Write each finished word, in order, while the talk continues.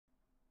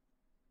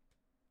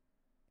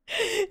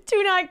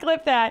Do not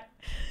clip that.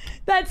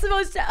 That's the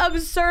most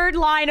absurd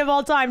line of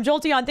all time.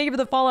 Jolteon, thank you for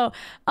the follow.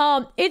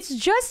 It's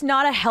just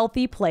not a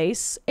healthy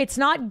place. It's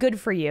not good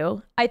for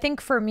you. I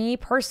think for me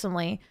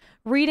personally,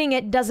 reading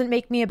it doesn't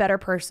make me a better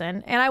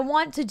person. And I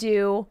want to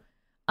do,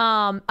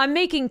 I'm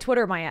making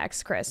Twitter my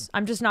ex, Chris.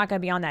 I'm just not going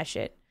to be on that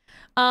shit.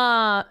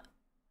 I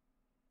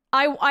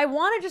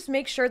want to just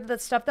make sure that the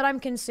stuff that I'm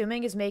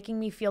consuming is making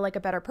me feel like a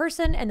better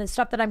person, and the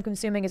stuff that I'm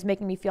consuming is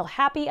making me feel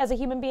happy as a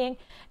human being.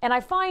 And I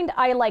find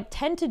I like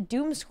tend to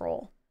doom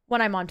scroll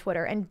when I'm on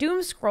Twitter, and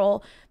doom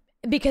scroll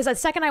because the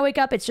second I wake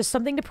up, it's just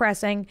something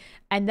depressing,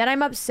 and then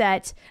I'm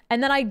upset,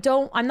 and then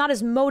I'm not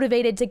as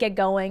motivated to get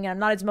going, and I'm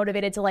not as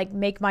motivated to like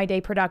make my day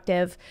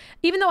productive.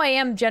 Even though I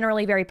am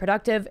generally very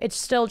productive, it's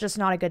still just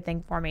not a good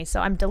thing for me. So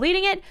I'm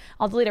deleting it.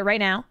 I'll delete it right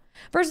now.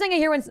 First thing I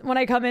hear when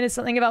I come in is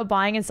something about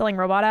buying and selling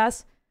robot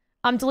ass.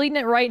 I'm deleting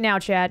it right now,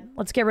 Chad.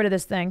 Let's get rid of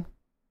this thing.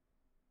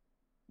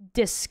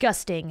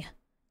 Disgusting.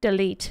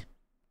 Delete.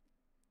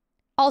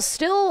 I'll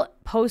still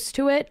post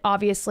to it,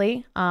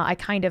 obviously. I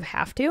kind of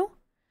have to.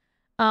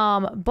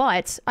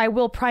 But I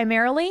will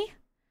primarily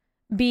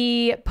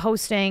be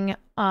posting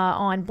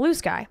on Blue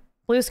Sky.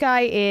 Blue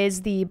Sky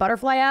is the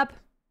butterfly app.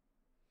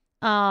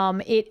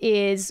 It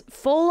is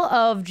full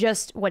of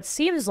just what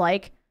seems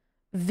like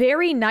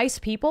very nice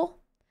people.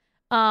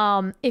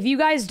 If you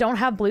guys don't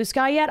have Blue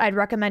Sky yet, I'd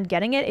recommend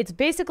getting it.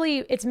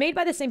 It's made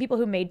by the same people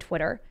who made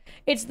Twitter.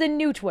 It's the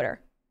new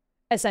Twitter,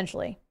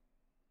 essentially.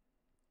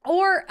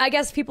 Or I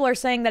guess people are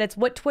saying that it's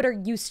what Twitter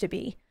used to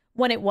be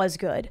when it was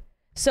good.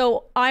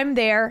 So I'm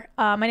there.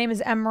 My name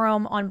is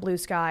Emerome on Blue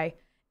Sky.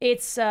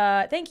 It's,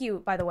 thank you,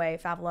 by the way,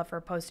 Favela, for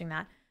posting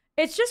that.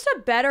 It's just a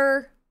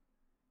better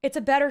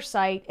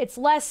site. It's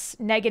less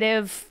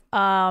negative.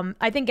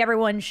 I think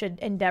everyone should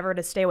endeavor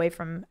to stay away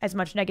from as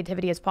much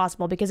negativity as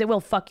possible because it will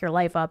fuck your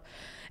life up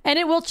and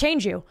it will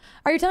change you.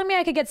 Are you telling me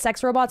I could get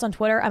sex robots on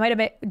Twitter? I might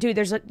have,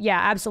 dude, yeah,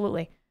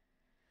 absolutely.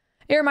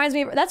 It reminds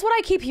me of, that's what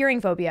I keep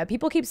hearing, Phobia.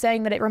 People keep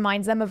saying that it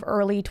reminds them of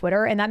early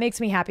Twitter, and that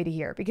makes me happy to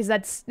hear because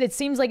it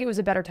seems like it was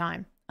a better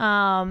time.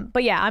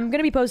 But yeah, I'm going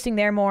to be posting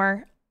there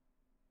more.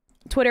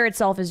 Twitter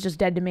itself is just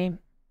dead to me.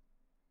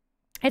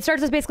 It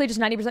starts as basically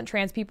just 90%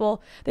 trans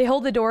people. They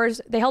held the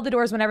doors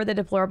whenever the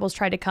deplorables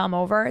tried to come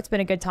over. It's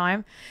been a good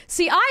time.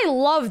 See, I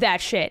love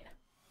that shit.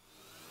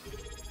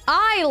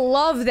 I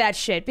love that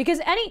shit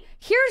because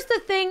here's the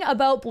thing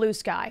about Blue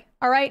Sky,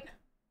 all right?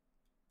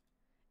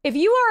 If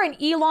you are an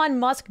Elon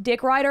Musk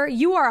dick rider,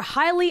 you are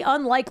highly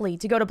unlikely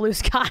to go to Blue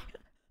Sky.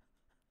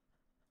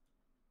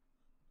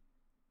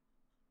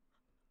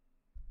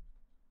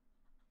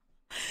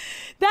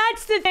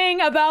 That's the thing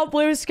about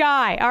Blue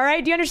Sky, all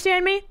right? Do you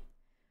understand me?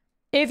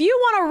 If you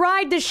want to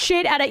ride the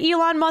shit out of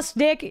Elon Musk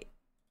dick,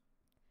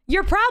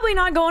 you're probably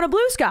not going to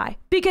Blue Sky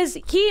because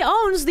he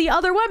owns the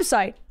other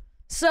website.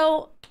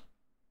 So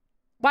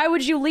why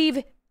would you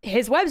leave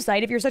his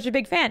website if you're such a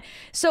big fan?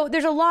 So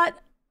there's a lot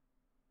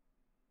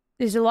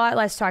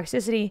less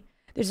toxicity.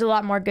 There's a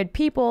lot more good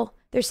people.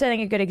 They're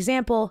setting a good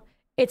example.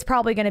 It's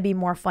probably going to be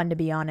more fun to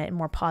be on it and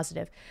more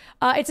positive.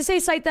 It's a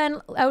safe site then.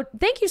 Oh,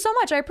 thank you so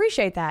much. I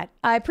appreciate that.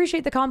 I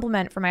appreciate the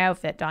compliment for my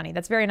outfit, Donnie.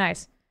 That's very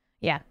nice.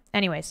 Yeah.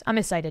 Anyways, I'm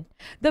excited.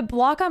 The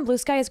block on Blue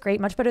Sky is great.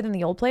 Much better than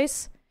the old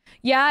place.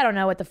 Yeah, I don't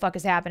know what the fuck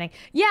is happening.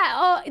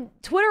 Yeah,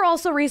 Twitter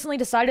also recently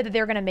decided that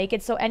they're going to make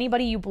it so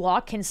anybody you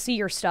block can see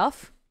your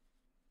stuff.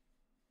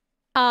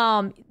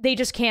 They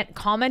just can't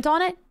comment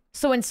on it.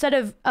 So instead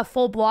of a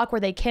full block where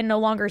they can no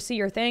longer see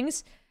your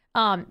things,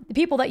 the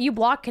people that you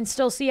block can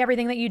still see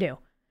everything that you do.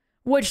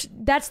 Which,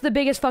 that's the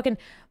biggest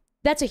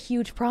that's a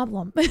huge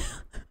problem.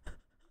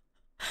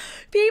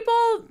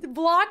 People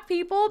block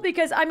people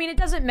because, I mean, it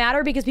doesn't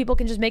matter because people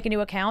can just make a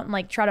new account and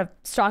like try to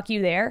stalk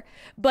you there.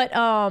 But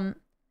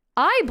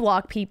I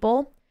block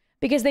people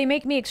because they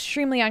make me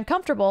extremely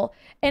uncomfortable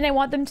and I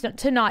want them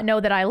to not know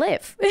that I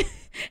live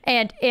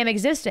and am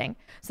existing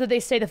so that they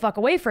stay the fuck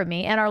away from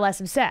me and are less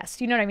obsessed.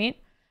 You know what I mean?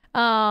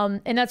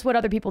 And that's what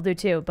other people do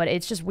too. But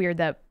it's just weird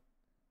that,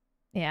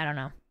 yeah, I don't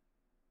know.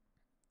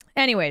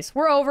 Anyways,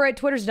 we're over it.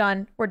 Twitter's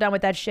done. We're done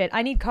with that shit.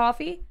 I need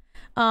coffee.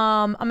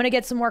 I'm going to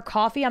get some more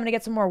coffee. I'm going to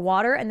get some more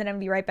water and then I'm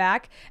going to be right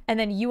back. And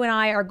then you and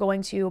I are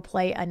going to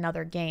play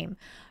another game.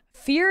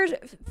 Fears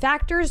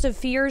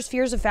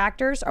of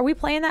Factors. Are we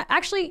playing that?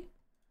 Actually,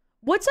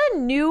 what's a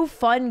new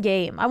fun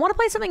game? I want to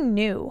play something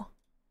new.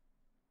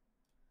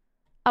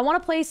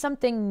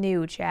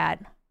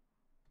 Chad.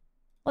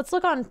 Let's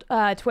look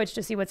on Twitch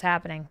to see what's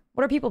happening.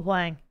 What are people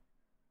playing?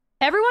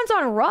 Everyone's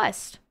on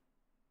Rust.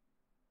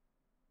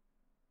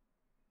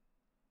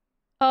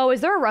 Oh,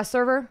 is there a Rust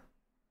server?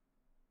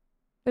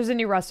 There's a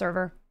new Rust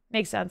server.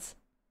 Makes sense.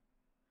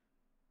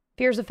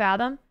 Fears of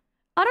Fathom.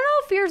 I don't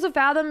know if Fears of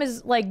Fathom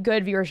is like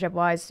good viewership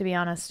wise, to be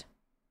honest.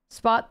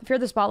 Fear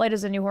the Spotlight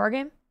is a new horror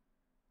game.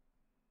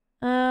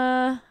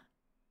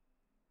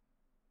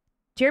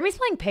 Jeremy's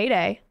playing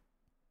Payday.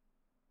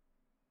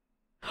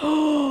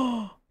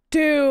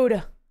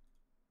 Dude.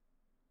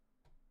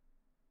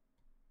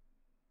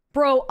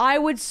 Bro,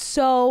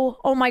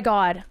 oh my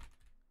God.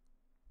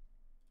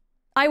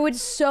 I would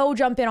so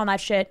jump in on that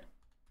shit.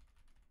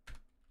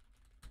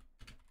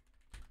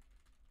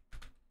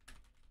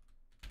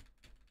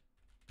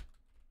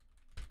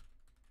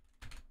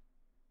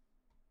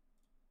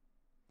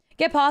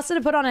 Get Pasta to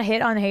put on a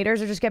hit on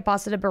haters or just get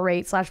Pasta to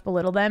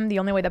berate/belittle them the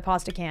only way that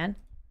Pasta can.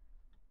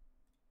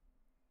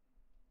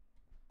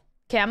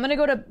 Okay, I'm gonna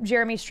go to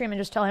Jeremy's stream and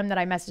just tell him that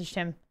I messaged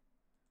him.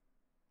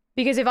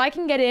 Because if I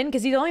can get in,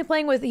 because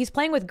he's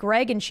playing with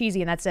Greg and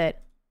Cheesy and that's it.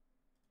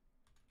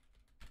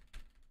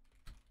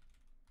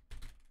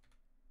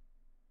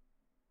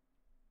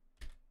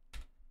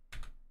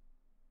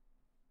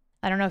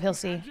 I don't know if he'll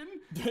see.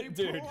 Dude.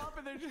 Pull up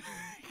and you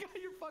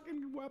got your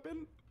fucking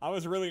weapon. I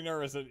was really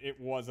nervous that it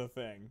was a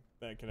thing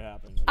that could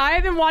happen.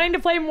 I've been wanting to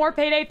play more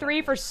Payday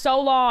 3 for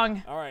so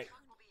long. All right.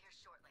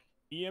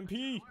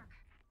 EMP.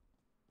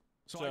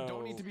 So I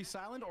don't need to be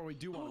silent, or we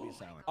do want to be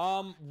silent?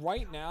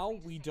 Right now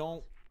we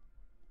don't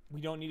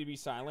need to be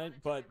silent,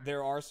 but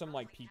there are some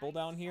like people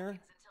down here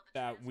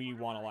that we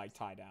want to like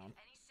tie down.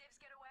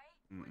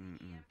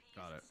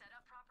 Got it.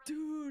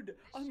 Dude,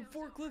 I'm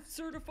forklift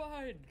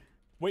certified.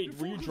 Wait,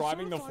 were you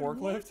driving the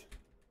forklift?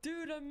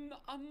 Dude,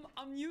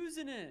 I'm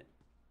using it.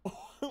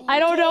 I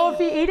don't know if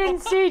he didn't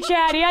see,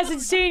 Chad. He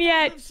hasn't seen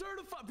yet.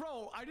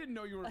 Bro, I didn't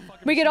know you were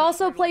fucking. We could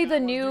also play the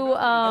new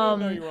I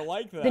didn't know you were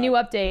like that. the new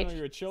I update. didn't know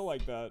you were chill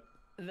like that.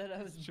 That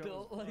I was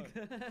built like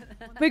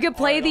that. We could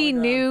play the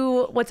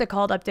new what's it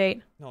called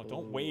update. No,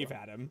 don't wave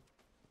at him.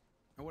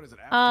 What is it?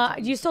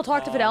 Do you still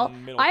talk to Fidel?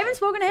 I haven't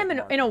spoken to him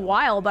in a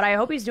while, but I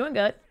hope he's doing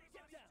good.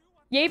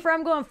 Yay for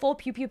him going full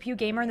pew pew pew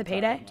gamer in the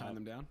Payday. Tying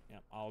them down. Yeah,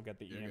 I'll get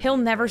the EMP. He'll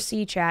never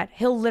see, chat.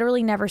 He'll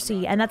literally never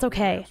see, and that's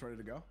okay. Ready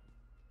to go?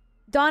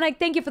 Donna,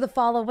 thank you for the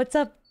follow. What's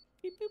up?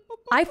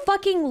 I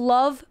fucking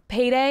love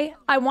Payday.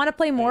 I want to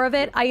play more of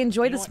it. I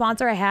enjoyed the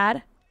sponsor I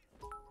had.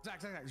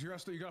 Zach, you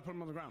gotta put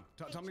him on the ground.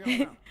 Tell him to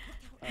get on the ground.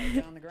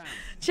 Get on the ground.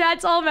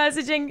 Chat's all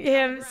messaging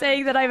him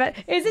saying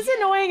that Is this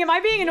annoying? Am I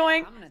being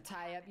annoying? I'm gonna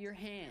tie up your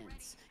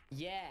hands.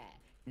 Yeah.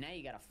 Now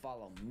you gotta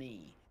follow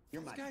me.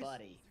 You're my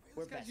buddy.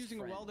 We're best using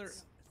friends. a welder.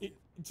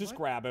 Just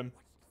grab him.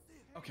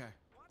 Okay.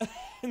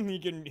 And you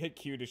can hit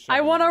Q to shove I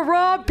him. want to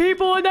rob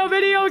people in the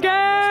video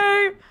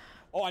game.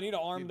 Oh, I need to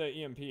arm the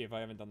EMP if I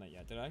haven't done that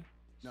yet, did I?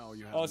 No,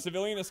 you haven't. Oh, a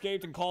civilian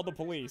escaped and called the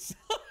police.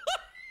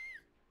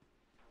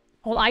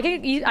 Hold on, I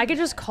could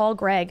just call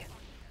Greg.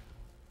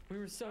 We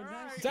were so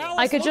nice. Dallas,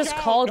 I could look just out.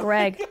 call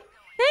Greg.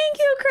 Thank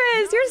you,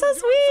 Chris. You're so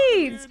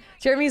sweet.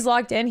 Jeremy's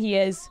locked in. He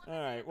is. All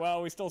right.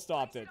 Well, we still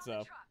stopped it,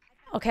 so.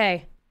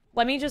 Okay.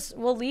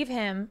 We'll leave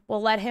him.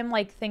 We'll let him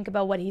like think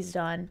about what he's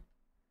done.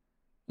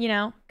 You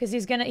know, because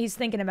he's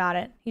thinking about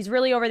it. He's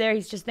really over there.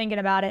 He's just thinking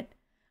about it.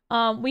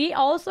 We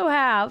also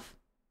have.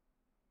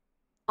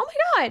 Oh my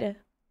God.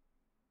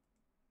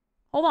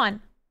 Hold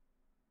on.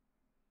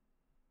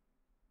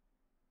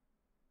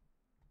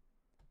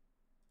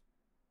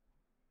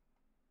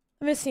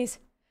 I'm gonna sneeze.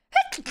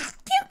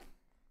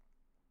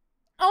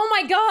 Oh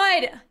my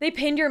God. They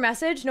pinned your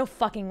message? No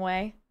fucking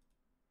way.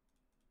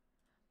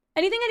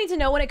 Anything I need to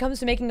know when it comes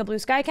to making a Blue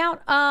Sky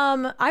account?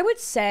 I would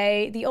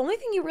say the only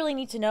thing you really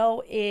need to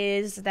know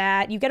is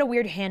that you get a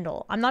weird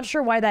handle. I'm not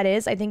sure why that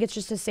is. I think it's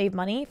just to save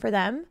money for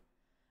them.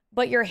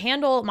 But your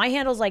handle, my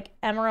handle's like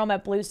Emerome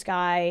at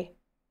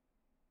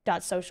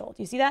bluesky.social.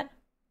 Do you see that?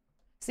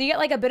 So you get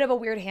like a bit of a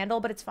weird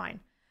handle, but it's fine.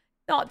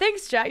 Oh,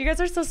 thanks, chat. You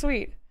guys are so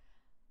sweet.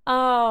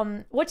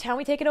 What town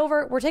we taking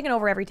over? We're taking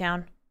over every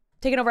town.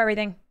 Taking over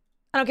everything.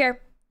 I don't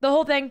care. The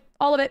whole thing.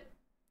 All of it.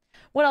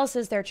 What else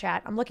is there,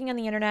 chat? I'm looking on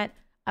the internet.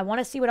 I want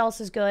to see what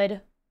else is good.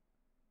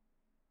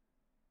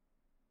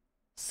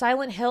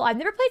 Silent Hill. I've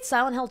never played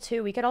Silent Hill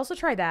 2. We could also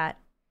try that.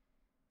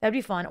 That'd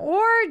be fun.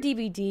 Or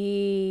DVD.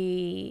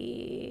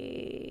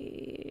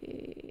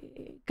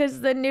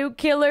 Because the new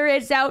killer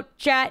is out,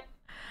 chat.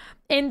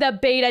 In the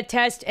beta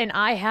test. And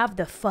I have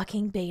the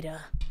fucking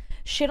beta.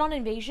 Shit on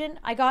Invasion.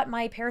 I got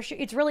my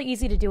parachute. It's really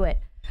easy to do it.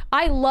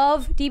 I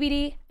love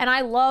DBD. And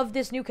I love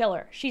this new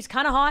killer. She's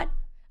kind of hot.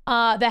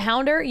 The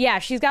Hounder. Yeah,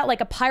 she's got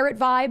like a pirate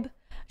vibe.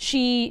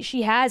 She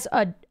has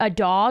a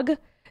dog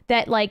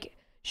that like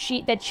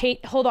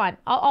hold on.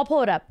 I'll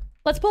pull it up.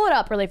 Let's pull it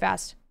up really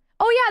fast.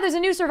 Oh yeah, there's a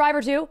new Survivor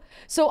too.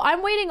 So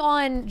I'm waiting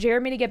on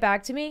Jeremy to get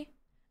back to me.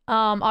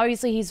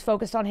 Obviously he's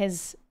focused on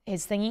his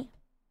thingy.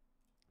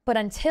 But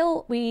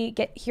until we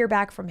hear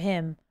back from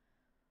him,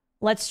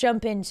 let's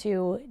jump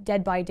into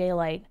Dead by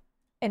Daylight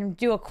and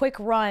do a quick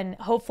run,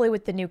 hopefully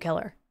with the new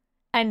killer.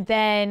 And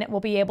then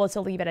we'll be able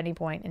to leave at any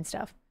point and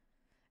stuff.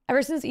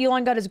 Ever since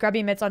Elon got his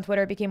grubby mitts on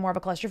Twitter, it became more of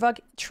a clusterfuck.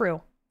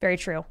 True. Very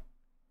true.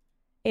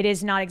 It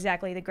is not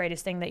exactly the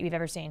greatest thing that you've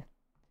ever seen.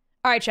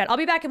 All right, chat. I'll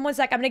be back in 1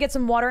 sec. I'm going to get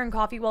some water and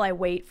coffee while I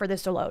wait for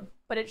this to load.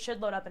 But it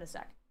should load up in a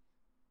sec.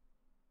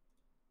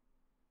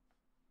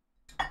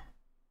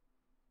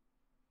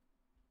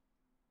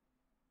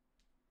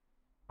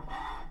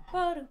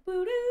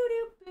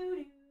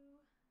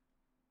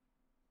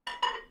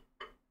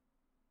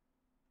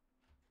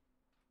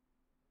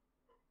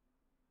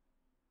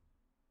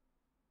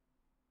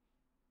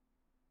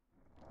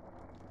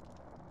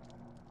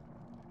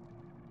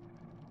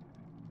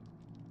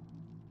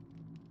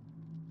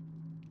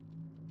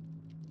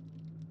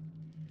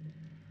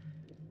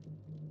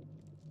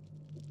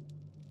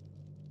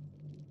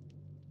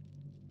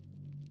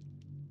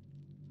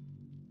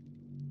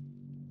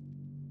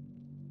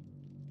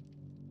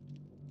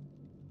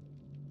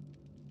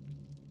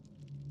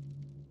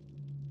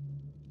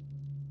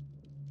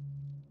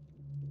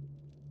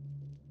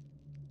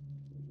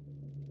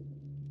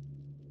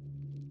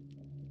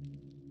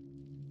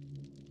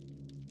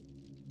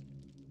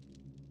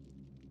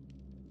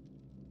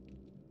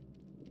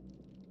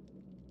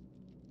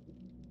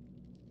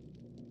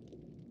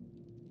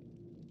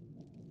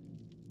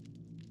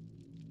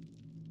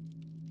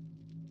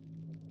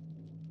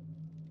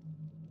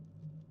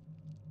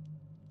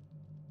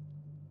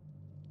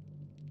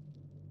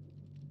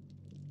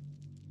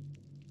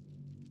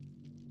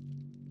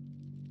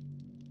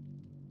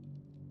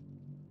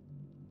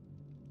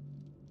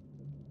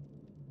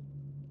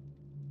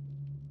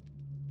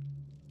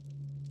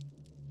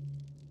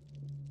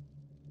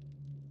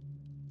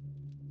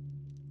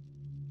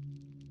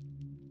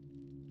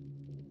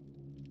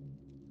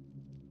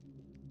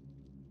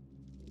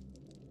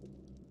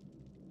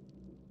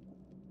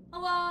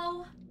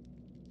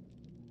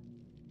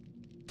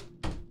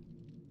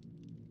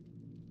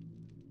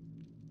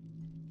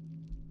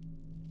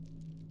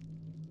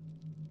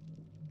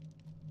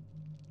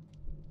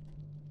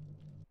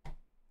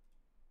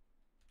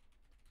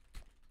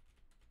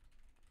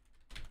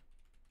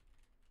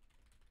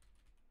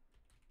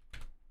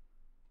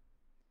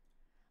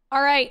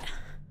 All right.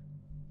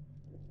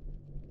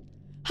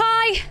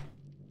 Hi.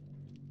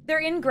 They're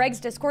in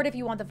Greg's Discord if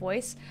you want the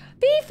voice.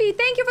 Beefy,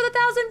 thank you for the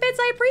 1,000 bits.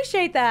 I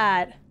appreciate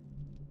that.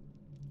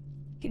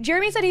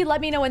 Jeremy said he'd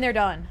let me know when they're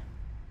done.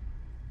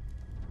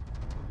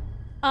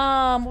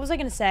 What was I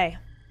gonna say?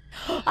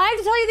 I have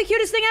to tell you the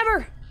cutest thing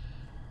ever.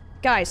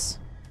 Guys,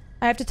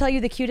 I have to tell you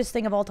the cutest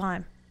thing of all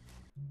time.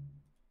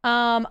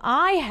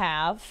 I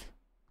have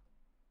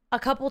a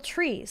couple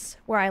trees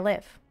where I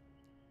live.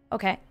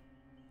 Okay.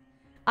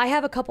 I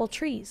have a couple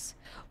trees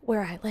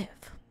where I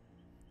live.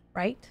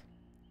 Right?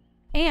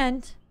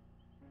 And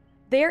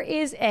there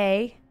is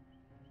a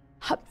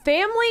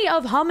family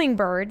of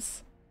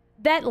hummingbirds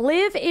that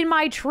live in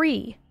my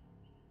tree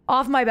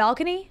off my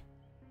balcony.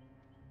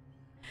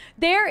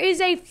 There is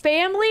a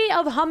family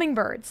of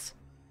hummingbirds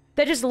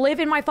that just live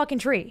in my fucking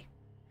tree.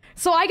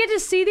 So I get to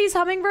see these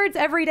hummingbirds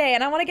every day,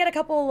 and I want to get a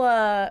couple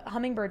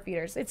hummingbird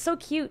feeders. It's so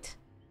cute.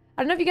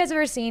 I don't know if you guys have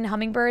ever seen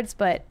hummingbirds,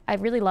 but I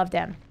really love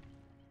them.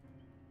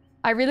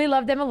 I really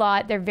love them a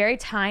lot. They're very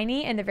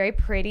tiny, and they're very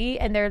pretty,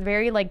 and they're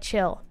very, like,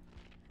 chill.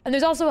 And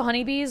there's also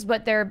honeybees,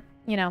 but they're,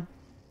 you know,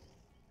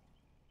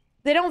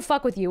 they don't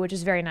fuck with you, which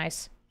is very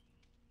nice.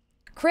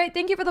 Crit,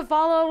 thank you for the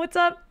follow. What's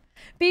up?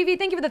 BV,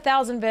 thank you for the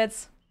 1,000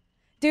 bits.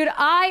 Dude,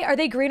 are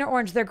they green or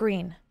orange? They're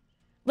green.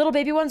 Little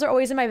baby ones are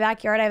always in my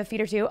backyard. I have a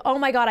feeder too. Oh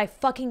my God, I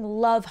fucking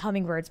love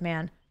hummingbirds,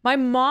 man. My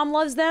mom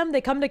loves them.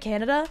 They come to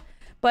Canada,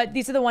 but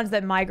these are the ones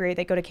that migrate.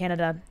 They go to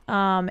Canada.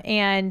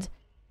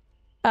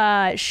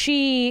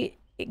 She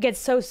gets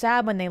so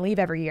sad when they leave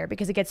every year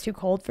because it gets too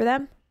cold for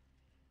them.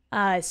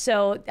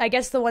 So I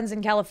guess the ones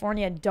in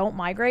California don't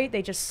migrate.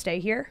 They just stay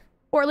here.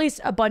 Or at least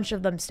a bunch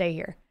of them stay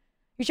here.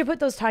 You should put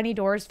those tiny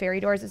doors, fairy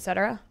doors,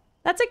 etc.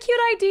 That's a cute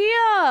idea.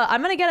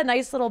 I'm going to get a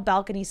nice little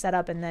balcony set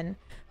up, and then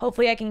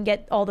hopefully I can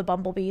get all the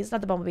bumblebees,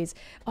 not the bumblebees,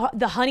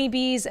 the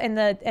honeybees and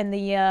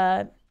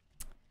the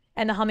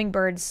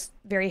hummingbirds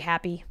very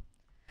happy.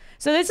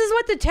 So this is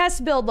what the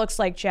test build looks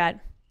like, chat.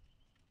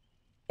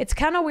 It's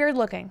kind of weird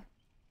looking.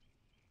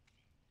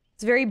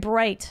 It's very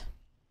bright.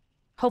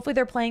 Hopefully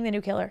they're playing the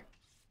new killer.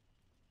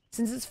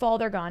 Since it's fall,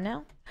 they're gone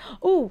now.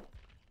 Ooh.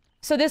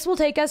 So this will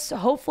take us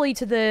hopefully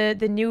to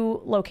the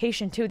new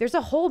location too. There's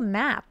a whole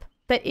map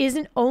that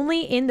isn't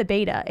only in the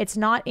beta. It's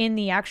not in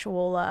the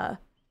actual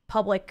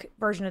public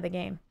version of the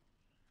game.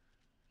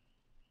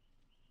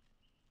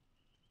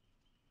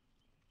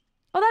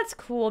 Oh, that's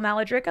cool,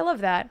 Maladric. I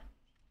love that.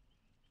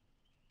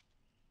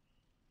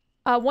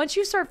 Once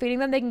you start feeding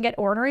them, they can get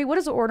ornery. What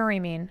does ornery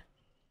mean?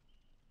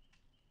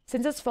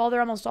 Since it's fall, they're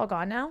almost all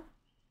gone now?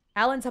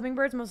 Alan's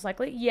hummingbirds, most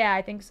likely? Yeah,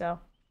 I think so.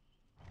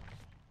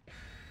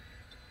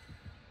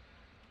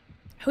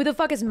 Who the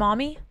fuck is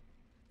Mommy?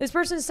 This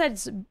person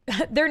said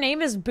their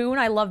name is Boone,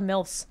 I love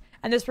MILFs.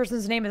 And this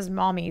person's name is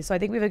Mommy, so I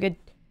think we have a good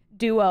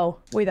duo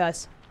with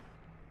us.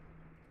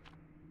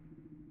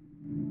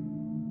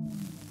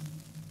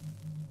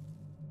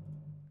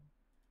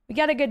 We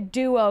got a good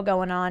duo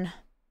going on.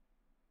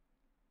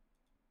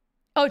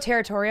 Oh,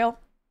 territorial.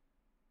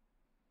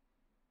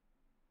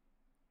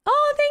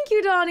 Oh, thank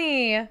you,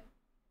 Donnie.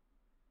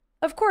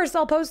 Of course,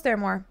 I'll post there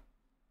more.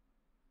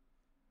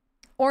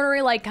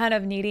 Ornery, like, kind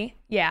of needy.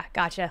 Yeah,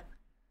 gotcha.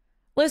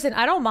 Listen,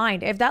 I don't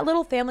mind. If that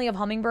little family of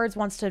hummingbirds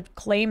wants to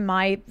claim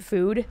my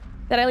food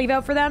that I leave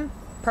out for them,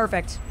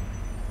 perfect.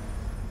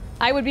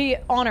 I would be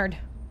honored.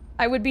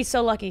 I would be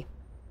so lucky.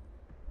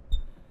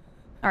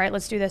 All right,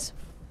 let's do this.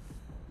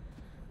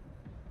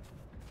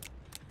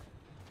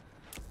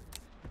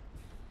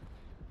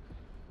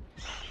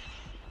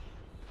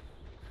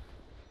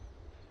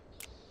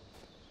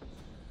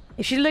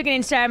 Is she looking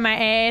inside my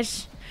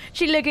ass?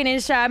 She looking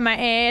inside my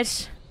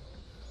ass.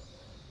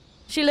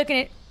 She looking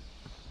at...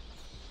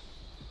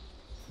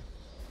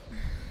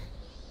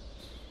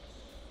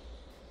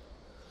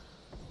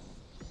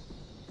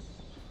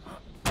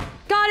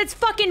 God, it's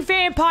fucking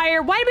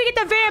vampire. Why did we get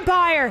the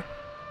vampire?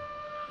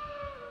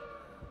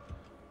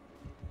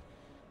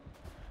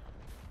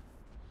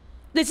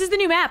 This is the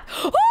new map.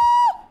 Oh!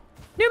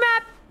 New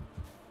map.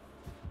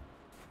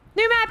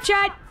 New map,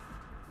 chat.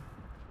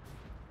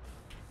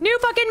 New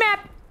fucking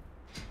map.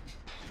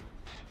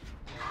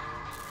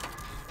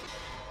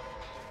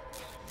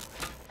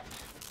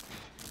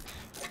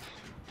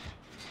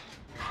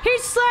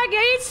 He's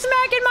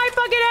smacking my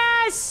fucking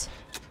ass.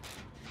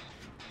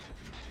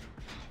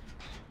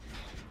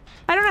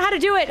 I don't know how to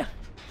do it.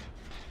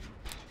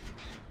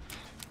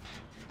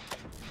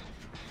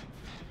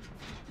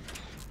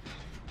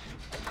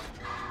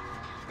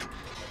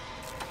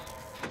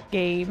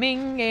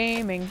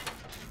 Gaming.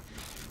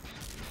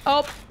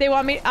 Oh, they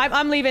want me.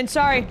 I'm leaving.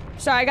 Sorry,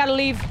 I gotta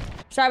leave.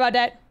 Sorry about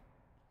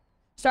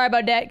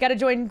that. Gotta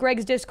join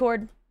Greg's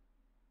Discord.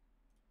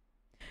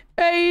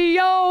 Hey,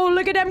 yo,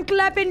 look at them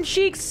clapping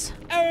cheeks.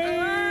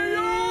 Hey,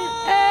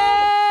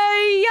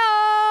 yo.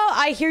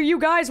 I hear you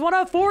guys want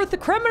a fourth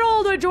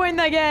criminal to join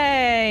the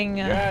gang.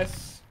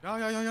 Yes.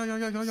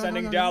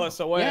 Sending Dallas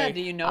away. Yeah,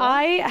 do you know?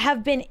 I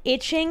have been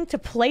itching to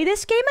play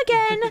this game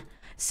again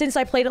since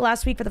I played it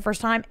last week for the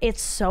first time.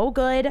 It's so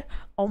good.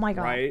 Oh my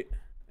God. Right.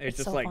 It's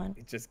just so like, fun.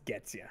 it just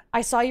gets you.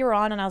 I saw you were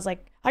on, and I was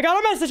like, I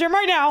gotta message him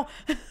right now.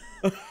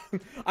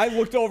 I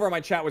looked over and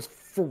my chat was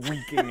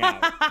freaking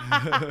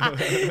out.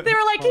 They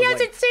were like, he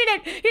hasn't seen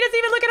it. He doesn't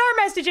even look at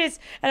our messages.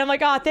 And I'm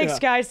like, oh, thanks,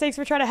 guys. Thanks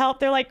for trying to help.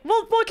 They're like,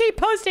 we'll keep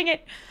posting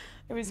it.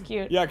 It was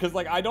cute. Yeah, because,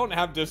 like, I don't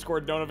have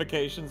Discord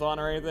notifications on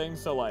or anything,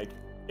 so, like,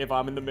 if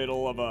I'm in the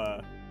middle of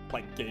a,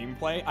 like,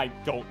 gameplay, I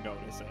don't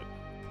notice it.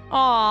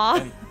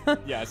 Aww. And,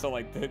 yeah, so,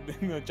 like,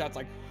 the chat's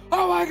like,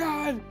 oh my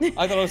god!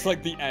 I thought it was,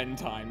 like, the end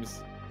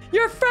times.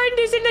 Your friend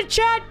is in the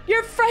chat.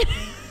 Your friend.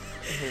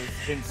 It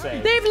was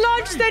insane. They've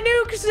launched the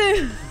nukes.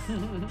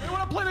 Hey,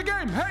 wanna play the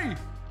game? Hey!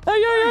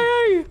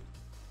 Hey.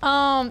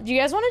 Do you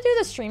guys want to do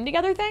the stream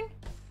together thing?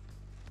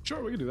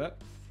 Sure, we can do that.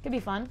 Could be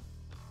fun.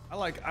 I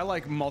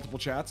like multiple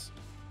chats.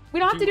 We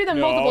don't have to do the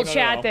multiple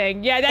chat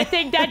thing. Yeah,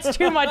 that's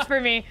too much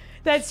for me.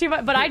 That's too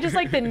much. But I just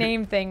like the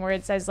name thing where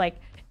it says like,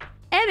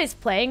 Em is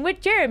playing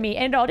with Jeremy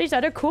and all these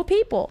other cool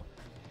people.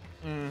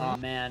 Oh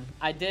man,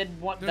 I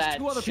did want There's that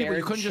two other people. You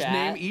shared couldn't just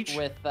chat name each?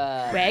 with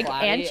Greg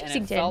Cloudy, and it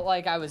Chessington. felt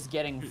like I was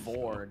getting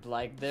bored.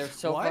 Like they're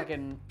so What?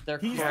 fucking, they're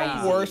He's crazy.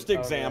 the worst over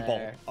example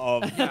there.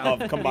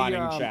 of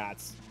combining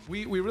chats.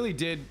 We really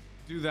did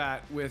do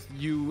that with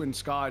you and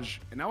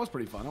Scotch, and that was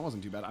pretty fun. That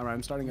wasn't too bad. All right,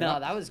 I'm starting it No,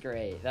 up. that was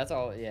great. That's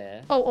all.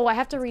 Yeah. Oh, I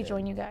have to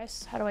rejoin you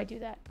guys. How do I do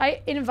that?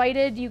 I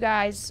invited you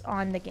guys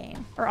on the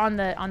game or on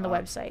the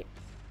website.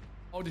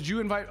 Oh, did you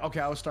invite? Okay,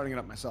 I was starting it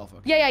up myself.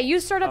 Okay. Yeah. You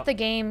start up the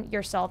game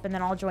yourself, and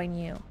then I'll join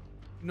you.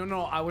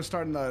 No, I was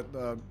starting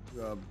the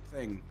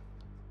thing.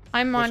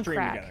 I'm We'll on stream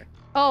crack. together.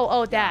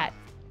 Oh, that.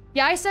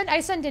 Yeah, I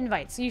sent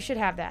invites, so you should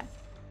have that.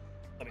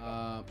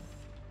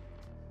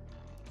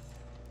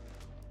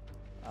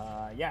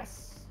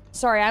 Yes.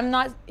 Sorry, I'm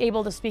not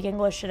able to speak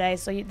English today,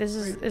 so this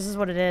is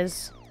what it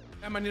is.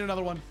 Em, I need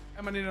another one.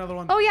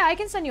 Oh yeah, I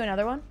can send you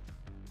another one.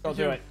 Don't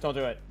do it. Don't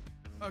do it.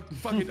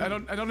 Fuck it. I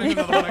don't need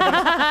another one.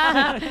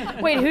 I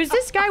guess. Wait, who's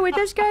this guy with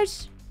us,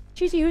 guys?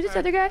 Cheesy, who's this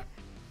other guy?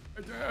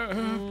 I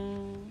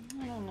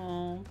don't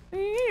know.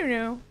 I don't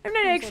know. I'm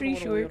not actually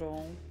sure.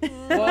 Whoa, your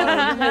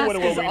mask What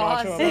is will we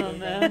not show awesome,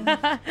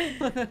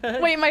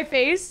 man. Wait, my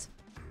face?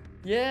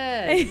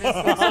 Yeah, your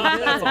mask looks so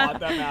That's good. hot.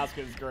 That mask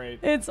is great.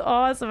 It's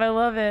awesome. I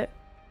love it.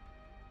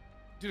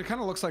 Dude, it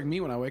kind of looks like me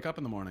when I wake up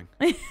in the morning.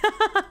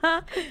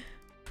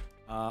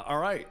 All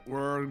right,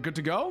 we're good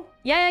to go.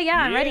 Yeah.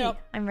 I'm ready. Yeah.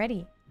 I'm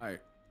ready. All right.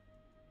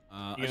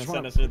 You gonna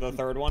send us to the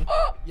third one?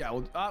 Yeah.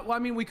 Well, I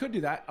mean, we could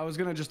do that. I was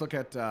gonna just look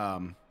at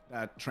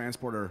that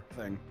transporter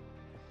thing.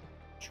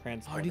 Oh,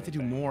 I need to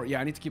do more. Yeah,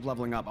 I need to keep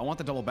leveling up. I want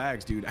the double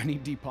bags, dude. I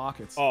need deep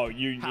pockets. Oh,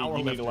 you need to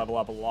Powerlifting. level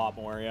up a lot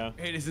more, yeah.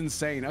 It is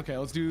insane. Okay,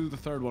 let's do the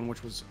third one,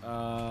 which was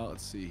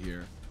let's see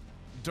here,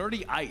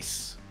 Dirty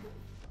Ice.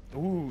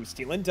 Ooh,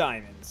 stealing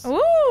diamonds.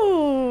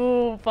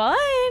 Ooh, fun.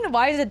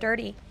 Why is it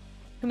dirty?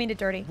 Who made it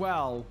dirty?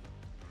 Well,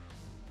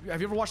 have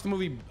you ever watched the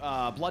movie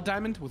Blood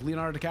Diamond with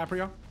Leonardo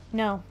DiCaprio?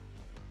 No.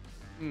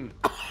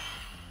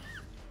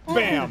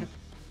 Bam.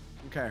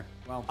 Okay,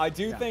 well. I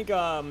do think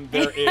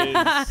there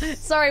is.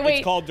 Sorry, wait.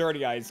 It's called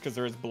Dirty Ice because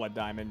there is blood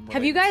diamond.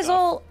 Have you guys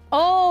stuff.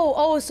 all?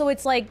 Oh, so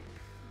it's like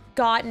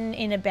gotten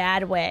in a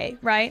bad way,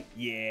 right?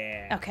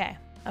 Yeah.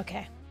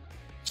 Okay.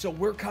 So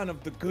we're kind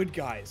of the good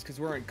guys because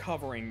we're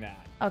uncovering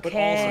that. But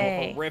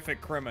Okay. also horrific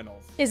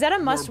criminals. Is that a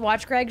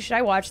must-watch, Greg? Should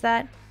I watch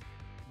that?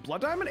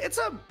 Blood Diamond? It's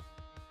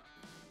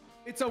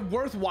a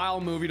worthwhile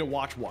movie to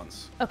watch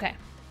once. Okay.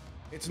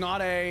 It's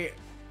not a,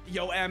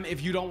 yo, Em,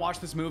 if you don't watch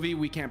this movie,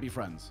 we can't be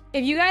friends.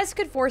 If you guys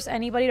could force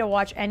anybody to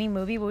watch any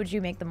movie, what would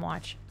you make them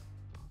watch?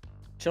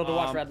 Chill to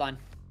watch Redline.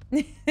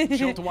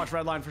 Chill to watch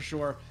Redline for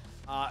sure.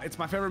 It's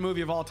my favorite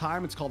movie of all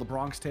time. It's called The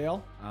Bronx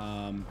Tale.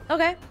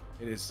 Okay.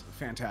 It is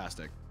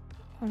fantastic.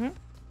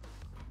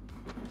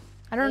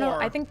 I don't know.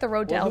 Or- I think The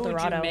Road to Well, El who would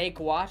Dorado. you make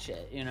watch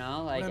it? You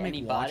know, like Would I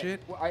make watch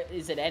anybody. it?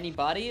 Is it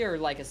anybody or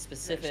like a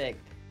specific?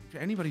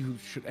 Anybody who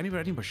should,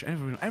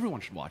 everyone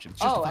should watch it. It's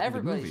just a fucking good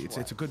everybody movie. should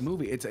It's a good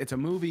movie. It's a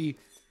movie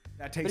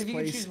that takes But if you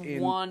can place choose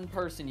in one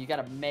person, you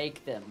gotta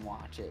make them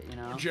watch it. You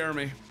know.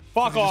 Jeremy.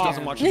 Fuck He just off.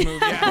 doesn't watch the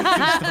movie. Yeah, he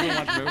just doesn't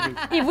watch the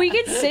movie. If we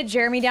could sit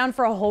Jeremy down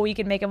for a whole week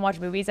and make him watch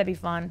movies, that'd be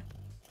fun.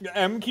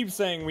 M keeps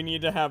saying we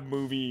need to have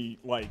movie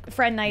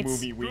Friend nights.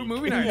 movie week.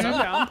 Movie nights, I'm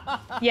down.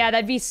 Yeah,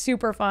 that'd be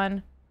super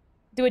fun.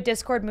 Do a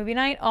Discord movie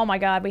night? Oh my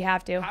god, we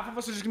have to. Half of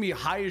us are just gonna be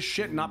high as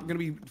shit and not gonna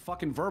be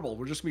fucking verbal.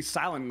 We're just gonna be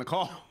silent in the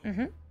call.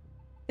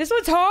 This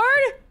one's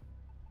hard?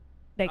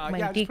 Like my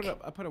Yeah, geek.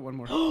 I put it one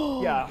more.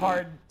 Yeah,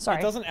 hard. Sorry.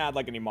 It doesn't add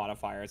like any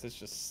modifiers. It's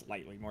just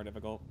slightly more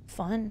difficult.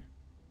 Fun.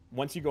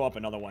 Once you go up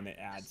another one, it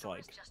adds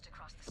like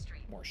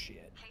more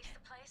shit.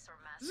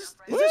 Is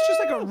this just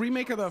like a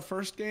remake of the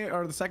first game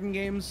or the second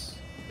game's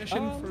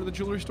mission for the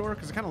jewelry store?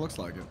 Because it kind of looks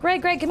like it.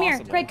 Greg, come here.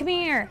 Possible. Greg, come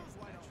here.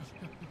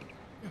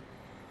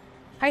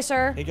 Hi,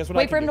 sir. Hey, guess what I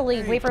Wait for can him to do?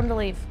 leave. Wait for him to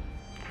leave.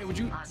 Hey, would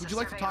you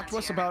like to talk to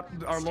us about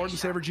our Lord and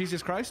Savior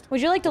Jesus Christ?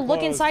 Would you like to look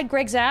Propose. inside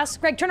Greg's ass?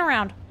 Greg, turn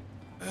around.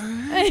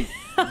 I'm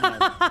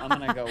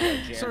gonna go with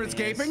Jeremy. Sir, it's is.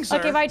 gaping, sir.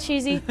 Okay, bye,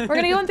 Cheesy. We're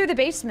gonna go in through the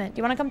basement. Do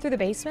you want to come through the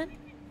basement?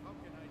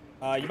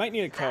 You might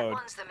need a code.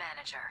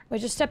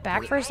 Wait, just step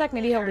back for a sec.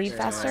 Maybe he'll leave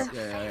faster.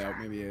 Yeah,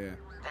 maybe, yeah.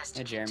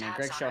 Hey, Jeremy.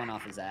 Greg's showing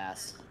off his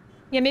ass.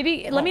 Yeah,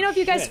 maybe. Let me know if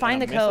you guys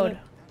find the code.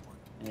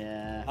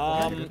 Yeah.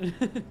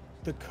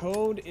 The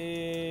code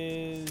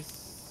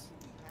is.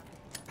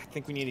 I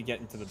think we need to get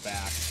into the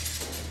back.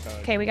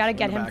 Okay, we gotta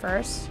get him back.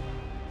 first.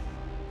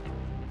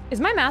 Is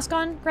my mask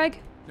on, Greg?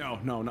 No.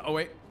 Oh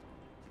wait.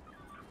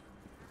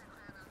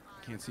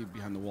 Can't see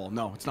behind the wall.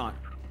 No, it's not.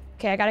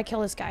 Okay, I gotta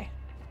kill this guy.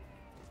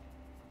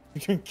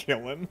 You can kill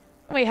him.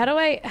 Wait, how do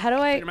I?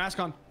 Put your mask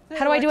on.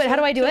 How do I do it? How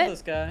do I do Kill it?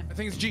 This guy. I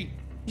think it's G.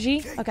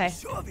 G? Okay.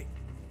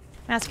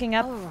 Masking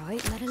up. All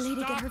right, let a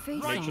lady get her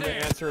face Make on. sure to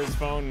answer his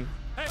phone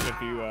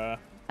if you.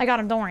 I got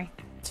him. Don't worry.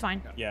 It's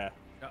fine. Yeah.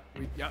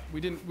 We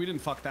didn't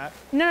fuck that.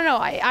 No.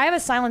 I have a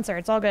silencer.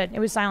 It's all good. It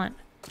was silent.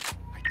 I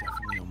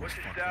definitely almost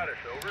fucked that.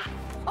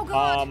 Oh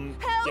God!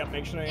 Help! Yep.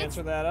 Make sure to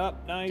answer that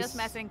up. Nice. Just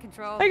messing.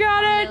 Control. I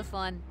got it. Little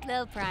fun.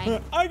 Little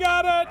prank. I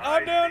got it.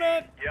 I'm doing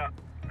it. Yeah,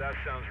 that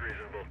sounds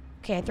reasonable.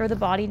 Okay, I throw the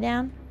body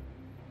down.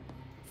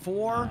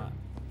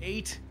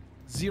 480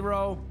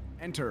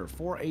 enter.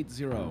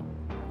 480. Do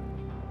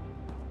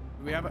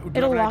we have an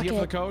It'll lock idea for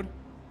it. the code?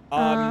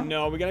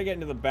 No, we gotta get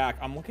into the back.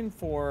 I'm looking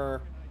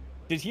for.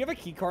 Did he have a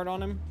key card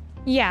on him?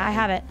 Yeah, I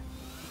have it.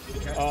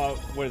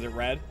 What is it?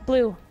 Red?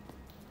 Blue.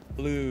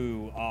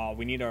 Blue.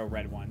 We need a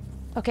red one.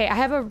 Okay, I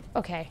have a.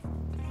 Okay.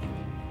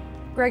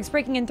 Greg's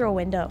breaking in through a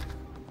window.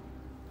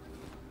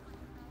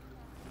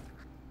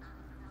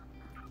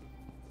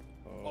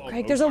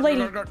 Greg, there's a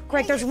lady.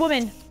 Greg, there's a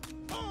woman.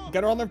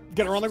 Get her on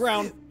the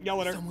ground.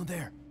 Yell at her. Someone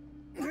there.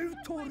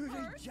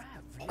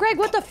 Greg,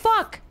 what the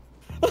fuck?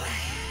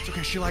 It's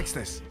okay. She likes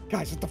this.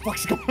 Guys, what the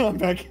fuck's going on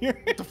back here?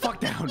 Get the fuck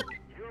down.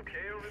 You okay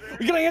over there?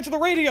 We gotta answer the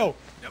radio.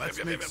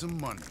 Let's make some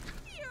money.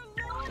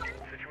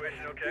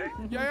 Situation okay?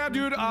 Yeah,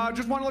 dude.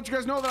 Just want to let you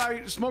guys know that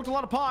I smoked a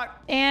lot of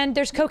pot. And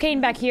there's cocaine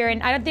back here,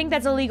 and I don't think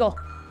that's illegal.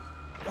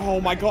 Oh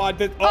my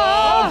God.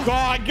 Oh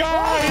God,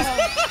 guys.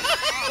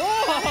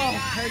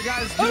 Hey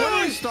guys, do you want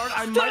to restart?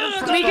 I might have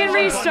pressed We the can wrong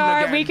button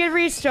restart. again. We can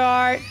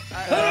restart.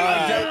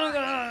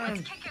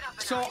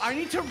 So I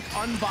need to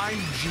unbind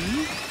G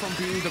from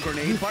being the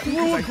grenade button.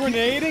 Threw 'cause a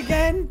grenade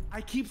again? I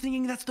keep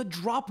thinking that's the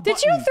drop button.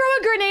 Did you throw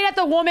a grenade at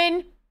the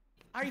woman?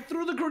 I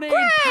threw the grenade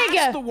Greg!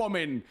 past the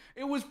woman.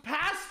 It was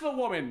past the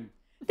woman.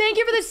 Thank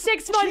you for the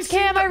 6 months,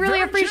 seemed Cam. I really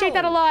very appreciate chill.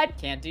 that a lot.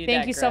 Can't do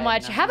Thank that, you so Greg.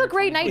 much. Not Have a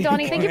great night,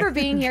 Donnie. Thank you for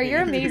being here.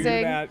 You're Do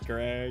amazing. that,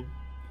 Greg.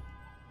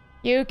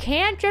 You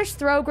can't just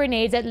throw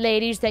grenades at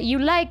ladies that you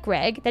like,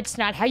 Greg. That's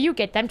not how you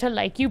get them to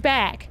like you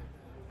back.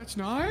 That's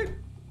not?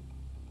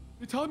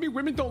 You're telling me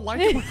women don't like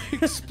it when I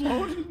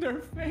explode in their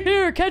face?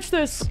 Here, catch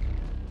this.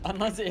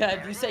 Unless, yeah,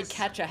 if you say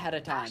catch ahead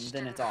of time,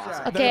 then it's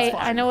awesome. Okay,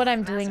 fine. I know what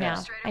I'm doing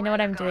now. I know what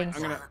I'm doing.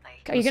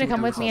 Are you gonna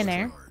come with me in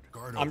there?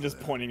 I'm just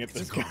pointing at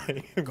this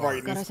guy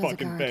right in his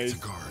fucking face.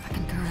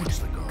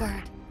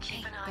 Guard.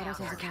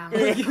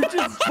 You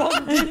just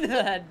bumped into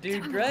that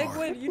dude, Greg.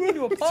 Wait, you need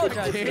to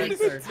apologize for that,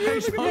 sir. Hey,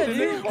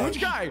 Sean, which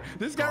guy?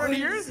 This guy right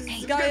here?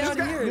 This guy out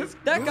here.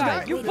 That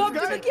guy. You bumped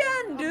him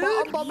again, dude.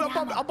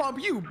 I'll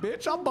bump you,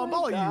 bitch. I'll bump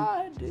all of you.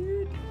 God,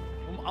 dude.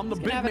 I'm the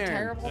He's big gonna have a man.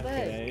 terrible day.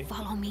 Okay.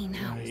 Follow me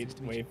now.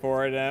 Wait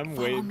for it, Em.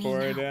 Wait me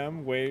for it, now.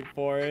 Em. Wait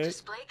for it.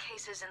 Display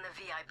cases in the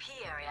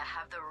VIP area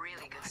have the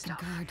really good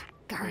stuff.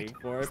 Guard. Wait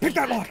for it. Pick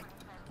that lock!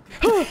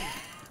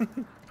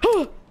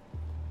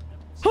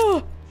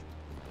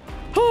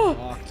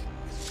 Locked.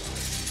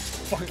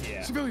 Fuck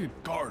yeah. Civilian,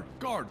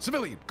 guard,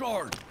 civilian,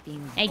 guard.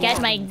 I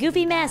got my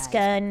goofy mask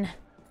on.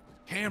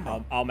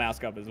 Camera. I'll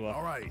mask up as well.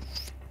 All right.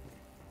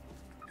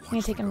 I'm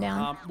gonna take him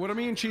down. What are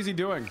me and Cheesy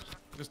doing?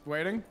 Just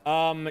waiting?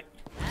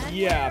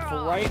 Yeah,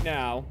 for right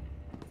now.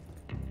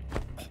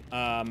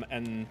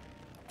 And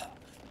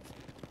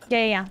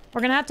Yeah.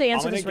 We're gonna have to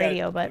answer I'm gonna this get-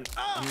 radio, but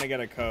I'm gonna get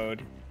a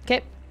code.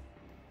 okay.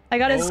 I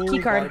got his Oh, key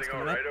card. guards All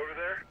coming up. right over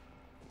there?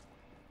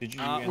 Did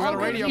you? We answer got a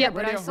the radio. Yep.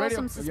 But I saw some You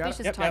got it?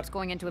 suspicious Yep, types yep.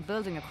 going into a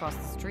building across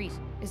the street.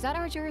 Is that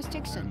our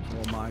jurisdiction?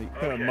 Oh my.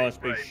 It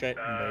must be right. shit.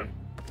 I think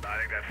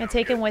that's And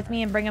take him with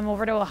me and bring him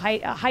over to a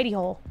hidey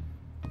hole.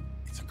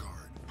 It's a guard.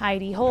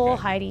 Hidey hole,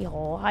 hidey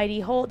hole,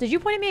 hidey hole. Did you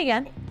point at me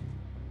again?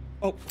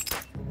 Oh.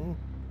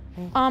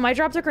 I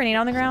dropped a grenade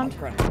on the ground.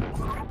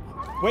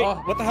 Wait,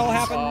 what the hell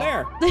happened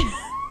there?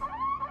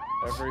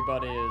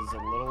 Everybody is a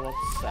little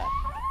upset.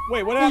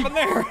 Wait, what happened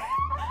there?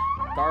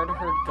 Guard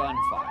heard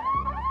gunfire.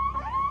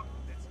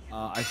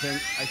 I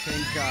think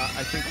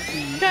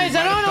we. Guys, we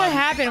I might don't have know what done-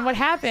 happened. What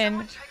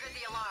happened? Triggered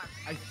the alarm.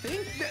 I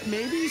think that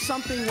maybe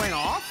something went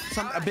off.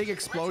 A big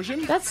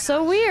explosion. That's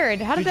so weird.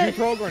 How did Did you that?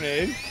 throw a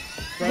grenade?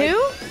 Who?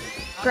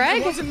 It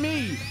Greg? wasn't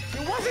me.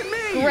 It wasn't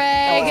me.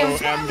 Greg. Oh,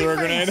 M threw a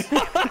grenade.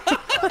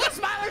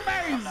 Smiley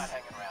face.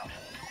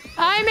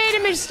 I made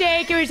a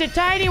mistake. It was a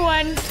tiny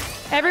one.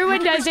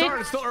 Everyone does it.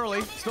 It's still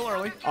early. Still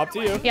early. Up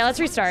to you. Yeah, let's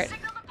restart.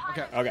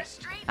 Okay. Okay.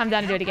 I'm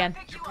done to do it again.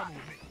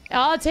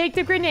 I'll take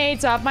the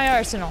grenades off my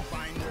arsenal.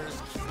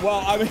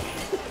 Well, I mean,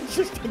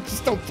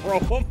 just don't throw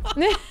them.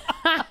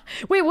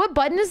 Wait, what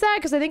button is that?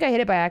 Because I think I hit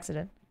it by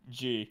accident.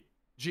 G.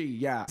 G.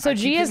 Yeah. So I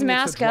keep G is thinking it's the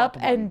mask drop up,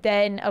 button. and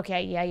then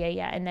okay, yeah,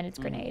 and then it's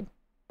grenade.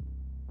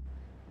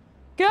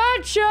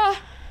 Gotcha.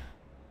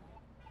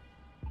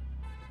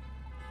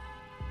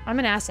 I'm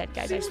an asset,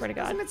 guys. I swear to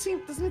God.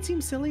 Doesn't it seem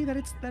silly that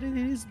it's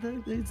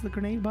the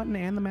grenade button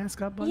and the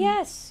mask up button?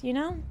 Yes, you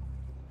know.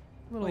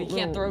 Well, you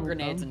can't throw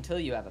grenades until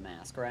you have a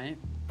mask, right?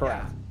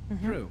 Correct.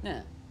 True.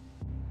 Yeah.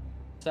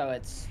 So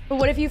it's. But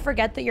what if you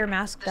forget that you're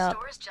masked The up?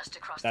 store is just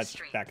across the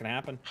street. That can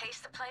happen.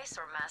 Case the place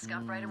or mask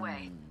up right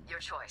away. Your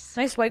choice.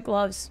 Nice white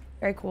gloves.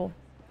 Very cool.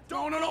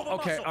 No.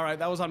 Okay, all right.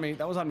 That was on me.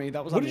 That was on me.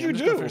 What did you I'm just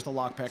gonna do? finish the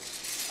lockpick.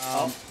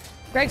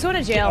 Greg's going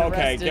to jail.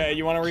 Okay, Arrested.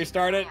 you want to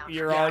restart it?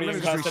 You're Yeah, already I'm in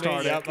gonna just custody.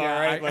 restart it. Yep. Yeah, All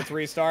right, I- let's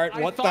restart. I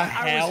What the thought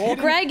I was hell? hidden-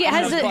 Greg has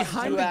I was a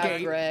behind the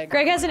gate.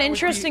 Greg has an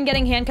interest in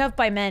getting handcuffed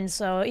by men,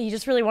 so he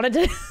just really wanted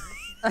to.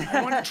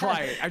 I wanted to try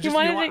it. I just, you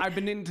wanted know what? to- I've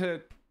been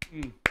into.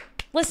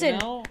 Listen,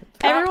 No.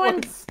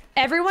 everyone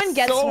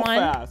gets so one.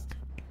 Fast.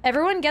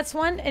 Everyone gets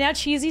one, and now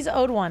Cheesy's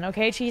owed one.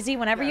 Okay, Cheesy.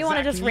 Whenever you want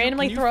to Zach, just can you-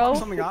 randomly can you throw. fuck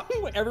something up?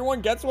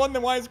 Everyone gets one,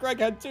 then why is Greg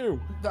had two?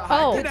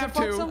 Oh. did have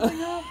Fuck two.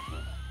 something up.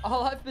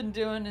 All I've been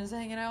doing is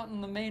hanging out in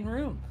the main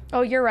room.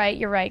 Oh, you're right.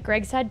 You're right.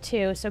 Greg's had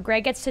two, so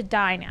Greg gets to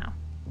die now.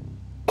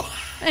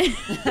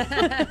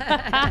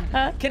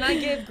 Can I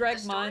give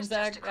Greg mine,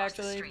 Zach,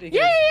 actually? Because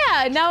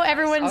Yeah. Now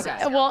everyone's.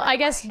 Okay. Well, I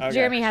guess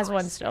Jeremy has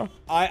one still.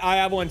 I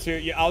have one too.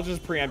 Yeah, I'll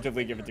just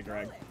preemptively give it to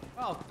Greg.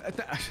 Oh, what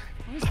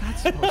is that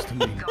supposed to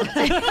mean? What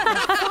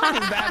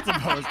is that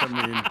supposed to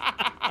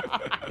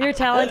mean? You're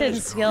talented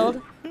and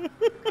skilled.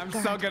 I'm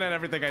so good at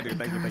everything I do.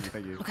 Thank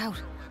you. Look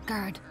out.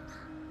 Guard.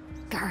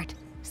 Guard.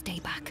 Stay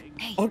back.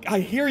 Hey. Oh, I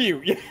hear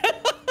you. Yeah.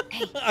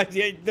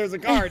 Yeah, there's a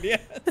card.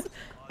 Yes.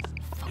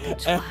 Fucking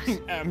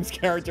twat. M's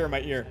character in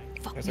my ear.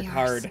 Fuck There's a me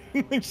card.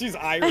 She's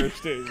Irish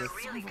too.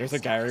 There's a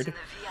guard. The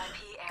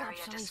VIP area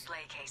God, display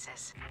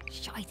cases.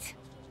 Shite.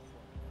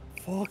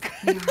 Fuck.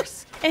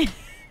 Nurse.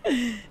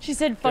 She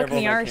said, "Fuck Careful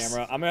me, of my arse."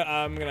 camera. I'm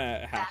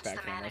gonna hack That's that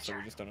the camera so we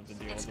manager. just don't have to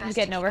deal with It's it. best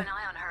getting to over. keep an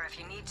eye on her if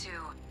you need to.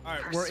 All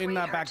right, we're in persuade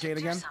that her back to gate do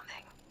again.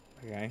 something.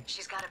 Okay.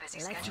 She's got a busy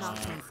Let's schedule. knock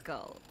some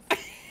skulls.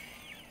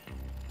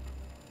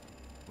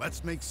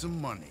 Let's make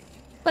some money.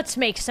 Let's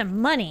make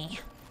some money.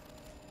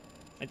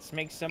 Let's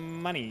make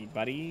some money,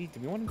 buddy. Do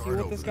we want to Guard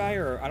deal with this over guy,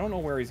 there. or I don't know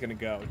where he's gonna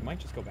go. He might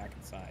just go back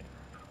inside.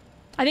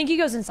 I think he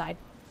goes inside,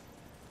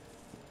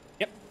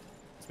 Yep.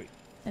 Sweet.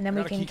 and then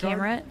we Got a can key card?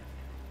 camera it.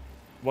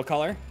 What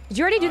color? Did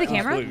you already do the it was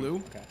camera? blue.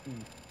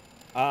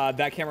 Okay.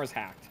 That camera's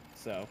hacked,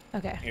 so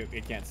Okay.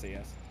 it can't see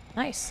us.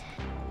 Nice.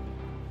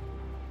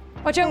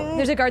 Watch out!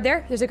 There's a guard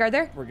there. There's a guard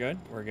there. We're good.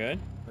 We're good.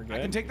 We're good.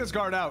 I can take this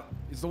guard out.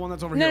 It's the one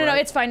that's over No, here. no,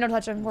 right? it's fine. Don't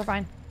touch him. We're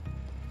fine.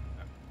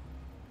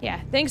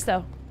 Yeah. Thanks,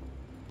 though.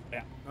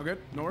 Yeah. No good.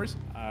 No worries.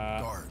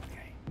 Guard.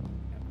 Okay.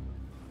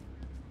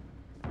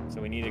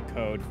 So we need a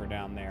code for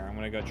down there. I'm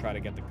gonna go try to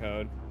get the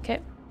code. Okay.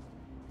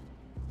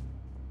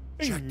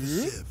 Check the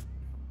sieve.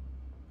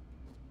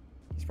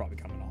 He's probably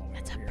coming all the way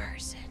That's a over here.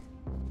 person.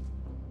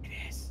 It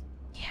is.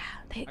 Yeah.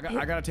 They,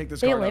 I gotta take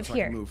this they guard out live so I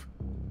here. can move.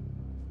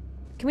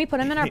 Can we put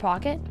him in our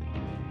pocket?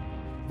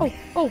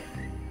 Oh.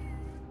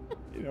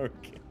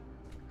 Okay.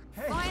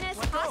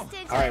 Finest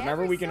hostage. All right.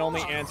 Remember, we can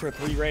only answer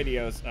 3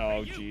 radios.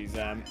 Oh, jeez.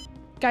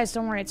 Guys,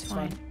 don't worry. It's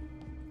fine.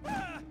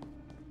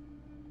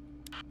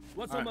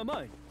 What's on my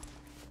mind?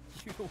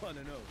 You don't want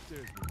to know,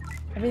 seriously.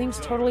 Everything's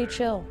totally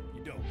chill.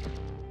 You don't.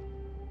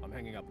 I'm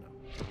hanging up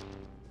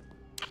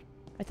now.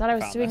 I thought I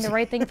was Found doing this. the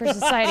right thing for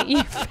society.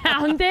 You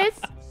found this?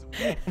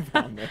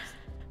 Found this.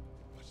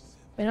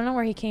 I don't know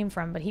where he came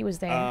from, but he was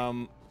there.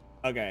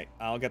 Okay.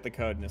 I'll get the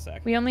code in a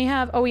sec. We only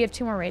have... Oh, we have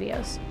 2 more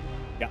radios.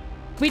 Yeah.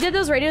 We did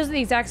those radios at the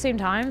exact same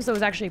time, so it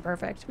was actually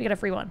perfect. We got a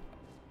free one.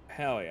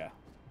 Hell yeah.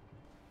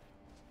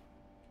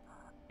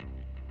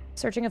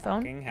 Searching a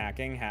phone.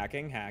 Hacking.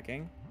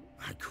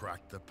 I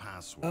cracked the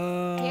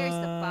password. Here's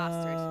the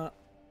bastard.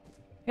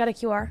 We got a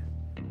QR.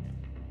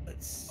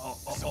 Let's.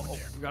 Oh.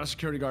 We got a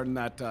security guard in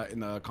that in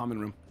the common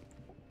room.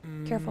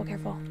 Careful.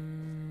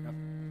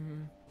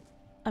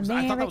 I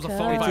thought that was a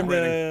phone It's in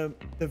vibrating.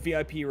 the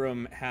VIP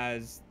room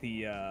has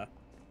the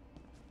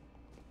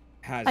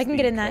I can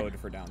get in that. code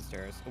for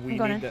downstairs. We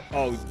going need in. the.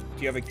 Oh, do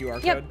you have a QR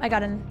code? Yep, I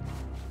got in.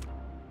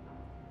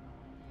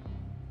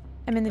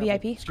 I'm in the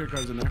VIP. Security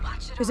guard's in there.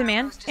 There's a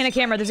man and a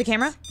camera. There's a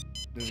camera.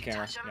 There's a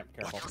camera. Touch 'em, Yep,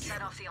 it'll careful.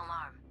 set off the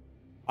alarm.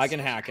 I can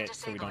See if hack you it,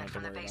 so we disable don't have to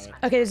from the worry about it.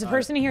 basement. Okay, there's a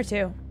person in here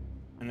too.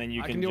 And then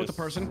you I can can deal with just,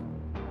 the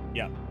person.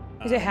 Yeah.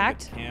 Is it the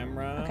hacked?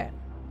 Camera. Okay.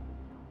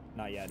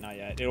 Not yet.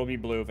 It'll be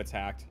blue if it's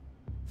hacked.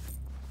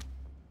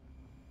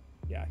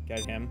 Yeah,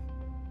 get him.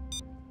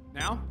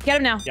 Now? Get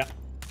him now. Yeah.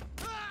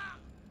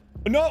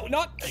 No,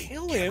 not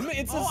kill him.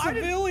 It's a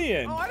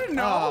civilian. Oh, I didn't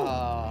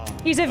know.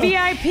 He's a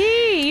VIP.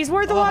 He's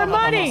worth a lot of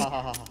money.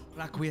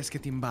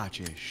 Requiescat in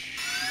bacis.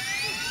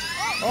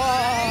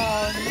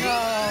 Oh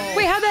no!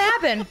 Wait, how'd that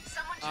happen?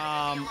 Someone check the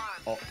alarm.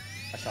 Oh,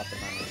 I shot the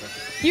manager.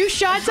 You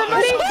shot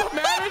somebody?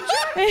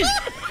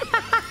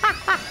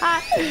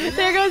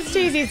 There goes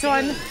Cheesy's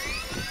one.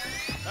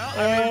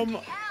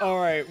 All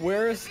right.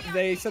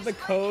 They said the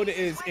code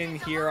is in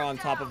here on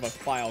top of a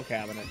file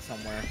cabinet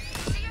somewhere.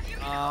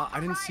 I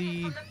didn't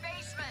see.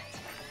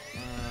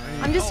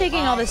 I'm just taking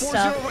all this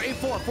stuff.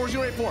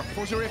 4084.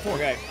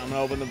 Okay, I'm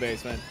gonna open the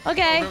basement.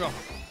 Okay. Go.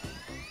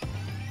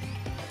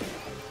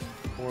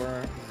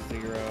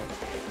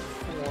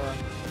 404.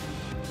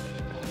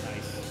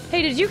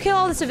 Hey, did you kill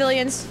all the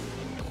civilians?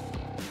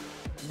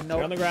 Get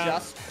on the ground.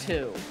 Just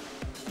 2.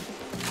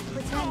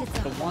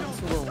 The ones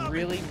who were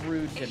really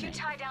rude to If you me.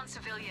 tie down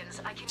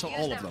civilians, I can So use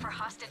all of them them. for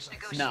hostage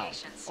No.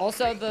 negotiations.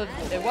 Also,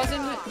 it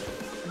wasn't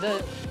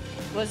the.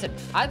 Listen,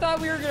 I thought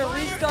we were gonna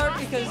restart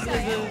because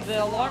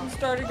the alarm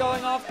started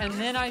going off, and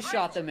then I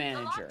shot the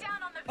manager.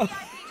 Lockdown on the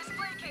VIP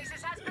display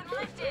cases has been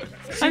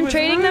lifted. She I'm was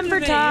trading rude them to for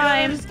me, you don't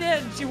time.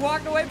 understand. She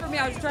walked away from me.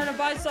 I was trying to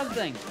buy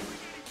something.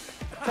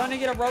 Trying to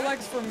get a Rolex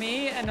for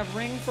me and a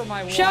ring for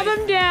my wife. Shove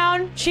him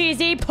down,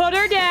 Cheesy. Put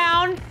her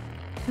down.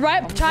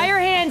 Right, tie her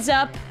hands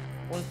up.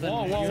 Was the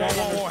Whoa, whoa, whoa,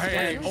 whoa, whoa,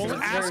 hey, only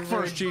ask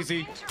first,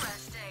 Cheesy.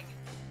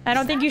 I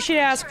don't think you should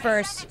ask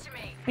first.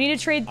 We need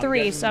to trade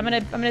 3, so I'm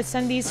gonna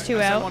send these 2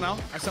 I sent out. one out.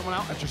 I sent one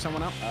out. I just sent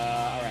one out. All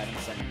right,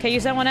 I'm sending. Okay, you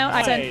sent one out.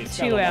 I sent Nice.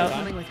 2 out.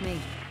 Coming with me.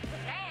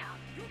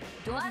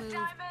 Don't move.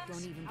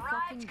 Don't even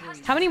fucking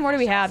breathe. How many more do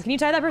we have? Can you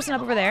tie that person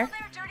up over there?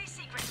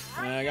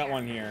 I got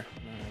one here.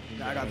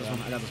 Yeah, I got this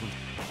one. I got this one.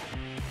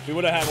 We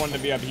would have had one in the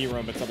VIP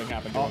room, but something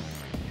happened to him.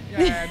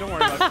 Yeah, don't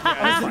worry about it.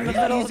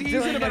 Yeah,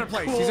 he's in a better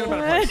place. He's in a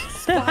better place.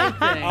 Spy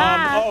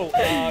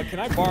thing. Can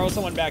I borrow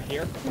someone back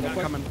here? Real Not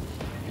quick? coming.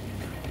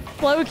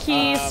 Low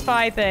key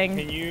spy thing.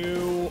 Can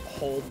you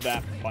hold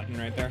that button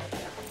right there?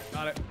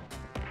 Got it.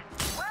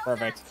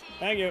 Perfect.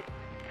 Thank you.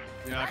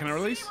 Yeah, can I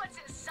release?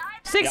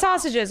 6 Yep.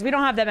 hostages. We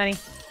don't have that many.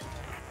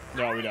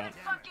 No, we don't.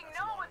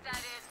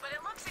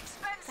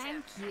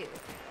 Thank you.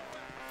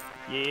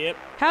 Yep.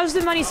 How's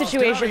the money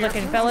situation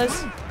looking,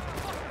 fellas?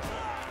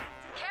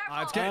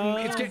 It's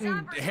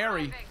getting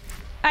hairy.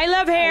 I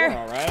love We're hair.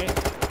 all right.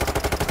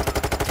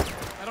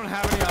 I don't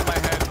have any on my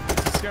head.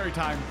 It's a scary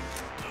time.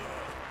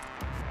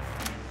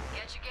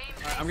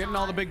 Alright, I'm getting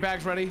all the big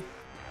bags ready.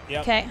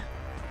 Yep. Okay.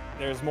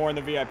 There's more in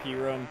the VIP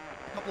room.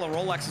 A couple of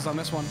Rolexes on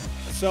this one.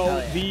 So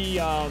Hell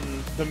yeah.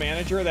 the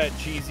manager that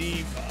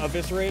Cheesy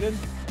eviscerated,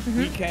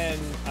 we can.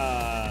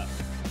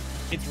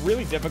 It's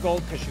really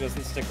difficult because she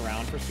doesn't stick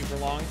around for super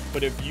long.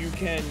 But if you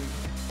can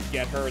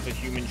get her as a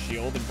human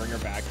shield and bring her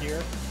back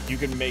here, you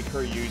can make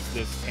her use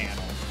this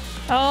panel.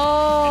 And it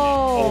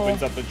Oh.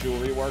 opens up the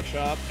jewelry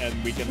workshop, and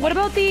we can. What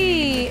like, about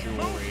the? clean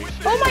jewelry.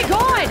 Oh my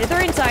God!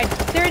 They're inside.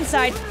 They're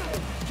inside.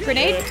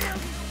 Grenade.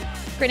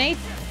 Grenade.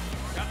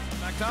 Yeah,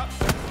 backed up.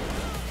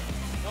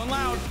 Going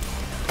loud.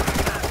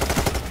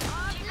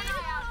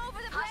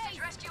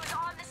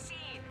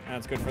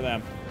 That's good for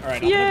them. All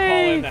right, I'm gonna call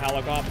Yay. in the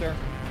helicopter.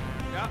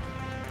 Yeah.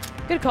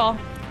 Good call.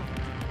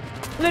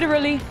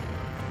 Literally.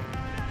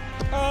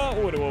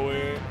 What do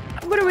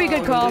What a wee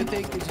good call.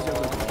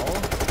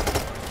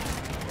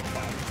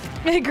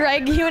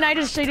 Greg, you and I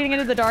just shading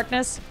into the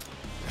darkness.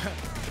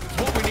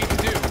 It's what we need to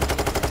do.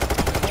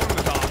 More in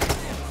the dark.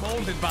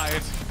 Molded by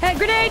it. Hey,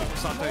 grenade!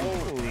 Something.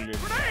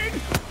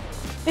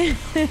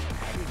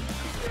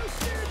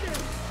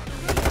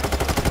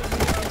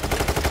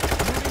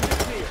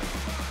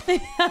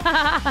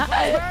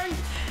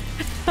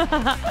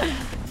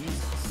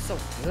 So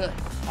good.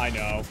 I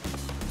know.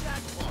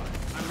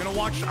 I'm gonna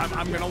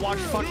watch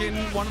fucking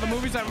one of the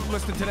movies I've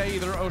listed today,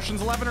 either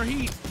Ocean's 11 or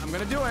Heat. I'm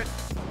gonna do it.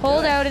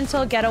 Hold out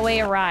until getaway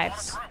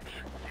arrives.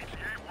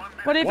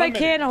 What if 1 I minute.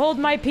 can't hold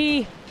my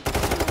pee?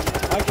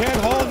 I can't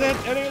hold it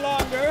any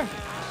longer.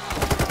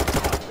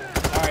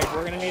 All right,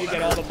 we're gonna need to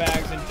get all the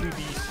bags into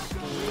the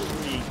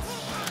streets.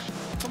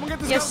 Someone get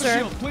this Yes,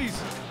 guy with the sir. shield,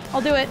 please.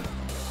 I'll do it.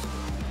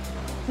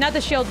 Not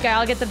the shield guy.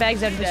 I'll get the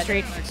bags out of the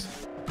street. Thanks.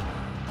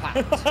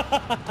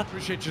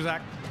 Appreciate you,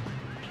 Zach.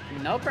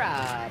 No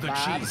problem. The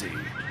cheesy.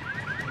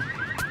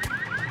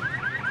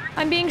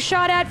 I'm being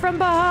shot at from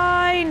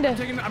behind. I'm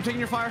taking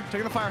your fire.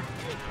 Taking the fire.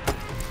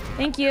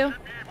 Thank you.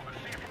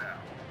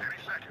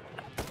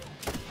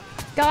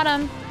 Got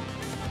him.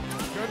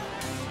 Good.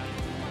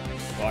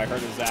 Well, I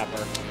heard a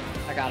zapper.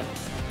 I got him.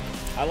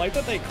 I like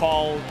that they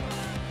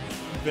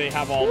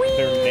have all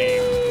their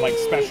names, like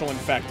Special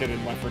Infected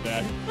in Left 4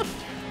 Dead.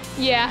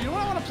 Yeah. You know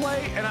what I want to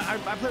play? And I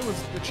played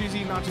with the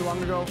cheesy not too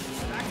long ago.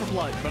 Back for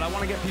Blood, but I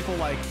want to get people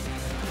like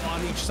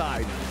on each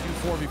side.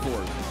 Do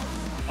 4v4s.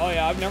 Oh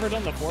yeah, I've never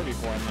done the 4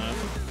 before in that.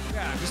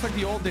 Yeah, just like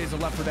the old days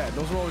of Left 4 Dead.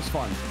 Those were always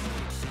fun.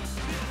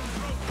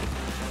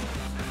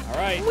 All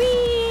right,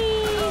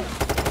 Whee!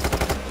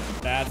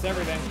 that's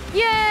everything.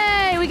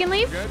 Yay! We can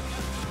leave? Good.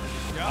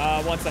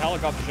 Once the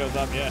helicopter shows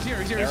up, yeah. He's here.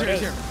 He's here. There He's it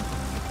here. is.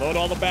 He's here. Load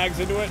all the bags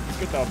into it. Let's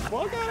get the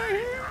fuck out of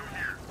here.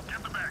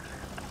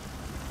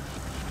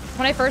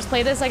 When I first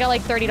played this, I got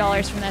like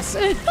 $30 from this.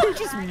 We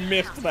just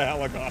missed the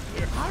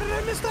helicopter. How did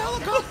I miss the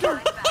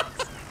helicopter?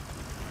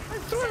 I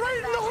threw it right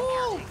in the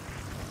hole.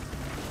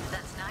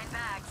 That's 9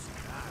 bags.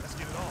 Let's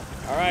get it all.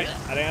 All right,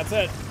 I think that's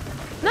it.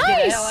 Get the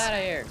hell Nice! out of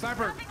here.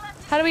 Sniper.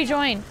 How do we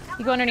join?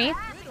 You go underneath?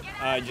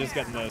 Just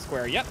getting the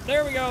square. Yep,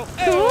 there we go.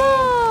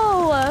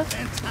 Cool!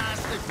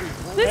 Fantastic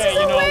report. This Hey, is a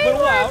you know, a way little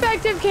more loud.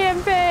 effective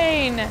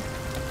campaign!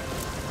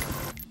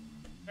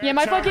 Yeah,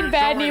 my fucking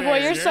bad knee boy,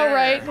 you're so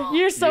right.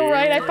 You're so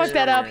right, I fucked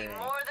that up. More than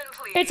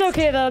please. It's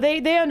okay though,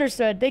 they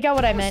understood. They got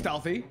what I meant.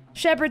 Stealthy.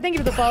 Shepard, thank you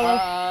for the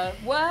follow.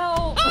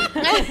 Well.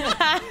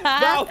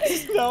 That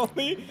was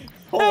stealthy.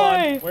 Hold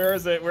Hey. on. Where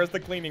is it? Where's the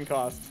cleaning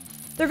cost?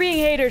 They're being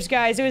haters,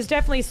 guys. It was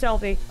definitely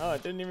stealthy. Oh,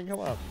 it didn't even come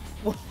up.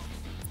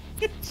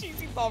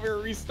 Cheesy thought we were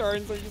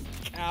restarting, so he just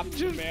capped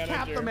the manager.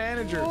 Cap the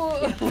manager.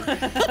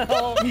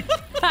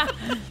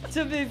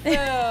 To be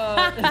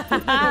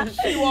fair.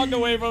 She walked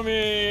away from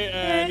me,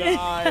 and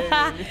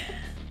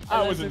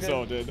I was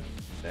insulted.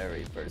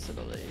 Very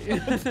personally.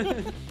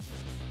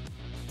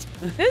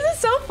 This is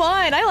so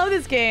fun. I love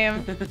this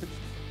game.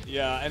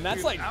 Yeah, and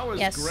that's like that was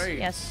Yes, great.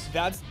 yes.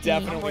 that's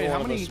definitely How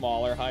one of many- the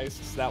smaller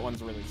heists. That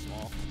one's really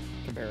small,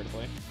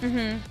 comparatively.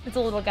 It's a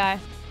little guy.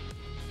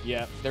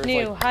 Yeah, there's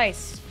New like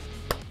heist.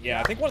 yeah.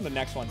 I think one of the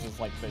next ones is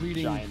like the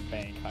Reading- giant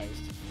bank heist.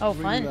 Oh,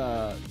 Reading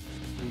fun.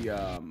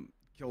 the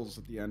kills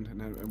at the end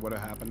and what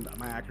had happened.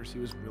 My accuracy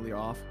was really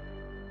off.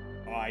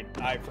 Oh, I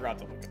forgot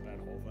to look at that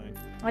whole thing.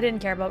 I didn't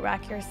care about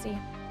accuracy.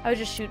 I was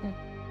just shooting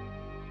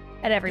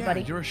at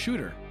everybody. Yeah, you're a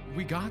shooter.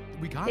 We got.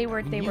 They that.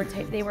 were We knew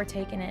it. they were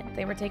taking it.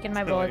 They were taking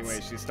my So bullets.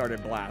 anyway, she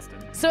started blasting.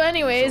 So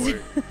anyways,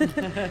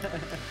 So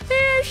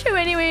so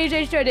anyways,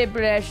 I started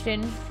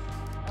blasting.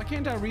 Why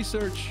can't I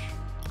research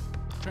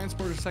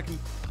transporter second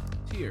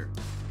tier?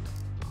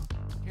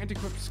 Can't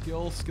equip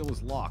skill. Skill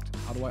is locked.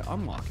 How do I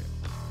unlock it?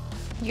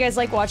 You guys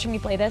like watching me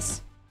play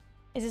this?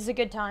 Is this a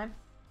good time?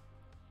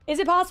 Is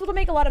it possible to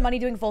make a lot of money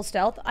doing full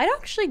stealth? I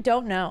actually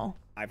don't know.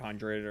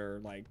 500 or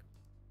like.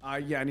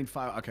 Yeah, I need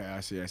 5. Okay, I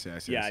see.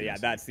 Yeah,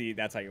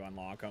 that's how you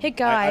unlock them. Hey, I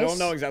guys. don't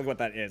know exactly what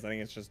that is. I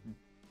think it's just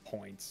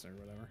points or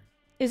whatever.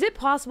 Is it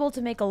possible to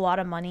make a lot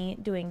of money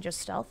doing just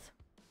stealth?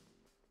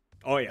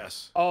 Oh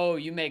yes. Oh,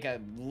 you make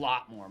a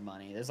lot more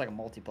money. There's like a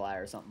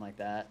multiplier or something like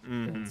that.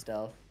 Doing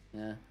stealth.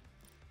 Yeah.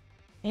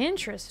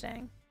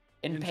 Interesting.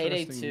 In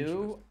Payday Interesting,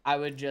 2, I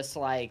would just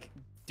like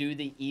do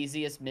the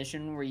easiest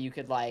mission where you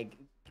could like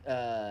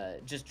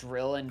just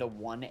drill into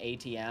one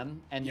ATM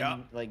and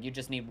then, like you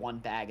just need one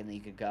bag and then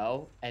you could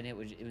go, and it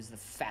was the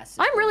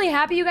fastest. I'm really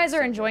happy you guys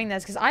are enjoying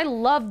this because I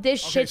love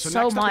this shit so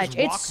next up much. is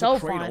It's Rock so the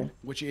Cradle, fun.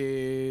 which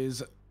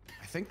is,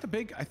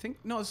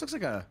 no, this looks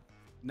like a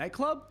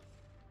nightclub.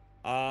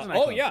 Oh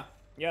nightclub.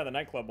 yeah, the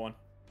nightclub one.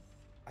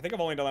 I think I've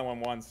only done that one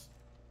once.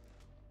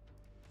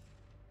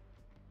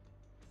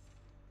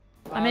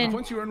 I'm in. The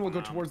points you earn will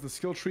go towards the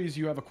skill trees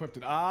you have equipped.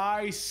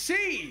 I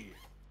see.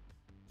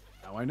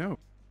 Now I know.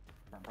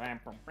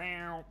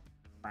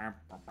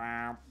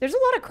 There's a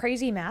lot of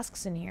crazy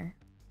masks in here.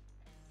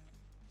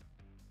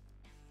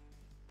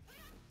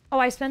 Oh,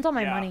 I spent all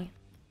my money.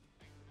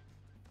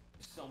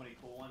 So many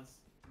cool ones.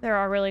 There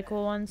are really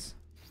cool ones.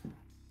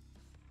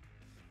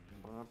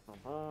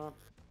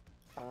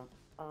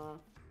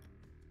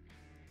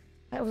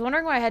 I was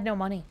wondering why I had no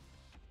money.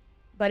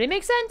 But it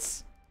makes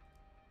sense.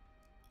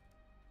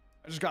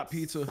 I just got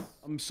pizza.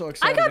 I'm so I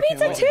excited. got can't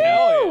pizza wait. too!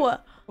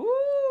 Hell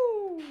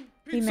Woo!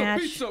 Pizza, Rematch.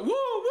 pizza, woo,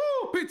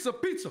 woo, pizza,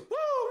 pizza, woo,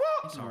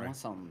 woo. I Sorry. want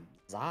some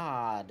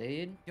za,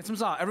 dude. Get some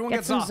za. Everyone Get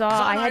gets some za.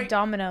 I had night.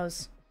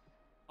 Domino's.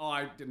 Oh,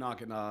 I did not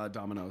get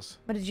Domino's.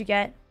 What did you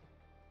get?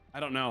 I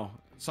don't know.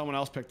 Someone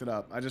else picked it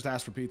up. I just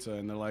asked for pizza,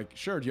 and they're like,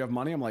 "Sure, do you have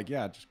money?" I'm like,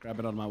 "Yeah, just grab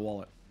it out of my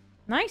wallet."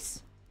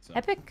 Nice. So.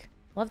 Epic.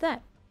 Love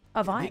that.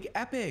 A vibe. Big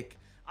epic.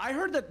 I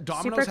heard that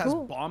Domino's has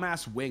cool.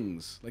 bomb-ass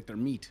wings, like their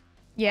meat.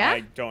 Yeah?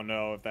 I don't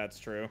know if that's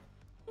true.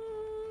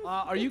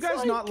 Are you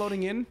guys not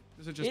loading in?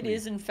 Is it just It me?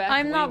 is in fact.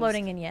 I'm not wings.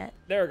 loading in yet.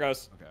 There it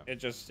goes. Okay. It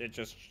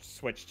just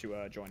switched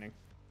to joining.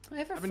 I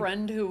have a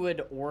friend who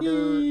would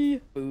order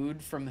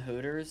food from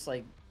Hooters,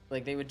 like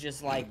they would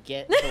just like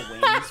get the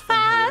wings from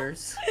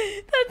Hooters.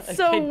 That's Like,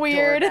 so they'd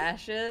weird.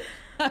 DoorDash it.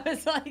 I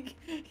was like,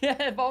 yeah,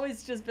 I've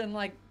always just been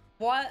like,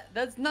 what?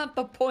 That's not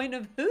the point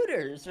of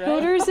Hooters, right?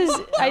 Hooters is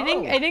I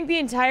think the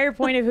entire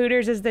point of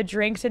Hooters is the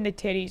drinks and the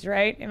titties,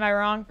 right? Am I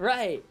wrong?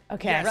 Right.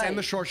 Okay. Yes, Right. and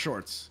the short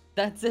shorts.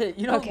 That's it.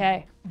 You don't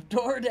Okay.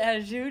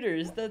 DoorDash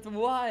Hooters. That's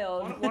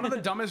wild. One of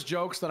the dumbest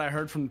jokes that I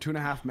heard from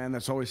 2.5 Men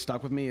that's always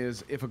stuck with me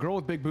is, if a girl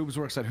with big boobs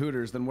works at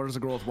Hooters, then where does a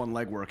girl with one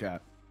leg work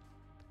at?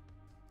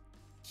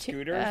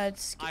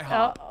 Scooters?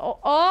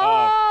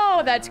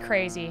 IHOP. That's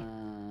crazy.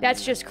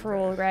 That's just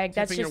cruel, Greg.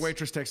 That's Tipping just. your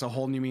waitress takes a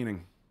whole new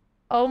meaning.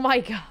 Oh my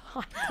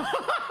god.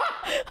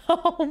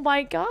 Oh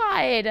my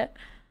god.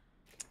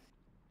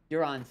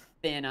 You're on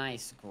thin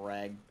ice,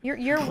 Greg. You're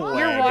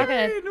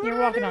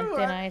walking on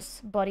thin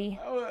ice, buddy.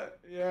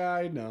 Yeah,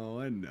 I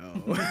know.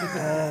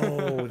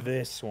 Oh,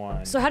 this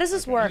one. So how does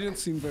this You work? didn't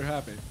seem very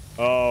happy.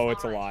 Oh,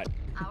 it's a lot.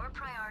 Our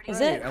priority Is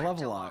Hey, it? I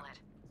love a lot.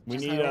 We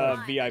Just need keep in mind,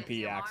 if VIP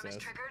the alarm is access.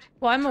 triggered,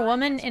 Well, I'm a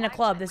woman in a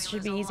club. This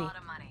should be we lose a easy. lot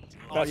of money.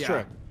 That's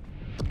true.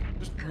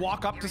 Just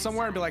walk up to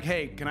somewhere and be like,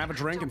 "Hey, can I have a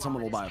drink?" and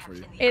someone will buy it for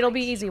you. It'll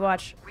be easy.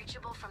 Watch.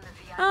 Reachable from the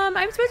VIP.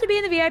 I'm supposed to be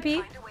in the VIP.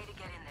 Find a way to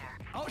get in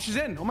there. Oh, she's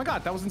in. Oh my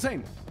god, that was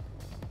insane.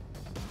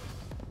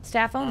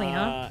 Staff only,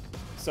 huh?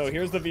 So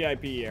here's the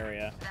VIP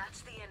area.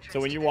 That's the entrance So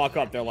when to you the walk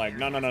up, VIP they're like,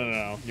 no,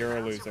 area. you're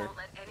a We also loser. won't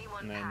let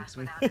anyone And then- pass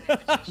without an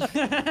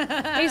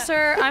invitation. Hey,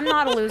 sir, I'm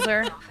not a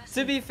loser.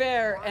 To be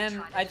fair,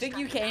 and I think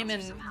you came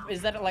in,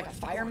 is that like a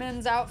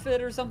fireman's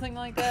outfit or something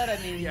like that?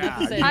 I mean, Yeah,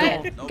 you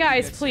say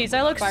Guys, please,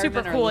 I look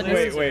super firemen are cool in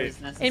this. Wait,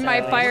 losers wait. In my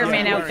necessarily.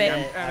 fireman Yeah,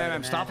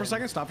 outfit. Stop for a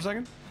second. Stop for a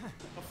second.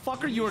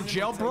 Motherfucker, you are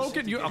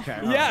jailbroken? You okay?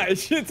 Yeah,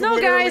 it's No,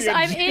 literally guys, a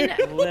I'm jail.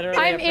 in. Literally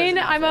I'm a in.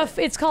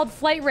 prison It's called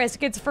flight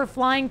risk. It's for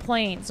flying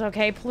planes.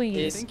 Okay, I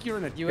please. think you're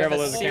in a. You have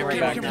Careful, a there's a camera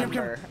serial back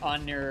number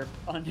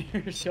on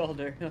your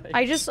shoulder.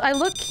 I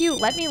look cute.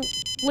 Let me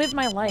live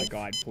my Oh my life.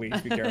 god, please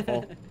be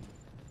careful.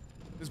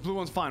 This blue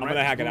one's fine, I'm right?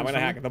 gonna hack This it. I'm blue gonna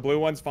one's hack it. The blue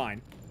one's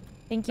fine.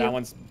 Thank you.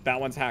 That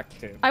one's hacked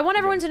too. I want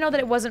everyone to know that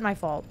it wasn't my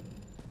fault.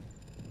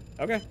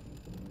 Okay.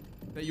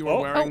 that you were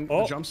wearing a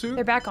jumpsuit?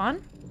 They're back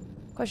on?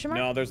 Question mark?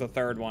 No, there's a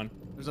third one.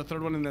 There's a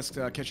third one in this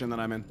kitchen that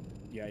I'm in.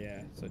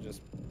 Yeah. So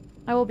just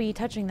I will be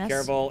touching this.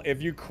 careful.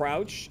 If you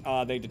crouch,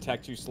 they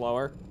detect you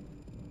slower.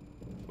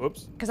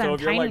 Oops. Because So I'm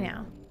if you're, tiny like,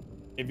 now.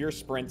 If you're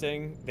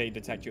sprinting, they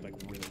detect you like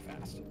really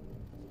fast.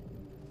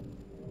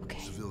 Okay.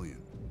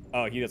 Civilian.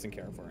 Oh, he doesn't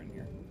care if we're in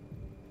here.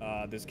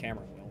 This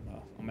camera will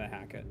though. I'm gonna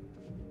hack it.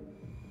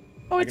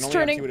 Oh, I it's can only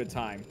turning. have 2 at a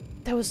time.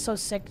 That was so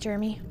sick,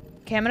 Jeremy.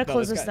 Okay, I'm gonna No,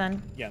 close this this guy-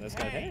 then. Yeah, this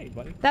guy. Hey,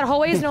 buddy. That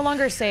hallway is no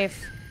longer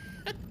safe.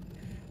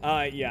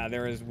 Yeah,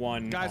 there is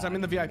one. Guys, I'm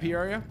in the VIP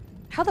area.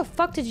 How the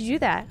fuck did you do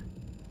that?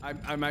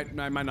 I might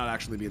not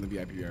actually be in the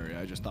VIP area.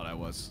 I just thought I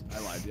was. I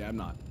lied. Yeah, I'm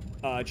not.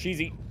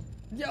 Cheesy.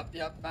 Yep,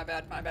 my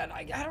bad.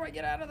 How do I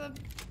get out of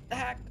the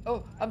hack?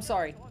 Oh, I'm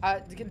sorry.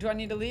 Do I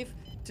need to leave?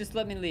 Just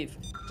let me leave.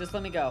 Just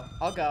let me go.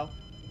 I'll go.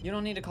 You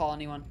don't need to call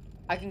anyone.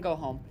 I can go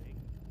home.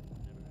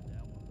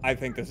 I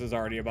think this is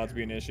already about to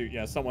be an issue.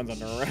 Yeah, someone's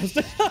under arrest.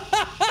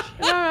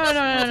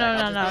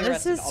 No.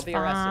 This is I'll be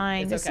arrested.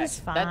 fine. It's This okay. is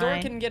fine. That door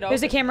can get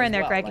There's a open camera in as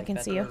there, well, Greg. like, I can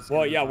that see you. door's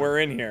Well, yeah, we're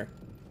in here.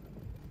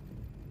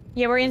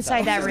 Yeah, we're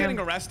inside that He's getting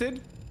room.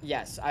 arrested.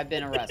 Yes, I've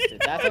been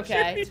arrested. That's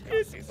okay.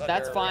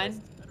 That's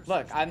fine.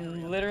 Look,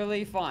 I'm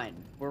literally fine.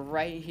 We're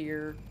right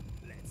here.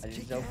 I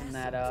just opened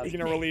that up. You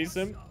gonna release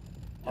him?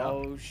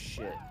 Oh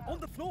shit. On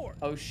the floor.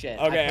 Oh shit.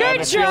 Okay. Good I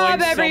have a feeling job,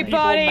 some everybody. people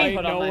I might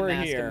put know on my we're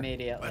mask here.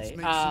 immediately. Let's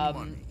make some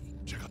money.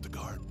 Check out the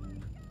guard.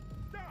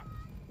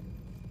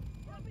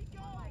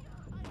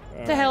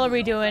 What the hell are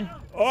we doing?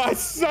 Oh,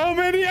 so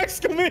many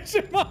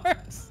exclamation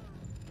marks!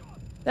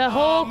 The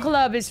whole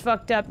club is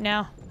fucked up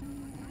now.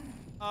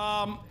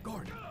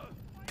 Guard.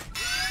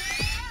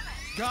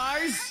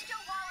 Guys,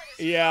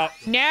 Yeah.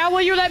 Now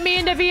will you let me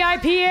in the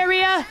VIP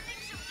area?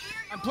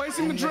 I'm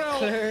placing the drill.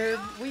 Club,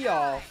 we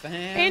all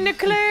fam. In the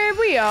club,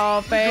 we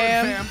all Good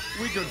fam. fam.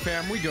 We good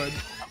fam. We good.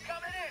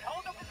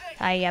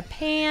 Tie your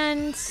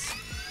pants.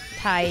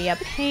 Tie your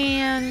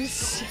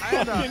pants. I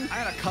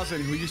had a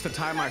cousin who used to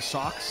tie my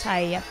socks. Tie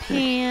your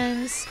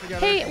pants.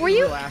 together. Hey, were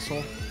Real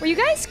asshole. you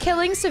guys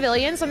killing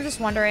civilians? I'm just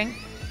wondering.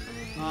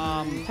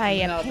 Tie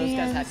your No, those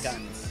guys had pants.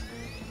 guns.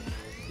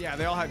 Yeah,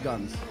 they all had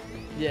guns.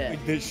 Yeah.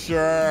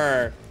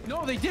 Sure.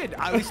 No, they did.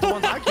 At least the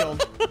ones I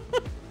killed.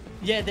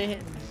 Yeah, they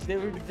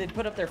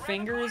put up their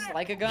fingers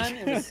like a gun.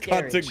 It was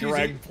Cut scary. to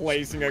Greg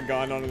placing a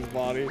gun on his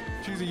body.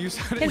 Cheesy, you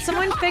said Can it.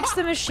 someone fix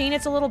the machine?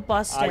 It's a little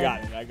busted. I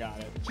got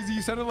it. Cheesy,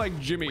 you sounded like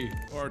Jimmy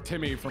or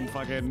Timmy from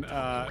fucking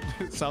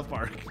South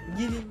Park.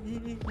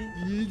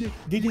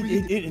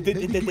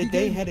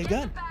 They had a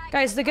gun.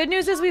 Guys, the good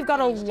news is we've got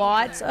a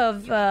lot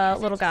of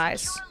little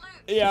guys.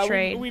 Yeah,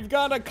 trade. we've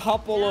got a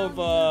couple of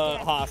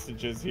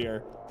hostages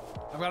here.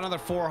 I've got another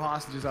 4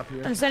 hostages up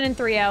here. I'm sending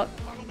 3 out.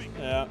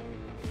 Yeah.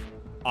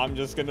 I'm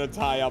just gonna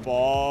tie up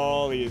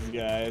all these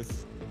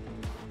guys.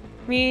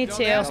 Me Don't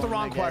too. ask the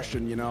wrong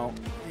question, you know.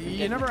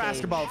 You never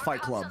ask about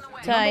Fight Club.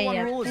 Tie Number 1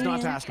 ya rule is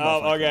not to ask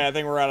about Oh, Fight okay. I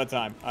think we're out of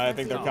time. I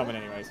think they're coming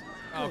anyways.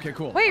 Club. Okay,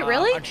 cool. Wait,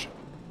 really?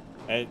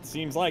 It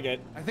seems like it.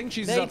 I think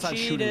Cheesy's They outside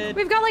shooting them. cheated.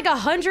 We've got like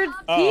 100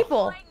 Oh.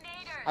 people.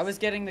 I was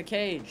getting the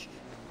cage.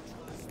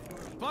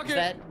 Fuck Does it.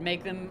 that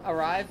make them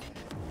arrive?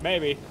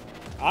 Maybe.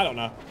 I don't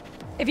know.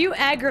 If you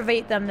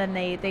aggravate them, then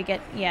they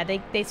get, yeah,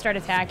 they start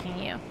attacking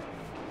you.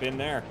 Been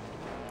there.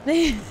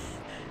 If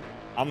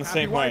I'm the Happy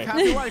same wife, way.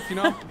 happy life, you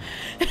know.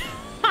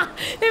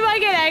 I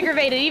get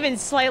aggravated even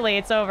slightly,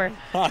 it's over.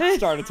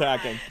 Start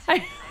attacking.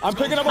 I'm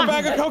picking up a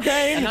bag of And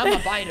cocaine. I'm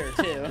a biter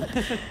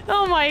too.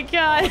 Oh my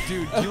god.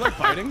 Dude, do you like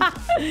biting?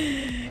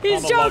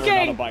 He's I'm a lover, not a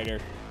joking. biter.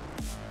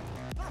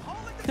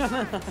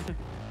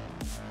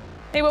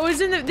 Hey, what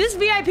was in this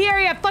VIP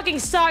area fucking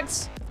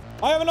sucks.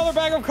 I have another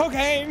bag of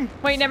cocaine.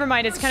 Wait, never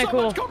mind. It's kind of So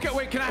cool. much cocaine.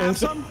 Wait, can I have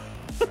some?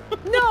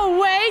 No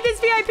way. This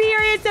VIP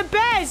area is the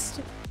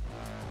best.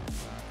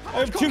 I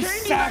have 2 cocaine do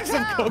you sacks of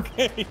guys have?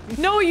 cocaine.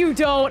 No, you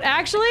don't.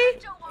 Actually,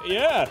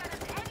 Yeah.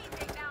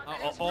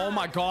 Oh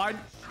my god.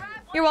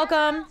 you're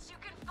welcome.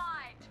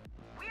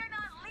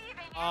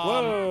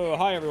 Whoa.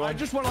 Hi, I everyone.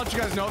 just want to let you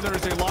guys know there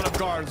is a lot of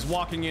guards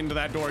walking into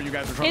that door you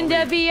guys are trying In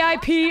to the leave.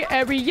 VIP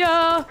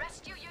area.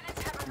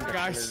 Hey,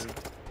 guys.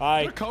 Hi.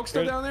 Is there Coke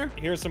still down there?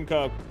 Here's some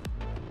coke.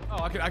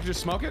 Oh, I could just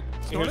smoke it?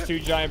 Snort Here's it?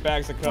 2 giant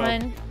bags of coke.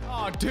 1,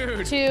 Oh,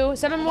 dude. 2,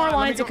 7 Hold more on, let me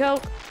lines of go-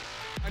 coke.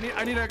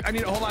 I need a,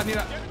 hold on, I need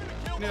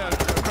a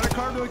credit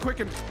card really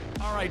quick and,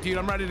 all right, dude,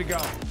 I'm ready to go.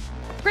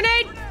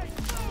 Grenade.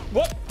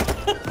 What?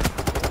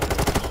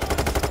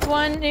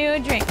 1 new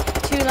drink.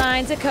 2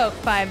 lines of coke.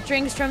 5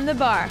 drinks from the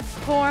bar.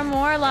 4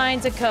 more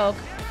lines of coke.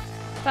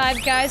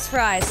 5 guys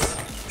fries.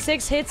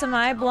 6 hits of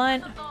my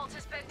blunt.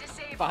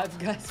 Five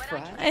Guys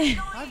fries?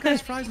 5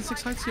 Guys fries and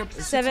 6 Heights. 6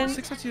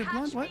 Heights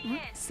blunt? What?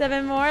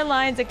 7 more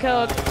lines of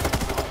coke.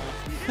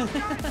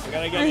 I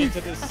gotta get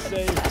into this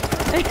safe.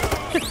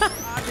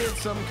 I did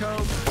some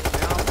coke.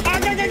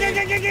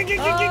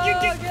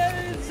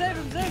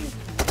 Save him.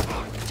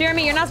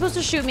 Jeremy, you're not supposed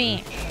to shoot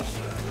me.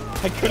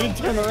 I couldn't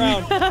turn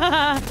around.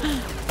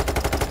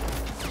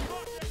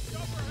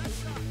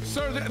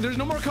 Sir, there's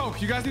no more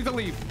coke. You guys need to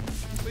leave.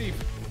 Leave.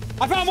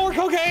 I found more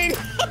cocaine.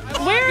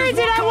 Where did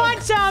I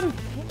want some?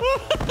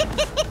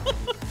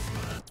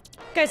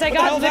 Guys, I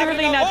got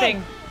literally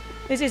nothing.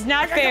 This is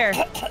not fair.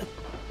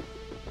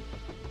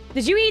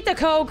 Did you eat the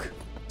coke?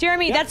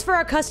 Jeremy, that's for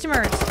our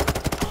customers.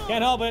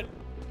 Can't help it.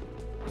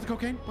 Where's the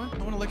cocaine? What? I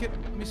want to lick it.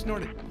 Let me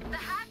snort it. The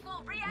hack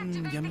will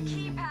reactivate the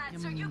keypad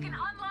so you can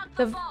unlock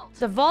the vault.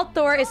 The vault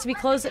door is to be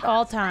closed at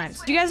all times.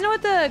 Do you guys know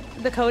what the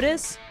code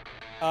is?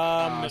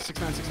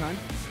 6969.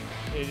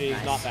 It is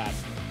not bad.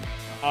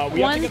 We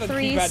have to get the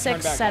keypad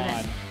turned back 1367.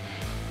 on.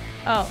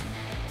 Oh.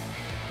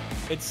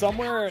 It's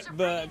somewhere.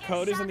 The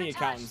code is in the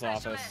accountant's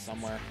office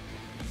somewhere.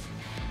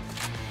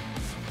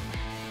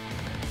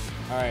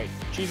 All right,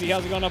 Cheesy,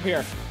 how's it going up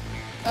here?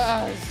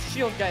 This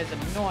shield guy's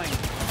annoying.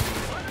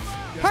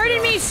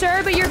 Pardon me,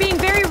 sir, but you're being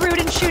very rude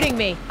and shooting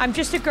me. I'm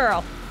just a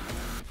girl.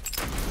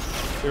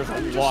 There's a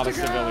lot of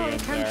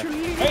civilians there.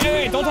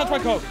 Hey, don't touch my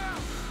coke.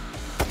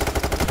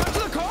 Touch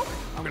the coke?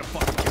 I'm gonna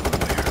fucking kill him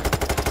there.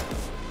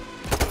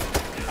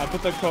 I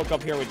put the coke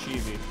up here with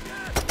Cheesy.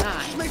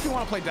 Just makes me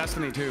want to play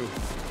Destiny too.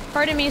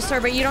 Pardon me, sir,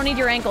 but you don't need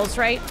your ankles,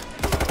 right?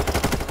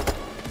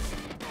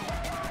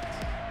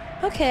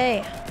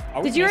 Okay.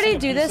 Did you already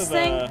do this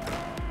thing?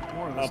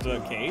 Of the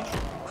cage?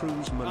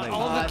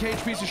 All of the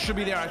cage pieces should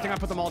be there. I think I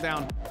put them all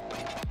down.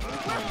 We're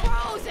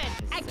frozen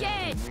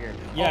again.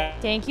 Yeah.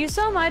 Thank you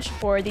so much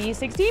for the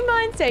 16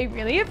 months. I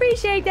really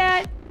appreciate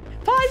that.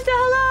 Pasta,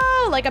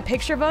 hello! Like a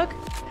picture book.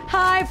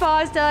 Hi,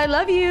 Pasta, I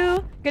love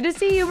you. Good to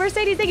see you.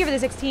 Mercedes, thank you for the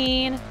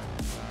 16.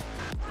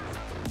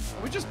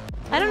 We just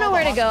I don't know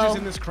where to go.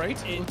 In this crate?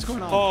 What's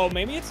going on? Oh,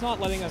 maybe it's not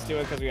letting us do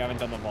it because we haven't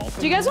done the vault.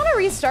 Do you guys want to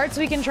restart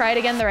so we can try it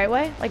again the right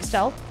way? Like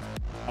stealth?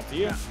 Up to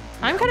you.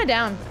 I'm kind of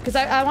down because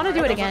I want to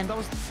do it again. That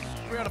was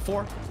 3 out of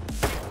 4.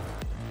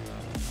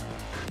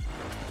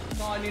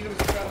 That's all I needed was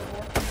 3 out of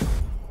 4.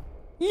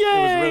 Yay!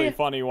 It was really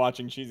funny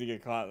watching Cheesy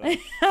get caught. Though.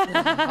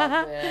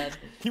 Oh,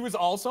 He was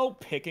also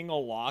picking a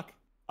lock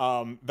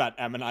that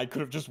Em and I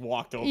could have just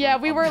walked over. Yeah,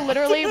 we were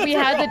literally, we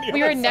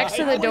were next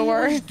to the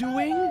door. What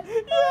doing?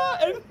 Yeah,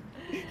 and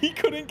he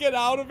couldn't get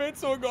out of it,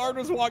 so a guard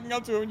was walking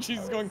up to him and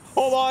she's going,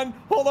 hold on.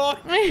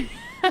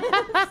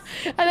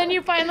 And then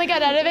you finally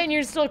got out of it and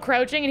you're still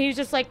crouching and he's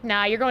just like,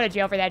 nah, you're going to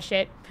jail for that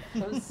shit. I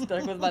was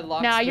stuck with my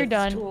locksmith's Nah, you're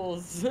done.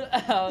 tools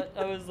out.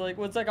 I was like,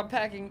 one sec, I'm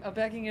packing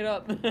it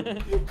up.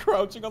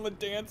 Crouching on the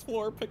dance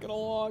floor, picking a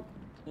lock.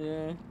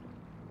 Yeah.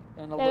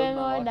 And to load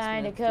my 719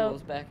 locksmith to cope.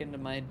 tools back into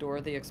my Dora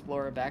the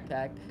Explorer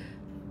backpack.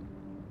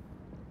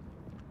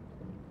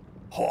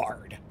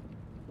 Hard.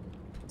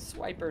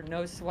 Swiper,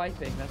 no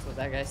swiping. That's what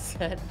that guy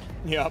said.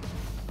 Yep.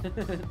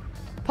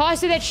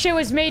 Pasta, that shit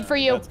was made for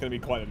you. That's gonna be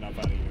quite enough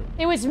out of you.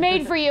 It was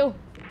made for you.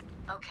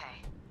 Okay,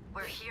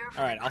 we're here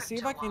for All right, the I'll see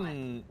if I crypto wallet.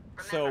 can.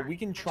 So Remember, we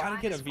can the try to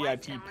drive get a is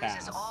wiped VIP and loses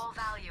pass. all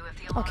value if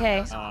the alarm Okay.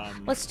 goes off.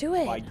 Let's do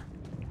it. By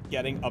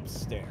getting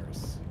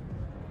upstairs.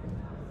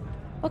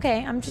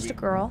 Okay, I'm just a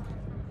girl.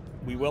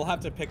 We will have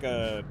to pick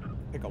a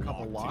Couple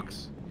lock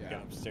locks. to get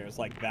upstairs,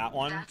 like that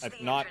one. That's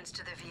the Not. entrance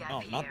to the VIP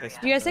Oh, not this. area.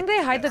 Do you guys think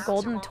they hide the Bouncer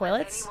golden won't let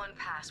toilets? anyone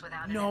pass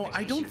without an No,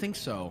 I don't invitation. think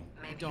so.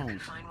 I Maybe you can don't.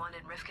 find one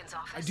in Rifkin's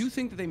office. I do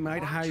think that they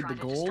might Or hide try the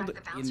to gold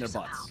distract the in their bouncer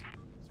butts. somehow.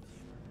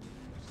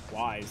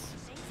 Wise.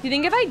 Do you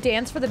think if I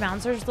dance for the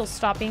bouncers, they'll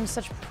stop being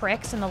such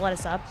pricks and they'll let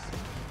us up?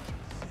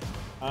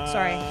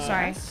 Sorry.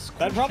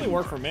 That'd probably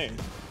work for me.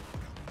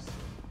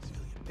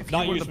 If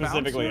Not were you the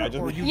specifically, bouncer, I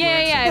just- or you Yeah,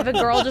 dancing. yeah. If a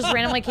girl just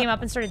randomly came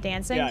up and started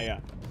dancing. Yeah.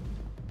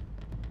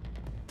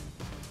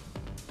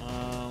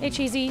 Hey,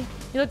 Cheesy.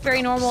 You look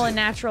very normal and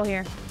natural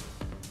here.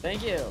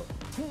 Thank you.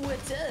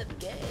 What's up,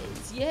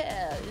 guys?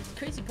 Yeah, it's a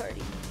crazy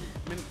party.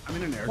 I'm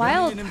in an air.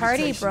 Wild an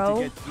party, invitation to bro.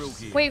 get through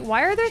here. Wait,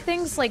 why are there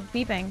things like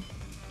beeping?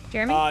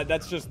 Jeremy?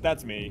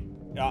 That's me.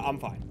 I'm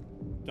fine.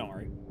 Don't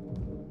worry.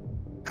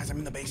 Guys, I'm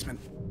in the basement.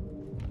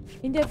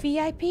 In the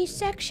VIP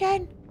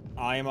section.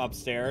 I am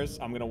upstairs.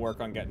 I'm gonna work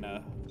on getting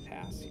a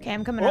pass. Okay,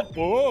 I'm coming Oh, up.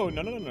 whoa,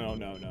 no.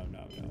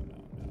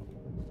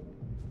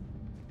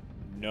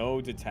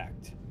 No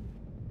detect.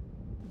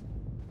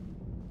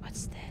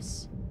 What's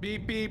this?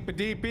 Beep beep ba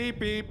deep beep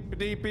beep ba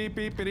deep beep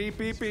beep ba deep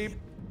beep beep.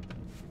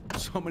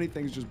 So many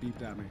things just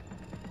beeped at me.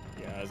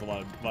 Yeah, there's a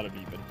lot of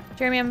beeping.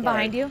 Jeremy, I'm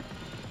behind right. you.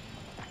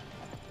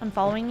 I'm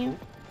following you.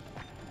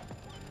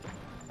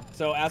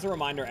 So as a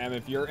reminder, Em,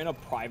 if you're in a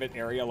private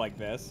area like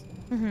this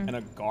and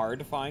a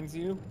guard finds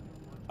you,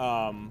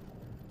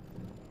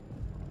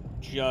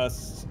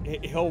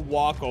 he'll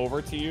walk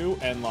over to you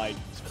and like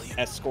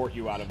escort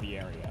you out of the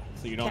area.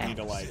 So you don't Okay. need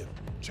to like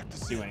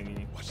do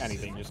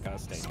anything. Just gotta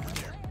stay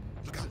there.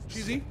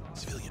 Cheesy,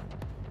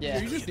 Yeah.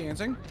 are you just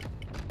dancing?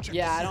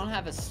 Yeah, I don't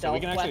have a So stealth we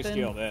can actually weapon.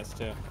 steal this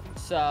too.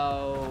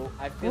 So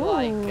I feel Ooh.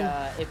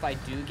 like if I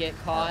do get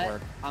caught,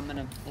 Artwork. I'm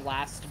gonna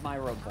blast my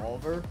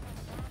revolver,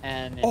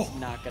 and it's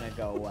not gonna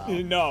go well.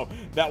 No,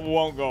 that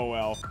won't go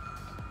well.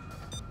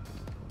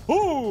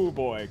 Oh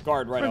boy,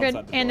 guard right We're outside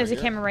good. the door And there's a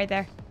here. camera right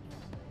there.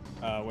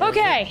 Where is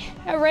Okay,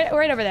 right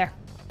over there.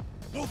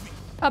 Wolfie.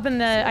 Up in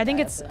the, I think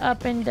it's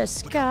up in the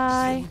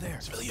sky. There.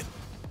 Civilian.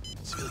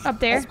 Civilian. Up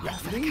there. You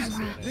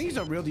think he's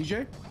a real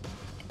DJ?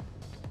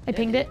 I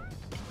pinged it.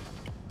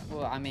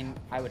 Well, I mean,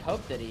 I would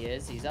hope that he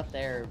is. He's up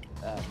there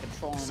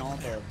controlling all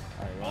the, it?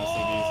 All right, you want to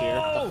see these here?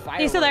 the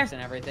fireworks He's still there.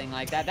 and everything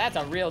like that. That's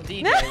a real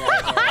DJ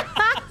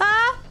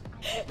right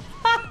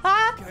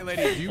there. Hey,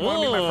 lady, do you want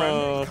to meet my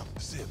friend? Come,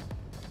 Civ.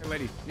 Hey,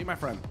 lady, meet my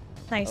friend.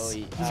 Nice.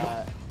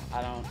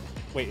 I don't.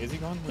 Wait, is he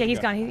gone? Yeah, Where'd he's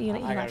go? gone. He I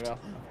gotta left. go.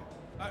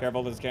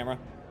 Careful with his camera.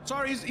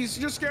 Sorry, he's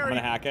just I'm scary.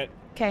 gonna hack it.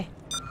 Okay.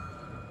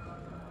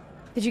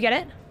 Did you get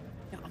it?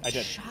 I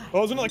did. Oh,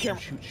 there's another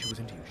camera. Shoot, she was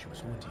into you. She was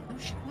so into you. No,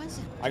 she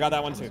wasn't. I got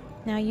that one too.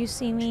 Now you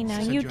see me. Now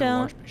She said you had a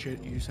large-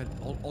 don't. You said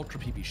ultra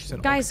peepee. She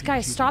said Guys, ultra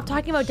guys, peepee. stop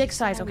talking about dick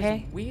size, That was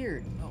okay?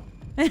 Weird.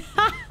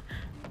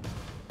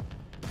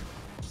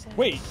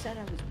 Wait. She said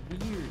I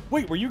was weird.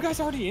 Wait, were you guys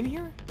already in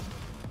here?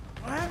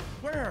 What?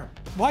 Where?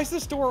 Why is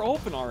this door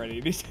open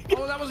already?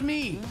 Oh, that was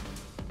me.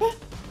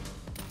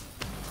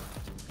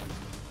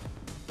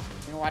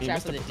 You know, watch You out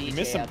missed for the a- you DJ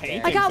missed some up there.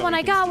 painting. I got so one. we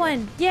I can got steal.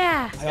 one.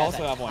 Yeah. I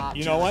also have one.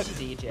 You know what?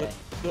 DJ.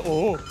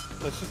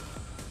 Let's just.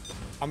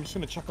 I'm just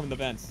gonna chuck them in the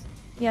vents.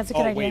 Yeah, it's a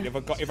good Oh idea.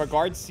 wait, if a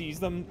guard sees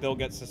them, they'll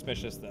get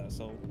suspicious though.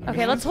 So.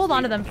 Okay, let's hold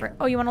on to them for.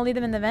 Oh, you want to leave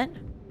them in the vent?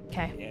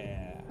 Okay.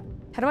 Yeah.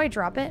 How do I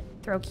drop it?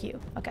 Throw Q.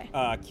 Okay.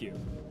 Q.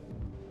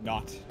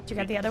 Not. Did you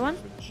grab the other one?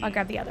 I'll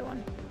grab the other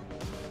one.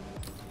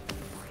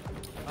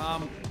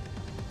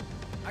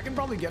 I can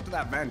probably get to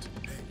that vent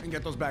and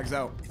get those bags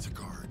out. It's a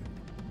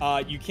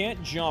guard. You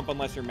can't jump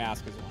unless your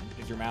mask is on.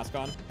 Is your mask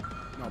on?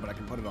 No, but I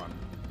can put it on.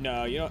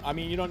 No, you don't. I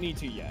mean, you don't need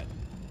to yet.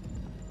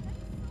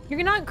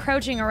 You're not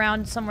crouching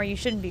around somewhere you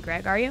shouldn't be,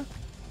 Greg, are you?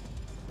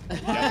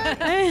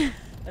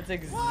 That's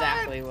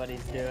exactly what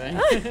he's doing.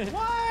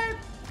 What?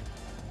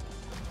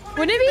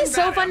 Wouldn't it be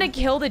so fun to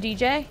kill the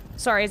DJ?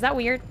 Sorry, is that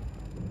weird?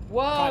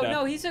 Whoa, Kinda.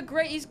 no, he's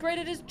great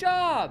at his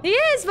job. He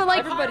is, but like.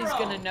 Everybody's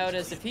gonna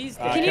notice if he's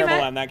there. Can you Careful,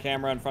 ma- Em, that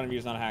camera in front of you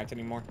is not hacked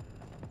anymore.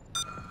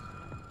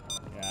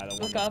 Yeah, the one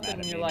Look that's up mad and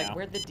at you're me like, now.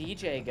 where'd the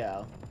DJ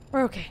go?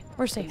 We're okay.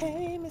 We're safe.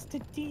 Hey,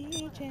 Mr.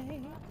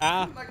 DJ.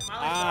 Ah.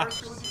 There's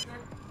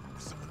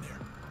someone there.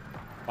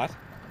 What?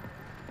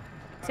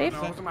 Safe?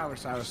 No, it was a Miley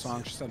Cyrus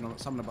song. She said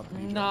something about the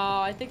DJ. No,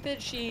 I think that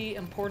she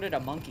imported a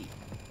monkey.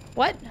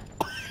 What?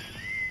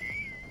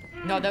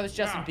 No, that was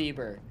Justin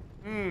Bieber.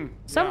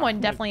 Someone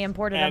definitely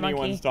imported a Anyone's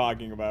monkey.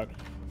 talking about.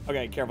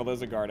 Okay, careful.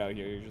 There's a guard out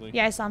here usually.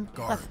 Yeah, I saw him.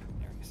 Guard. Left.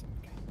 There he is.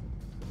 Okay.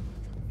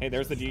 Hey,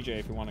 there's the DJ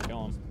if you want to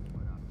kill him.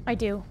 I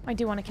do. I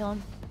do want to kill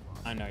him.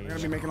 I know You're you're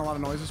gonna be making a lot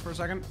of noises for a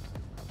second.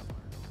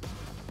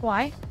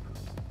 Why?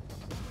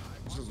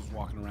 Just was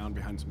walking around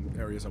behind some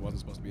areas I wasn't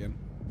supposed to be in.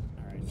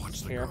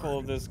 Watch the Careful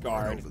guard. of this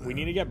Guard guard. over We there.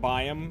 need to get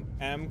by him,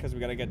 Em, because we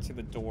gotta get to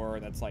the door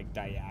that's like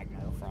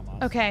diagonal from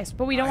us. Okay,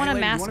 but we don't want to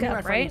Hey, lady, you mask wanna meet my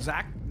up, friend right?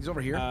 Zach, he's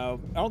over here. I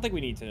don't think we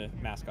need to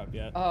mask up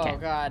yet. Oh Okay.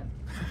 God.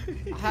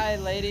 Hi,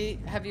 lady.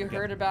 Have you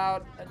heard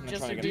about trying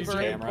Justin to get his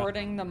Bieber camera.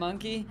 importing the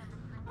monkey?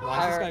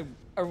 Why is this guy?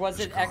 Or was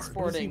it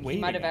exporting? He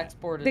might have waving at?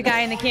 exported. The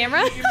guy in the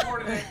camera?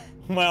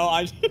 Well,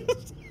 I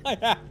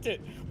hacked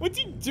it. What's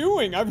he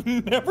doing? I've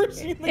never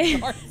seen the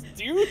guards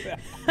do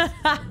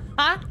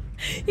that.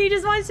 He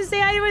just wants to say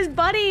hi to his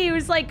buddy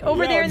who's like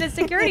over there in the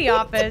security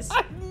office.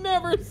 I've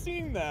never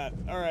seen that.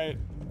 All right.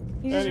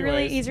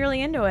 He's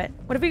really into it.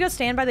 What if we go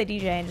stand by the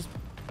DJ and just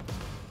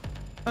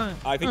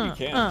I think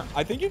you can.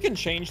 I think you can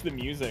change the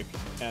music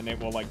and it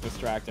will like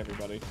distract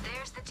everybody.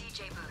 There's the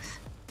DJ booth.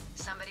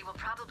 Somebody will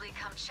probably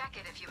come check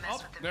it if you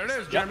mess with the There it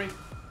music. is, Jeremy.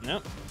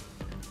 Yep.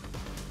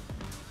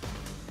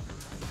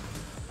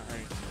 All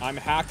right. I'm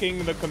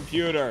hacking the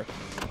computer.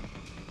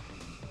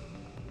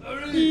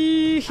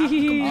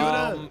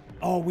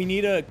 Oh, we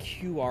need a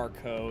QR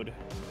code.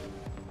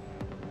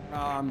 You'll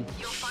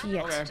find Shit.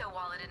 a crypto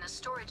wallet in a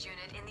storage unit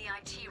in the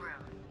IT room.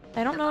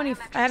 I don't know any.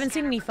 I haven't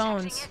seen any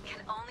phones.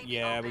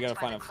 Yeah, we gotta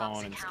find a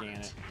phone and scan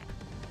it.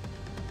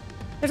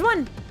 There's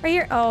one right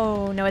here.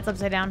 Oh no, it's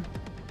upside down.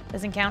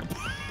 Doesn't count.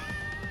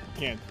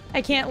 Can't.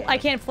 I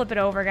can't flip it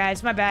over,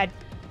 guys. My bad.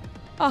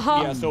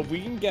 Yeah, so if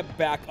we can get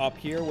back up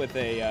here with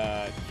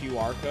a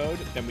QR code,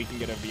 then we can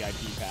get a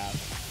VIP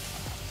pass.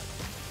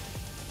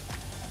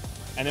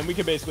 And then we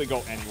can basically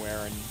go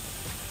anywhere and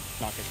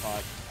not get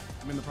caught.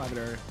 I'm in the private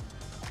area.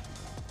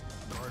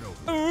 Guard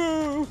over.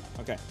 Ooh.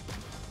 Okay.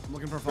 I'm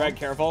looking for a phone. Greg,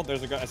 careful.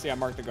 There's a guard. I see I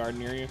marked the guard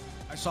near you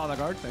I saw that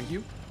guard. Thank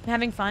you. I'm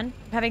having fun.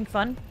 I'm having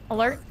fun.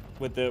 Alert.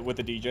 with the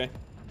DJ.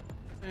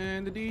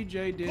 And the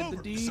DJ did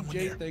Over. the Someone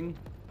DJ there. thing.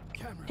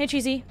 Camera. Hey,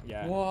 Cheesy.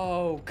 Yeah.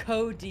 Whoa,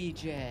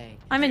 co-DJ.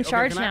 I'm in Okay,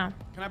 charge can now.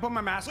 Can I put my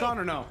mask on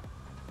or no?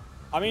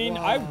 I mean,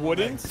 I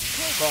wouldn't,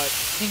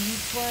 but Can you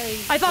play?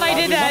 I thought I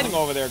did there's that. nothing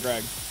over there,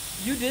 Greg.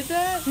 You did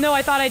that? No,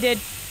 I thought I did.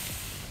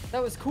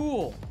 That was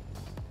cool.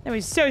 That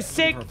was so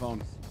sick. For a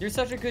phone. You're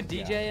such a good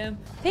DJ, Em.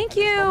 Thank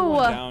There's probably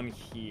one you. down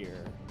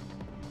here.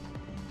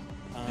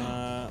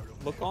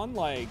 look on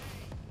like.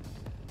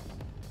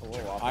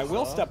 I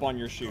will step on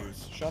your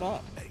shoes. Shut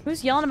up.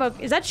 Who's yelling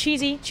about? Is that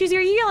Cheesy? Cheesy,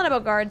 are you yelling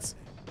about guards?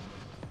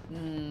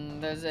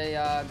 There's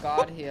a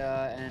god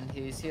here, and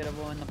he's here to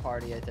ruin the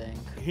party, I think.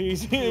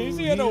 He's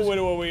here to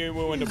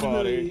win the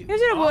party. He's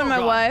here to ruin my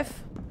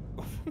wife.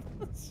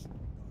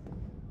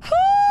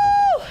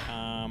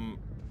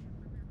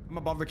 I'm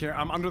above the camera.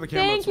 I'm under the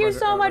camera. Thank you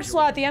so much,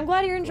 Slothy. I'm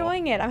glad you're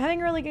enjoying it. I'm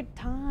having a really good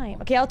time.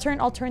 Okay, I'll turn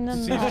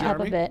them up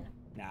a bit.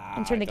 Nah,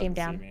 And turn the game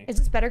down. Is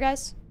this better,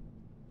 guys?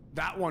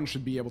 That one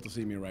should be able to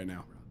see me right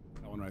now.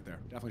 That one right there.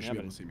 Definitely should be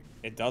able to see me.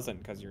 It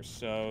doesn't, because you're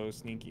so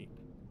sneaky.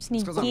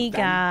 Sneaky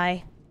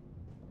guy.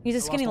 He's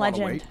a skinny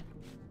legend.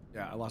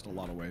 Yeah, I lost a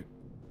lot of weight.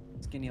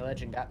 Skinny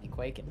legend got me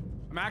quaking.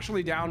 I'm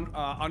actually down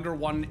under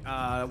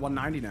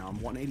 190 now.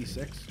 I'm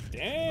 186.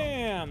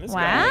 Damn, this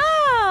guy.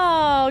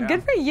 Wow,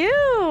 good for you.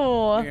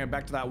 Yeah,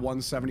 back to that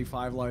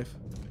 175 life.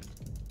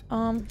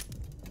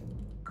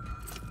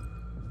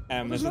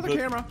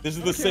 This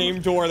is the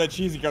same door that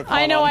Cheesy got caught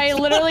I know, on. I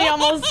literally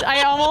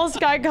almost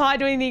got caught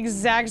doing the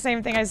exact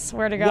same thing, I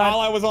swear to God.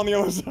 While I was on the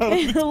other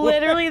side of the door.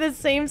 Literally the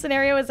same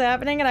scenario was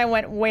happening and I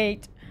went,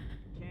 wait.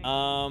 We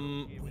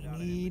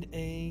need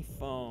a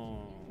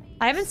phone.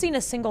 I haven't seen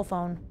a single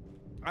phone.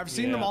 I've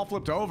seen them all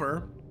flipped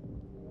over.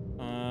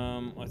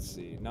 Let's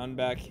see. None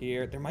back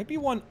here. There might be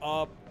one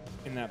up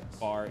in that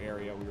bar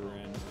area we were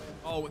in.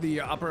 Oh,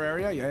 the upper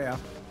area? Yeah.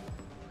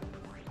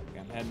 Okay,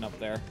 I'm heading up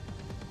there.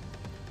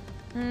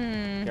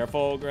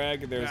 Careful,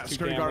 Greg. There's two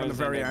security cameras guard on the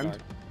very end.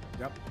 Guard.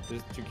 Yep.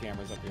 There's 2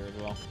 cameras up here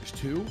as well. There's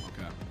 2?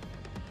 Okay.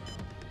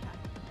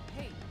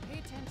 Hey, pay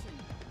attention.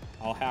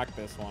 I'll hack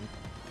this one.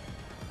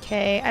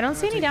 Okay, I don't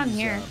see any down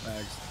here.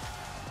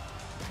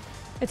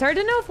 It's hard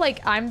to know if,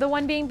 like, I'm the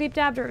one being beeped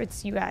at or if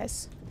it's you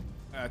guys.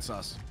 That's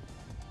us.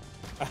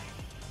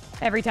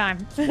 Every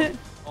time.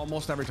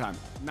 Almost every time.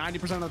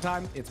 90% of the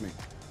time, it's me.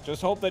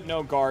 Just hope that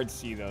no guards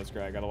see those,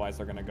 Greg. Otherwise,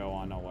 they're gonna go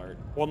on alert.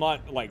 Well,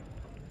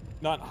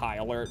 not high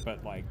alert,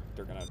 but like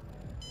they're gonna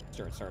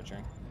start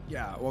searching.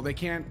 Yeah. Well, they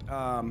can't.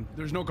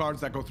 There's no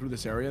guards that go through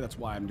this area. That's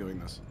why I'm doing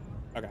this.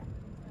 Okay.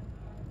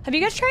 Have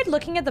you guys tried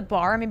looking at the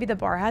bar? Maybe the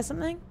bar has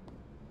something?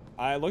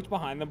 I looked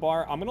behind the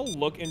bar. I'm gonna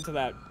look into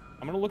that.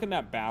 I'm gonna look in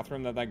that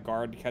bathroom that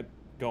guard kept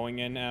going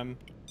in.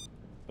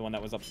 The one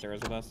that was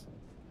upstairs with us.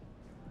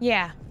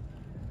 Yeah.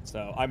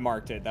 So I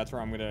marked it. That's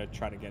where I'm gonna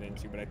try to get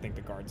into, but I think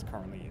the guard's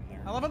currently in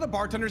there. I love how the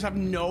bartenders have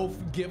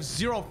give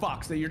 0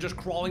 fucks that you're just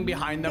crawling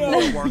behind them while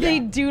they're working. They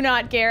do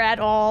not care at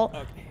all.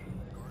 Okay.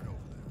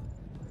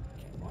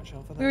 Watch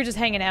out for that. We were just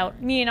hanging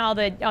out. Me and all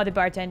the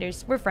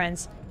bartenders. We're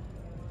friends.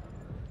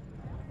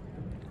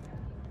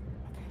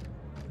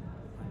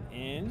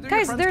 In.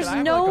 Guys, there's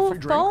no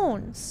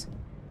phones.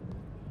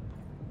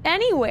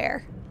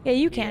 Anywhere. Yeah,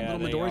 you can. Yeah,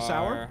 Little Midori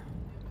sour?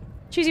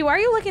 Cheesy, why are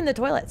you licking in the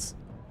toilets?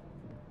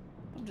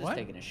 I'm just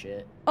taking a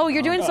shit. Oh,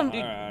 you're doing some...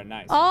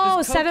 nice.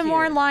 Oh, 7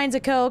 more lines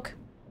of Coke.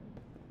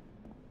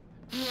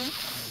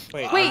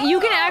 Wait, you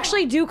can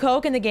actually do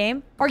Coke in the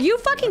game? Are you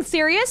fucking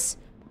serious?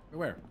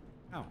 Where?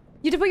 How?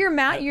 You have to put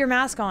your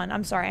mask on.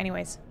 I'm sorry,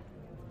 anyways.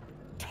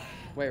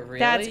 Wait, really?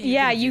 That's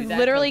you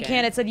literally cocaine?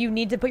 can. It said you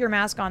need to put your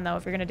mask on though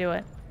if you're gonna do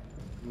it.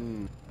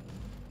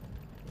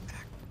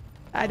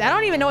 I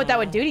don't even know what that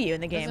would do to you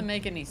in the game. Doesn't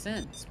make any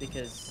sense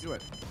because Do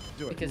it.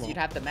 because you'd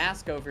have the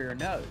mask over your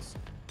nose.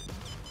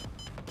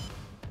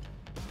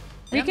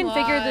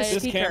 Reconfigure the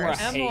This camera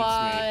speakers.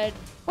 hates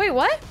me. Wait,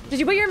 what? Did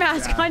you put your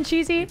mask on,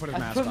 Cheesy? Put his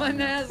mask Put my on, yeah.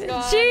 mask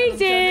on.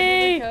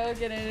 Cheesy!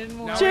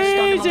 Now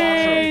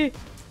Cheesy!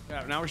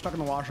 Yeah, now we're stuck in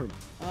the washroom.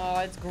 Oh,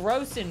 it's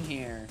gross in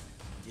here.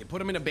 You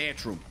put him in a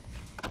bathroom.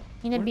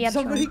 You need to be up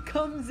Somebody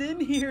comes in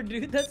here,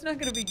 dude. That's not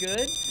gonna be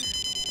good.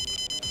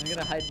 I'm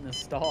gonna hide in the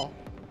stall.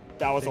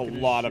 That was a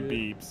lot of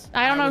beeps.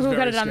 I don't know was who could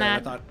very have done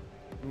scared. that.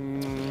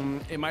 I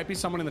thought, it might be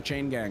someone in the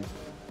chain gang.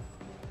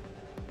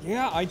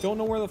 Yeah, I don't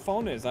know where the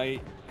phone is. I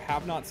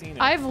have not seen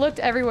it. I've looked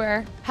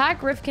everywhere.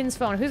 Hack Rifkin's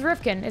phone. Who's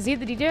Rifkin? Is he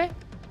the DJ?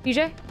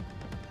 DJ?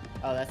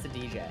 Oh, that's the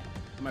DJ.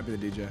 It might be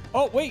the DJ.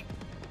 Oh, wait.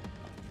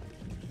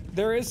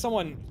 There is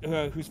someone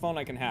whose phone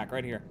I can hack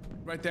right here.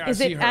 Right there.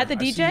 Is I it see her. at the I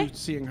see DJ? you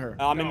seeing her.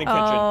 I'm in the kitchen.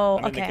 Oh,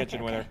 I'm in the okay,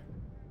 kitchen okay, with okay.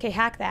 her. Okay,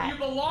 hack that.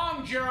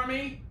 belong,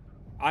 Jeremy.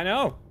 I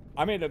know.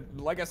 I made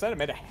like I said, I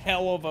made a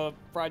hell of a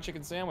fried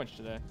chicken sandwich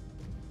today.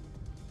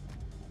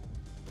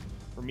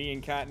 For me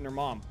and Kat and her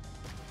mom.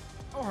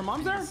 Oh, her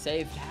mom's there?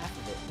 Saved half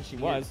of it. She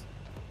was.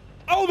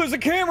 Oh, there's a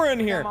camera in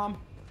here. Hey,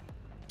 Mom.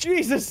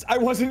 Jesus, I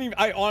wasn't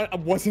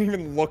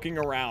even looking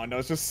around. I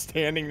was just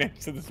standing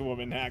next to this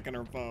woman hacking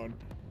her phone.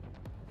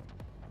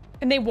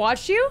 And they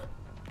watched you?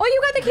 Oh,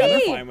 you got the Yeah, they're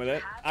key! fine with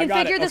it. I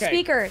got Configure it. the Okay.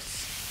 speakers.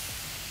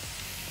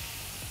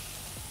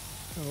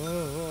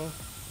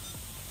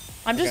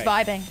 I'm just Okay.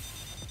 vibing.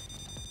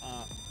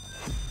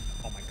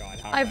 Oh my god,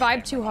 how I did that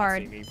vibed too camera not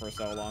hard. see me for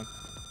so long?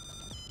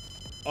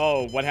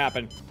 Oh, what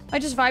happened? I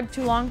just vibed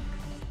too long.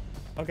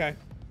 Okay.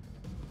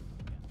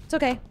 It's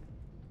okay.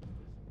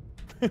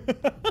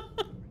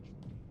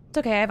 It's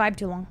okay, I vibed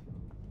too long.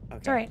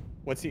 It's alright.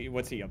 What's he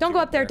up to? Don't go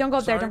up there, don't go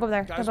up there, don't go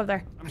Sorry, up there, guys. don't go up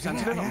there. I'm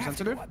sensitive. I'm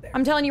sensitive.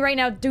 I'm telling you right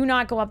now, do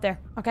not go up there,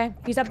 okay?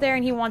 He's up there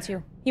and he wants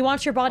you. He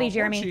wants your body, Oh, poor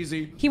Jeremy.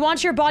 Cheesy. He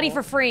wants your body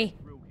for free.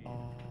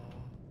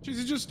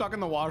 Cheesy's just stuck in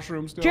the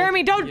washroom still.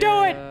 Jeremy, don't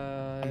do it!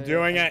 I'm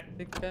doing it. I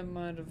think I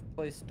might have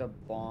placed a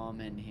bomb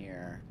in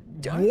here.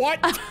 What?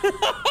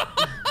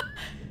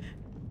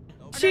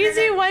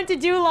 Cheesy went to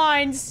do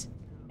lines,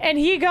 and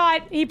he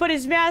put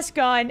his mask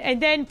on,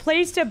 and then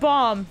placed a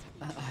bomb.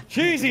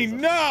 Cheesy,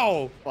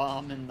 no!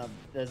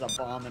 There's a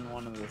bomb in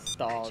one of the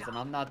stalls, and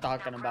I'm not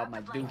talking about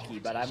my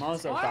dookie, but I'm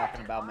also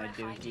talking about my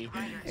dookie.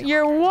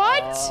 Your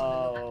what?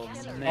 Oh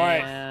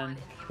man.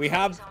 We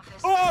have.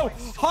 Oh,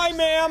 hi,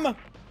 ma'am.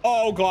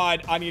 Oh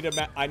God, I need a.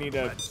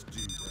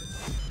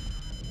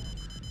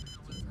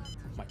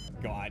 My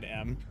God,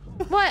 M.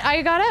 What?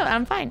 I got out.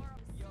 I'm fine.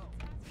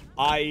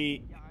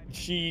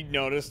 She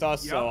noticed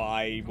us, so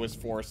I was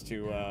forced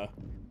to.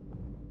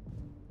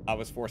 I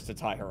was forced to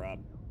tie her up.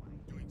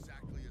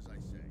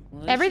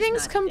 Well,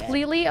 Everything's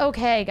completely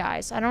okay,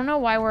 guys. I don't know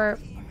why we're...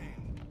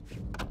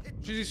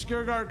 Cheesy,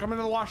 secure guard, come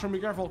into the washroom, be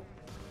careful.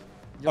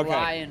 You're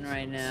lying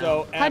right now.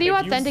 So, how do you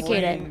if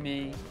authenticate it?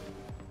 Me.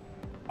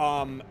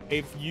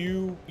 If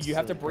you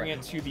have to bring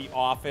it to the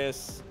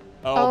office.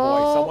 Oh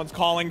boy, someone's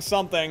calling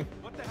something.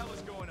 What the hell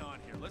is going on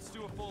here? Let's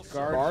do a full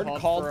Guard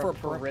called for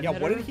perimeter. Yeah,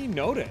 what did he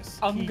notice?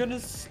 I'm gonna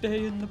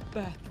stay in the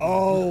bathroom.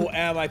 Oh,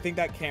 Em, I think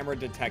that camera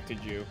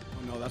detected you.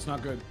 Oh no, that's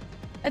not good.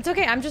 It's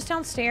okay. I'm just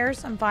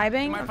downstairs. I'm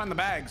vibing. You might find the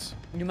bags.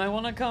 You might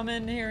want to come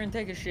in here and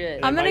take a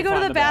shit. I'm gonna go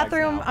to the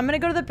bathroom. I'm gonna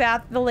go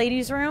to the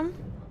ladies' room.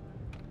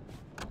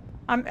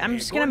 I'm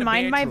just gonna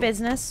mind my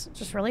business,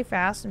 just really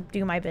fast, and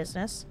do my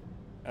business.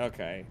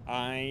 Okay,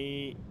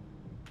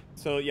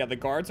 so yeah, the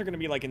guards are gonna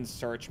be like in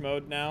search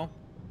mode now.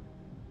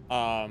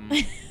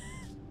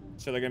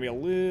 So they're gonna be a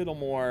little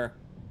more.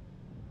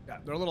 Yeah,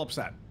 they're a little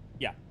upset.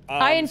 Yeah.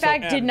 I in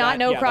fact did not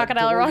know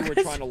Crocodile Rock was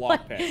trying to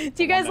lockpick.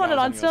 Do you guys want it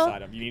on still?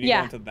 You need to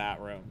go into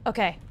that room.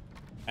 Okay.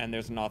 And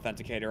there's an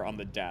authenticator on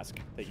the desk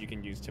that you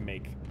can use to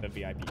make the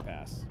VIP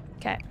pass.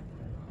 Okay.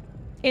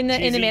 In the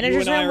Cheesy,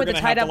 manager's room with the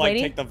tied up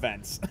lady. Take the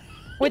vents.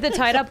 With the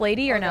tied up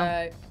lady or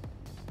no?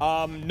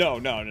 No,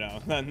 not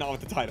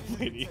with the tied up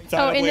lady.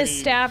 In the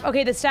staff.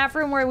 Okay, the staff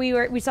room where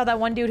we saw that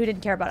one dude who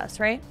didn't care about us,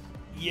 right?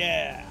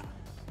 Yeah.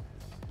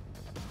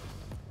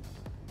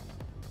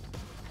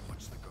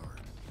 Watch the guard.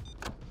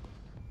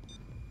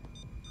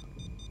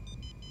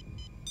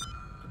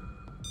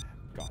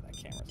 God, that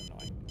camera's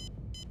annoying.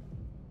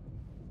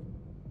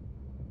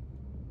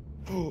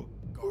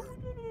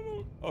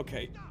 Guard.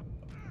 Okay.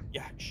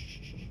 Yeah.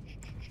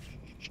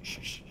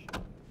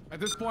 At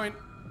this point,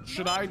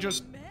 should I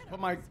just put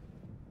my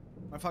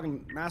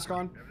fucking mask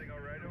on? Everything all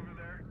right over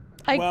there?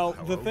 Well,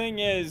 the thing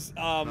is,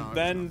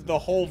 then the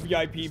whole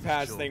VIP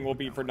pass thing will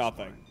be for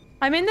nothing.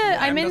 I'm in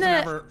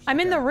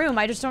the room.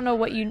 I just don't know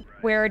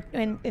where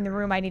in the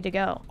room I need to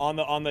go.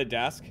 On the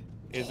desk,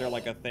 is there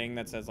like a thing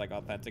that says like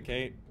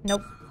authenticate?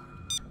 Nope.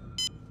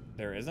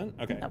 There isn't?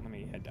 Okay, Nope. let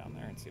me head down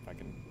there and see if I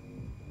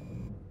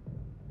can.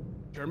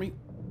 Jeremy?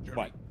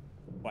 What?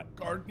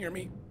 Guard near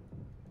me.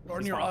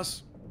 Guard He's near fine.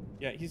 us.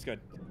 Yeah, he's good.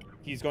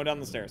 He's going down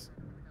the stairs.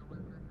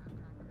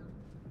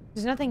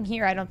 There's nothing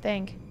here, I don't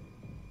think.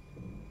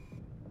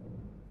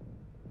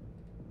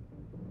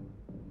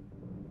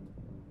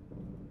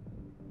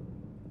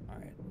 All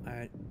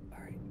right.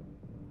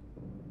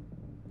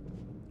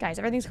 Guys,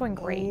 everything's going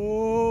great.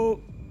 Oh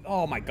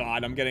my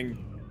God,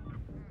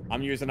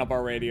 I'm using up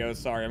our radios.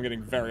 Sorry, I'm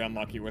getting very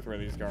unlucky with where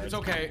these guards. It's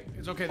okay.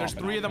 It's okay. There's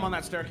 3 of them on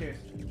that staircase.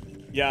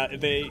 Yeah,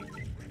 they.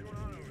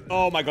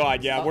 Oh my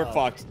God, yeah, we're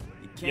fucked.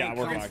 Yeah,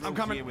 we're fucked. I'm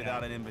coming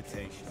without an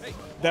invitation.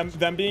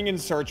 Them being in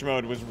search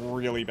mode was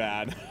really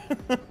bad.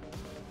 We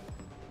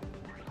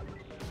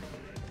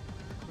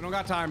don't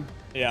got time.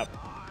 Yep.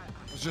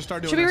 Let's just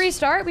start doing Should we this.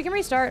 restart? We can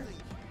restart.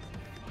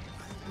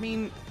 I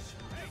mean,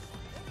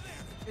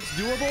 it's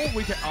doable.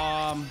 We can,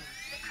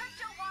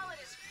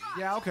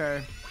 yeah,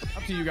 okay.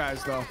 Up to you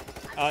guys, though.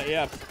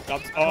 Yeah.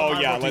 Oh,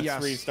 yeah,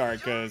 let's restart,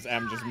 because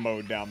M just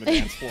mowed down the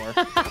dance floor.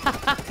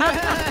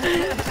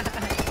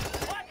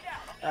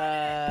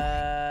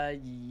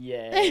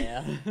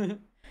 Yeah.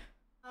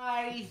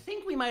 I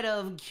think we might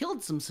have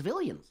killed some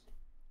civilians.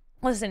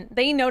 Listen,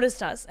 they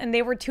noticed us, and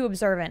they were too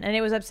observant, and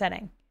it was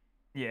upsetting.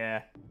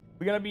 Yeah.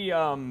 We gotta be,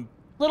 a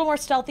little more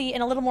stealthy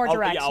and a little more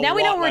direct. Yeah, now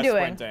we know what we're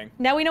doing. Sprinting.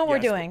 Now we know what we're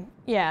doing.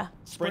 Yeah.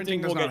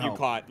 Sprinting will get you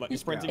caught. Like,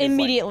 sprinting is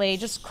immediately.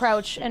 Just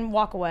crouch and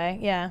walk away.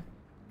 Yeah.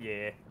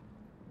 Yeah.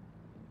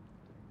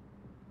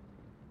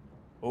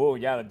 Oh,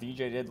 yeah, the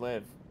DJ did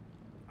live.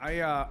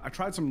 I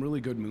tried some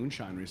really good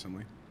moonshine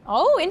recently.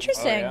 Oh,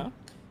 interesting. Oh,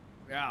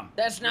 yeah?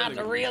 That's not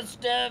the real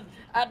stuff.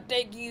 I'll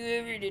take you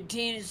over to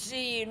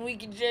Tennessee and we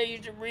can show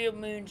you some real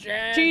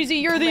moonshine. Cheesy,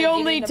 you're the Make it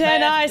only in the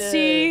 10 I bathtub.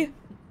 see.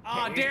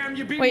 Ah, damn,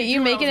 you beat Wait, me you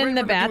to make it in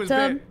the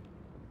bathtub?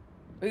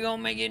 We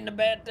gonna make it in the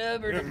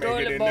bathtub or the Make it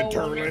toilet in the bowl, one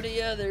or toilet.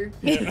 the other.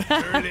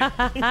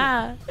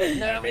 Ah.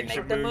 No, we Make make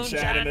some the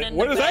moonshine moonshine in it. in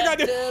What the does that guy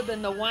do? bathtub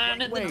and the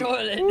wine in the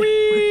toilet.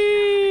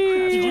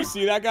 Did you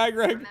see that guy,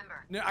 Greg?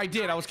 No, I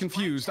did. I was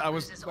confused. I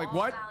was like,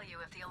 what?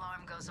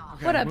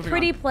 What a moving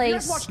pretty on. You guys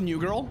place. watched New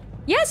Girl?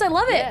 Yes, I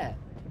love it. Yeah.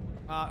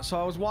 So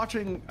I was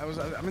watching.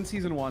 I'm in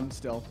season 1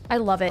 still. I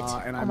love it.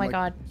 And Oh I'm my like,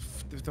 god.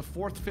 The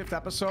 4th, 5th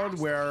episode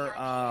where.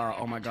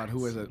 Oh my god,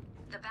 who is it?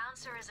 The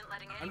bouncer isn't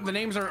letting The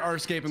names are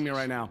escaping me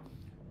right now.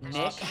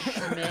 Nick,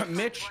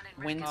 Mitch,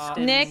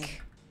 Winston,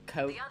 Nick.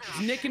 Coach.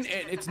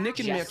 It's Nick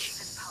and Mitch.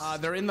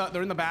 They're in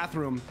the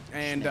bathroom,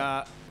 and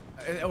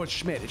it's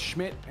Schmidt. It's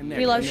Schmidt and Nick.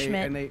 We love and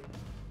Schmidt. And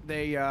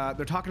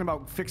they're talking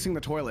about fixing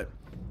the toilet,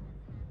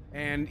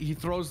 and he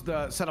throws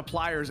the set of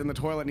pliers in the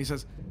toilet, and he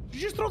says,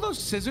 "Did you just throw those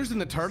scissors in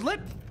the turlet?"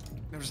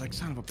 And I was like,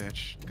 "Son of a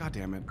bitch! God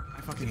damn it!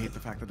 I fucking hate the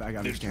fact that I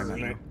gotta understand that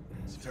now."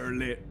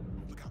 Turlet.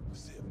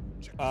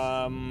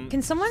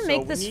 Can someone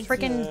make this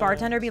freaking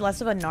bartender be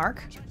less of a narc?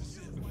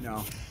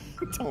 No.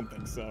 I don't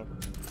think so.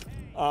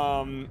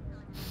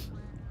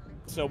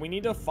 So we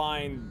need to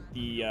find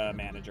the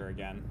manager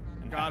again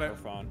and Got hack it. her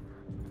phone.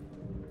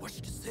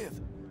 Watch the sieve.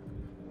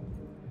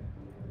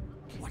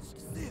 Watch the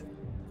sieve.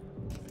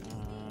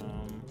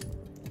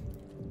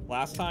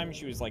 Last time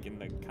she was like in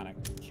the kind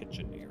of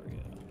kitchen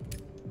area.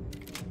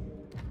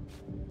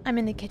 I'm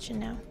in the kitchen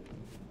now.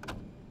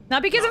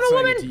 Not because Not I'm a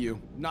saying woman. it to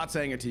you. Not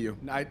saying it to you.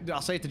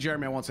 I'll say it to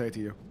Jeremy. I won't say it to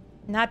you.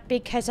 Not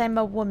because I'm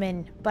a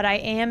woman, but I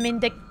am in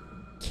the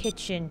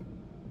kitchen.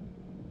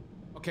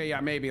 Okay,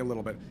 yeah, maybe a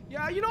little bit.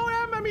 Yeah, you know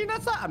what? I mean,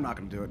 that's not. I'm not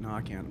gonna do it. No,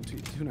 I can't. I'm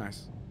too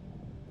nice.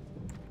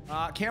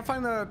 Can't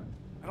find the.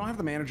 I don't have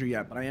the manager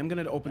yet, but I am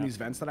gonna open these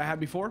vents that I had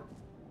before.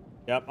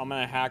 Yep, I'm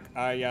gonna hack.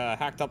 I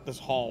hacked up this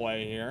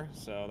hallway here,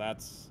 so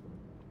that's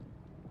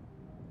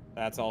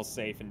all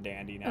safe and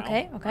dandy now.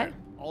 Okay, okay. Right.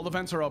 All the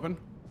vents are open.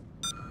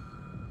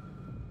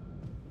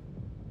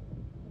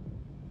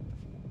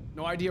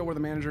 No idea where the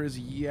manager is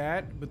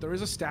yet, but there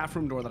is a staff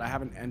room door that I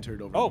haven't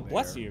entered over Oh, there.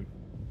 bless you.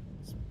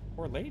 This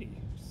poor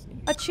lady.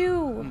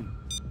 Achoo.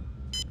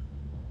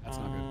 That's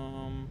not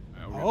good.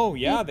 Oh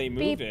yeah, Beep, they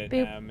moved beep, it.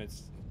 beep.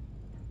 It's.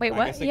 Wait, I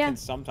what? guess it Yeah. can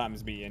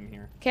sometimes be in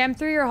here. Okay, I'm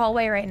through your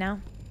hallway right now.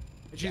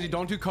 Hey, Cheesy,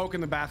 don't do coke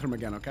in the bathroom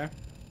again, okay?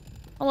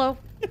 Hello.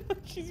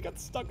 She's got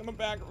stuck in the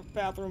back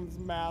bathroom's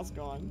mask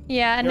on.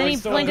 Yeah, and then he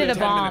planted a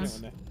bomb.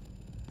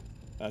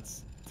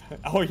 That's.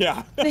 Oh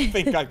yeah, I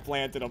think I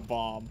planted a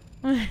bomb.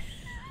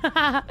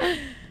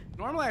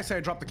 Normally I say I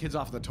drop the kids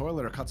off at the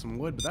toilet or cut some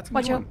wood, but that's a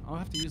Watch new out. one. I'll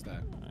have to use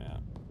that. Yeah.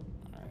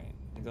 All right.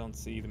 I don't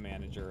see the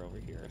manager over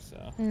here,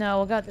 so. No,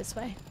 we'll go this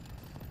way.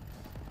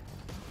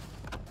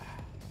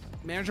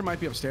 Manager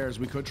might be upstairs.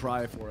 We could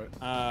try for it.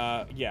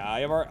 Yeah,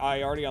 I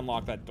already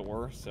unlocked that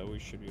door, so we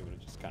should be able to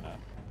just kind of.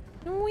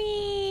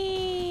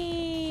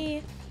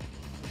 Wee.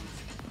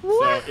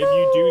 So if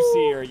you do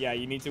see her, yeah,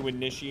 you need to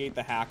initiate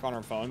the hack on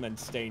her phone, then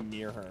stay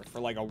near her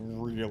for like a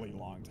really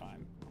long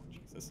time.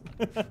 Jesus.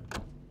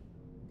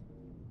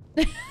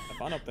 Have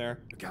fun up there.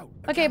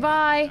 Okay,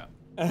 bye.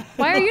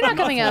 Why are you not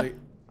coming up?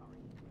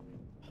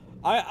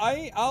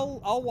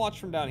 I'll watch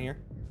from down here.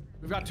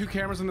 We've got 2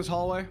 cameras in this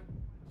hallway.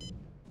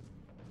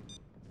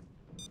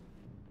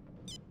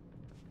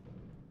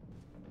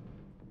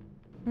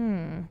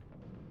 Hmm.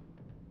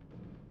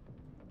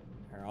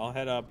 Here, I'll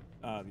head up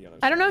the other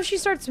I don't side. know if she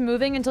starts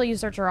moving until you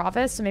search her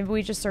office, so maybe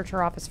we just search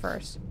her office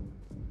first.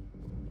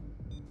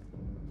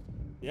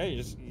 Yeah,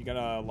 you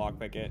gotta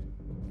lockpick it.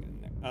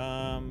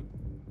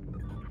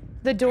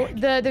 The door,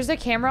 there's a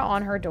camera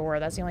on her door.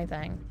 That's the only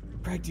thing.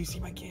 Greg, do you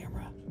see my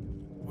camera?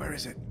 Where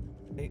is it?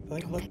 Hey,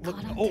 look.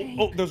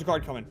 Oh, there's a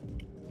guard coming.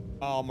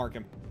 I'll mark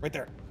him right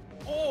there.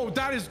 Oh,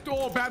 that is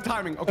bad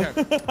timing. Okay.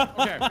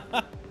 Okay.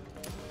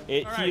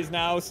 He is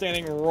now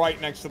standing right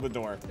next to the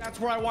door. That's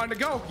where I wanted to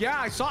go.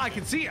 Yeah, I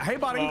can see it. Hey,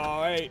 buddy.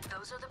 All right.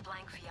 Those are the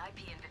blank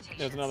VIP invitations.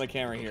 There's another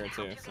camera here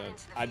too, so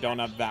I don't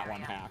have that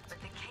one hacked.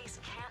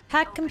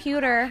 Hack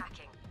computer.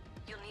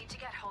 You'll need to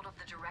get hold of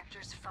the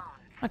director's phone.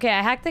 Okay,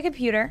 I hacked the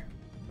computer.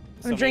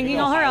 So I'm maybe drinking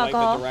they'll all her highlight the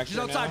alcohol. director She's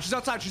outside. now. She's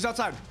outside. She's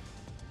outside.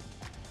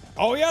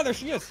 Oh yeah, there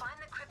she is. Find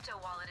the crypto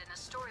wallet in a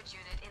storage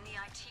unit in the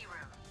IT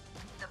room.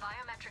 The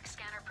biometric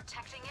scanner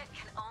protecting it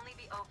can only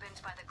be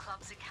opened by the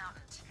club's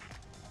accountant.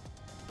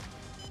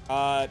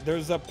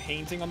 There's a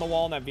painting on the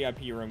wall in that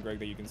VIP room, Greg,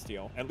 that you can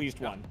steal. At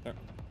least one. There.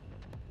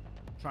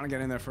 Trying to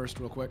get in there first,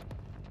 real quick.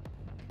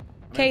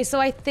 Okay, so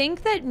I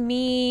think that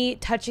me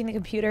touching the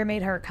computer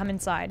made her come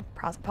inside,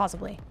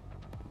 possibly.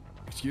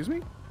 Excuse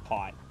me?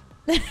 Hot.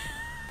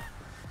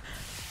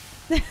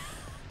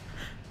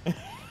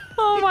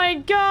 Oh my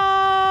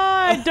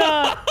god!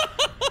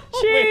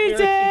 Wait,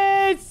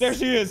 Jesus! there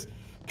she is.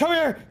 Come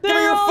here. Give me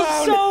They're your all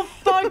phone. so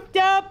fucked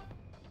up.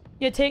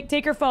 Yeah,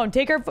 take her phone.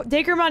 Take her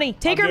money.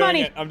 Take her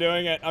money. I'm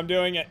doing it. I'm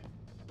doing it.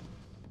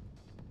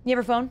 You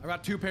have her phone? I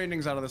got 2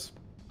 paintings out of this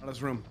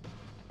room.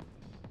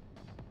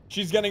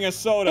 She's getting a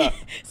soda.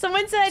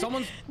 Someone said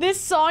this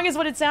song is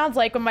what it sounds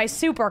like when my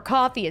soup or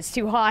coffee is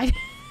too hot.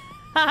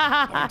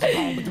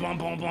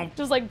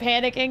 Just like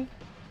panicking.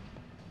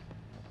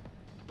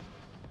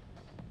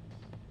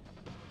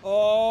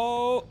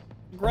 Oh,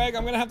 Greg,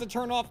 I'm gonna have to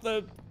turn off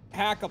the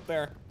hack up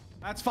there.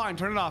 That's fine.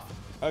 Turn it off.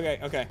 Okay,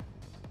 okay.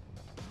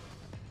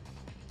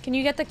 Can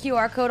you get the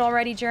QR code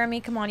already, Jeremy?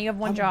 Come on, you have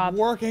one job.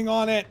 Working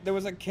on it. There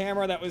was a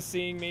camera that was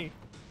seeing me.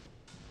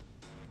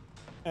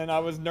 And I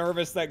was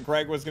nervous that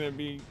Greg was gonna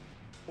be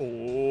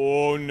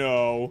Oh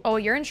no. Oh,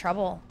 you're in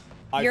trouble.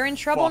 I You're in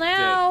trouble fucked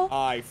now. It.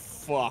 I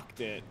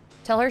fucked it.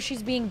 Tell her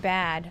she's being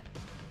bad.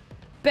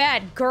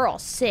 Bad girl,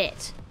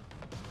 sit.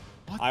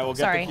 I will get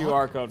Sorry. the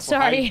QR code.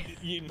 Sorry.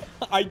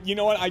 You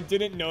know what? I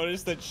didn't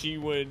notice that she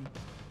would,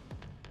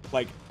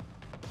 like,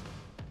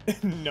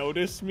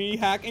 notice me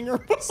hacking her.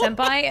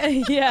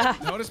 Senpai? Yeah.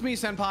 Notice me,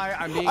 senpai.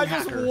 I'm being I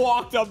hacker. just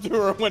walked up to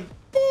her and went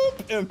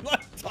boop and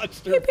like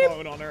touched her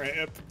phone on her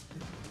hip.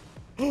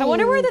 I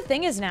wonder where the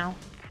thing is now.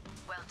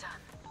 Well done.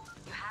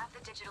 You have the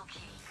digital key.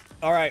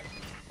 All right,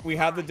 we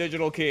have the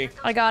digital key.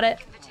 I got it.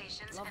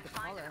 Invitations and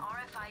find an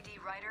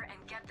RFID writer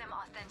and get them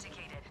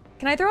authenticated.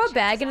 Can I throw a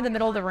bag into the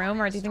middle of the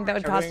room, or do you think that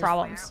would cause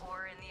problems?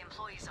 Or in the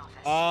employee's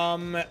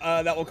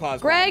office. That will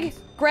cause Greg?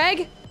 problems.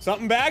 Greg?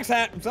 Something bad's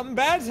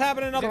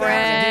happening up Greg.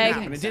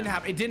 there. It didn't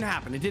happen. It didn't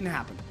happen. It didn't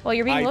happen. Well,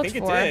 you're being I looked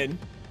think for. it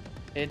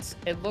did.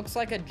 It looks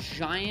like a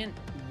giant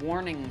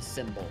warning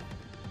symbol.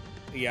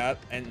 Yeah,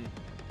 and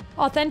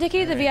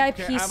Authenticate the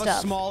VIP Okay,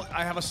 stuff.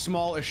 I have a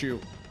small issue.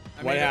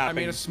 What I happened?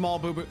 made a small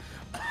boo-boo.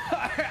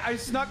 I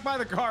snuck by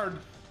the guard.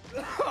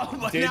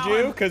 But did now you?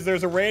 I'm- Because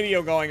there's a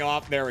radio going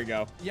off. There we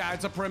go. Yeah,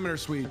 it's a perimeter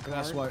sweep.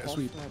 That's why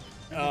sweep.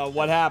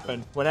 What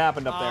happened? What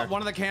happened up there?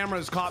 One of the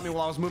cameras caught me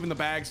while I was moving the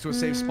bags to a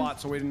safe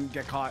spot, so we didn't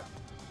get caught.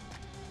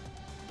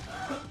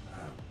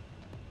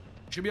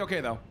 Should be okay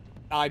though.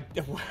 I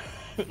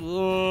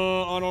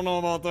don't know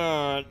about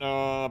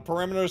that.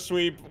 Perimeter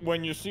sweep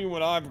when you see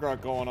what I've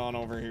got going on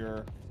over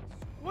here.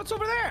 What's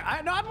over there?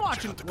 I'm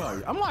watching.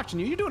 I'm watching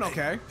you. You doing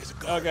okay?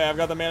 Okay, I've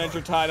got the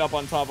manager tied up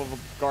on top of a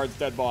guard's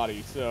dead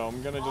body, so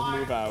I'm gonna just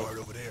move out. Guard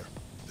over there.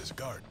 There's a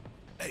guard.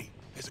 Hey,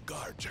 there's a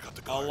guard. Check out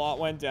the A guard. lot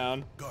went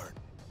down, Guard.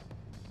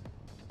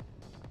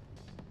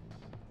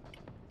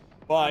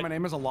 but My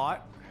name is a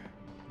lot.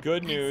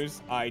 good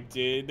news, I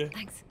did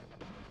Thanks.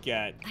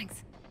 get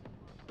Thanks.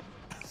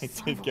 I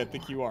did get the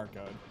QR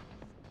code.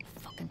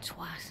 Fucking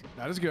twat.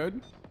 That is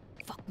good.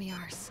 Fuck me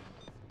arse.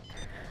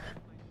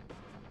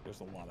 There's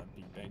a lot of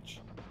beepage.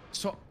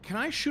 So, can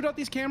I shoot out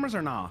these cameras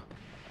or nah?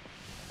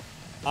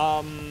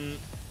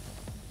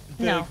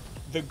 No.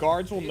 The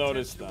guards will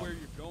notice them. Where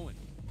you're going.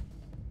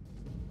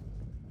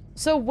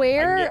 So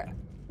where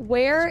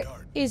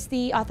is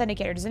the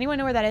authenticator? Does anyone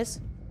know where that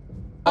is?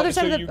 Other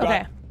side so of you the.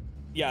 got- Okay.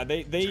 Yeah,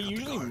 they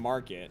usually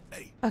mark it.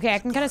 Hey, Okay, I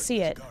can kind of see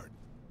it. guard.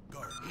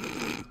 Guard.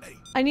 Hey,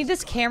 I need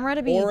this camera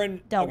to be Or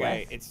in dealt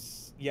okay, with.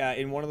 it's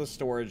in one of the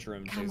storage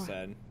rooms. They Camera.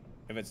 said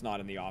if it's not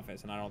in the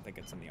office, and I don't think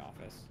it's in the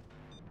office.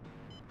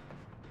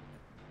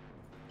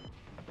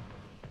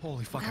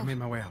 Holy fuck! I made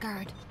my way out.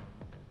 Guard.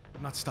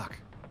 I'm not stuck.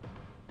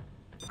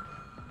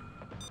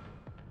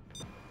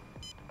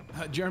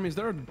 Jeremy, is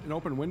there an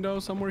open window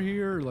somewhere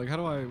here? Like, how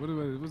do I?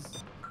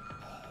 What's?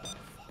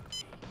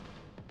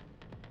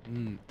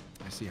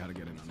 I see how to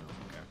get in on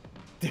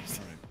that. Okay.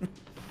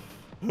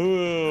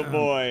 Oh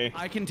boy.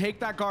 I can take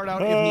that guard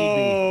out if need be.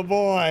 Oh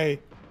boy.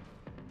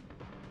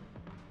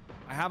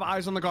 I have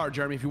eyes on the guard,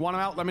 Jeremy. If you want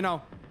him out, let me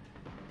know.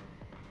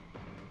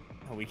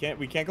 Oh, we can't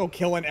go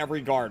killing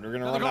every guard. We're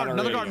gonna Another run guard, out of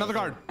another guard, radios. another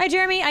guard. Hi,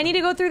 Jeremy. I need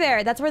to go through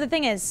there. That's where the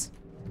thing is.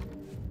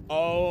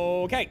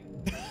 Okay.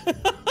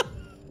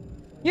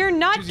 You're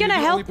not Jeez, you're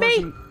gonna the only help me?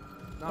 person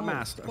Not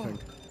masked, I think.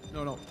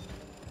 No.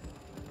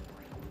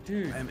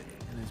 Dude, And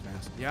he's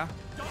masked. Yeah?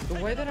 the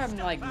way that I'm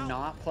like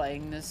not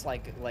playing this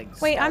like Wait,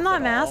 stealth I'm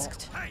not at all,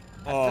 masked. I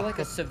feel like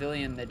a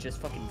civilian that just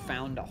fucking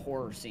found a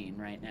horror scene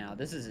right now.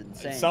 This is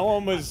insane.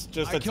 Someone was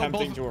just I killed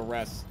attempting both- to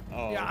arrest.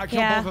 Oh. Yeah, I killed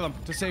Yeah. both of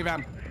them to save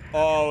M.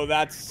 Oh,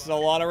 that's a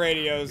lot of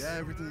radios. yeah,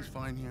 everything's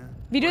fine here.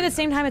 If you do it at the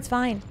same time, it's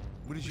fine.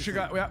 What did you She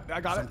think? got, yeah, I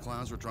got Some it.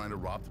 clowns were trying to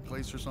rob the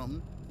place or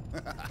something?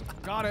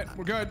 Got it.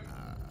 We're good.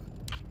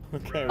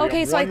 Okay. We Okay,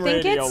 have so I one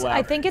think radio it's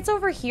left.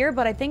 over here,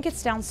 but I think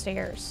it's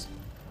downstairs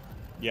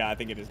Yeah, I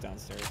think it is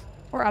downstairs.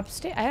 or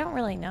upstairs. I don't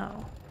really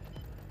know.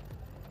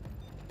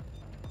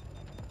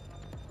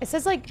 It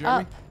says like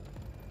Jeremy? up.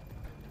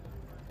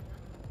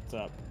 What's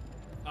up?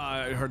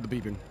 I heard the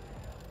beeping.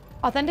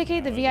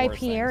 Authenticate the Those worse VIP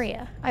things.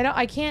 area.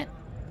 I can't.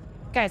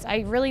 Guys, I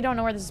really don't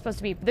know where this is supposed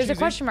to be. There's a Cheesy?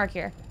 question mark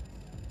here.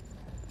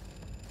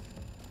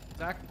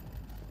 Zach?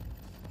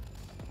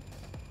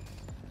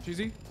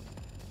 Cheesy?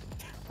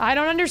 I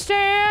don't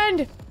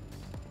understand.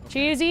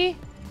 Cheesy.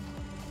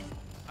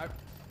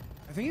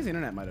 I think his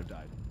internet might have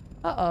died.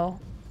 Uh-oh.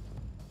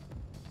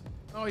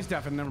 Oh, he's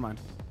deafened. Never mind.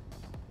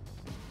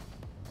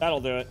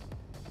 That'll do it.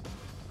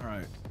 All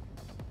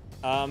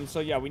right. So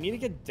yeah, we need to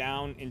get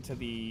down into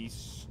the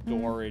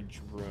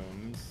storage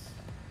rooms.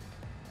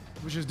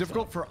 Which is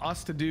difficult for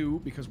us to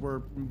do because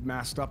we're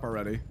masked up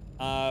already. We can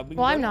Well,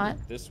 go I'm not.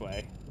 this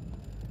way.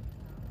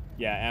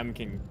 Yeah, M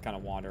can kind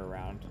of wander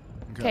around.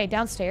 Okay,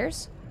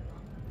 downstairs.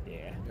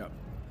 Yeah. Yep.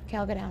 Okay,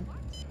 I'll go down.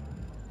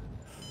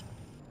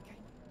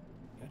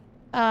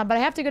 But I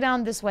have to go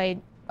down this way.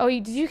 Oh,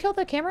 did you kill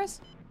the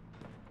cameras?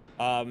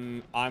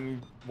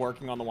 I'm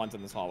working on the ones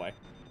in this hallway.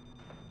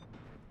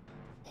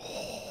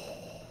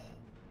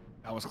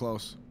 That was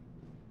close.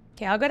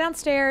 Okay, I'll go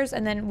downstairs,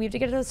 and then we have to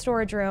get to the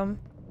storage room.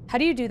 How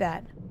do you do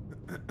that?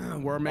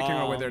 We're making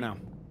our way there now.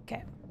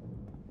 Okay.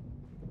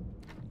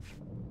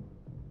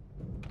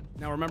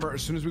 Now remember,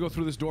 as soon as we go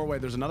through this doorway,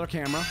 there's another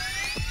camera.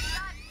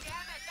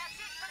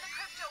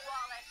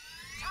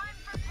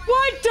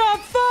 What the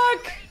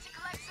fuck?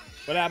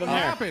 What happened What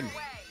there? happened?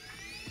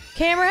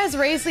 Camera has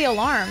raised the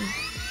alarm.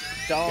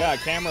 Yeah,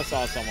 camera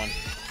saw someone.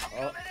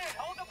 Oh.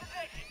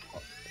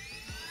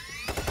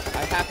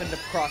 I happened to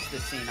cross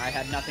this scene. I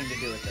had nothing to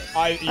do with this.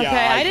 Okay,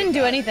 I didn't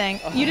do anything.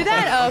 You did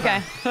that? Oh,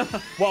 okay.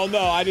 Well,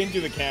 no, I didn't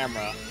do the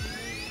camera.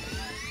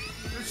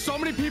 There's so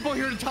many people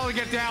here to tell to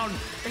get down.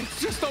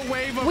 It's just a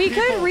wave of We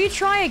people. could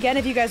retry again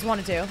if you guys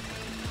wanted to.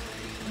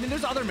 I mean,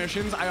 there's other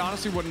missions. I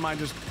honestly wouldn't mind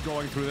just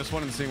going through this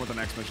one and seeing what the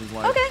next mission's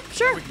like. Okay,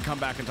 sure. Then we can come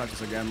back and touch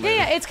this again Yeah, later.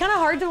 yeah, it's kind of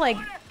hard to, like,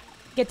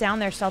 get down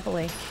there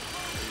stealthily.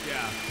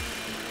 Yeah.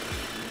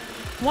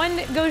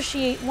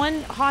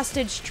 One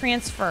hostage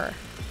transfer.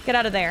 Get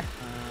out of there.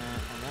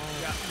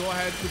 Yeah, go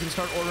ahead. We can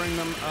start ordering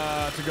them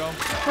to go.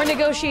 We're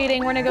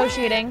negotiating. We're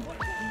negotiating.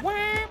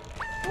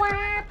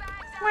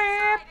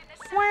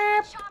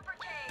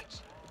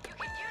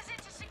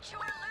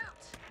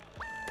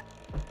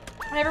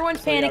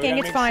 Everyone's So, yeah, we panicking. gotta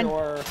It's make fine.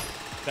 Sure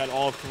that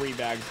all 3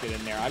 bags get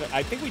in there.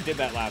 I think we did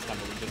that last time,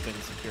 but we just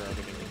didn't secure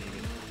everything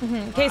we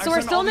needed. Okay, so I we're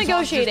sent still all these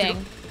hostages to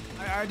negotiating.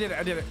 go- I did it.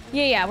 I did it.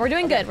 Yeah, yeah, we're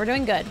doing good. We're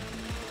doing good.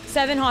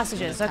 7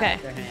 hostages. Tie Okay.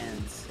 up their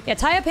hands. Yeah,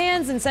 tie up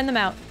hands and send them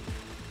out.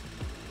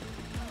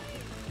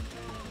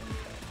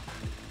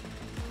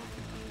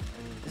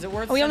 Is it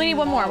worth We only sending need them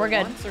one more. all We're at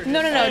good. once, or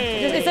No, no, just- no.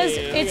 Hey, It says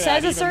look it at says that, a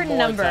even certain more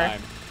number.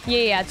 time. Yeah,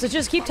 yeah. So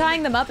just keep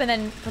tying them up and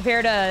then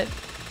prepare to.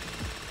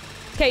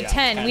 Okay, Yeah,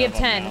 10. 10 We have of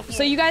them 10. now.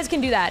 So you guys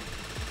can do that.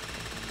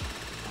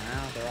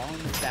 Wow, they're all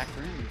in this back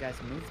room. You guys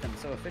moved them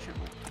so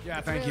efficiently.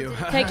 Yeah, thank you.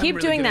 Okay, I'm keep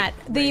really doing good that.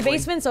 at The wrangling.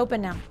 basement's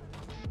open now.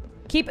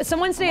 Keep.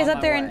 Someone stays on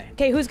up there my and. way.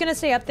 Okay, who's gonna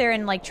stay up there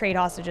and like trade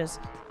hostages?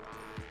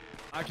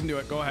 I can do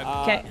it. Go ahead.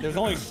 Okay. There's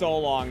only so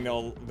long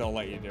they'll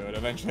let you do it.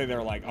 Eventually,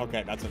 they're like,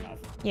 okay, that's enough.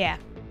 Yeah.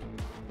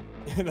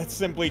 That's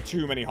simply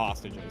too many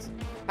hostages.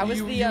 How was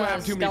You- the you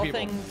have too many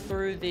stealthing people.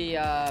 through the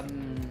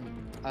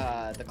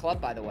club,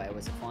 by the way?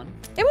 Was it fun?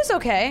 It was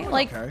okay.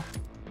 Like okay.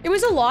 it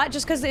was a lot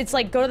just because it's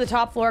like go to the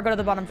top floor, go to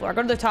the bottom floor,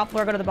 go to the top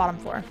floor, go to the bottom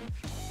floor.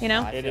 You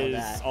know? I It feel is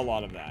that. a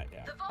lot of that,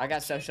 yeah. I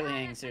got socially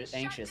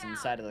anxious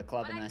inside of the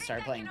club, and then I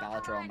started playing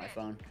Balatro on my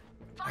phone.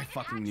 I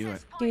fucking knew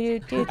it. Do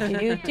do do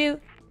do do.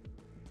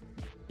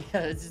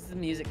 Yeah, it's just the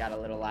music got a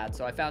little loud,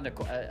 so I found a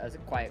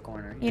quiet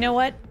corner. You know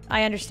what?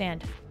 I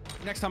understand.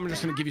 Next time I'm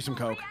just gonna give you some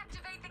coke.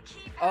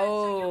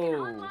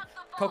 Oh,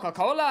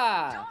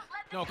 Coca-Cola.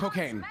 No,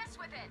 cocaine.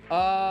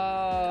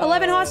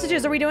 11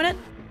 hostages. Are we doing it?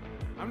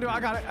 I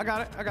got it. I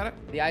got it. I got it.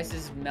 The ice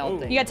is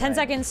melting. You got 10 right?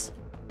 seconds.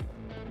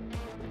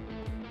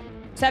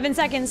 7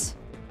 seconds.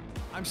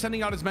 I'm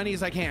sending out as many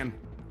as I can.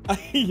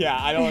 Yeah,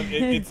 I don't.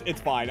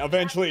 It's fine.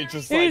 Eventually, it's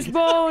just He's like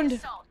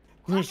boned.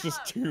 there's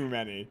just too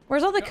many.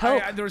 Where's all the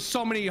coke? There's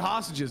so many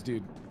hostages,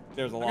 dude.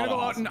 There's a I'm lot gonna of go out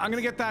hostages. and I'm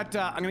gonna get that.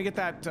 I'm gonna get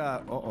that.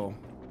 Uh-oh.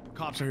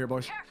 Cops are here,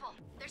 boys.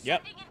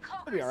 Yep.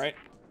 It'll be all right.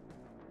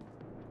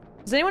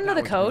 Does anyone know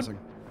the That was code?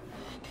 missing.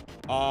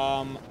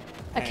 Hang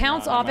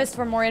Accounts on, I office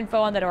for more info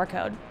on the door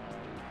code.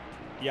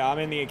 Yeah, I'm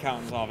in the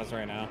accountant's office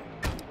right now.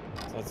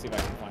 So let's see if I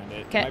can find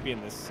it. 'Kay. It might be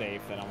in this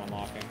safe that I'm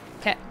unlocking.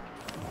 Okay.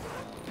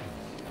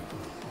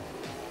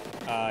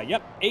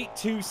 Yep,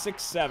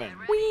 8267.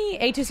 Wee.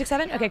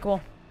 8267. Okay,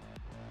 cool.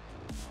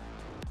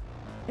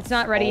 It's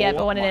not ready yet,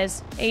 but when it my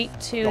is, God,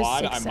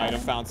 8267. I might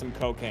have found some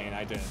cocaine.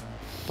 I did.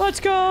 Let's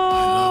go.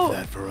 Love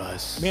that for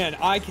us. Man,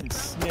 I can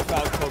sniff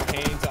out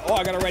cocaine. Oh,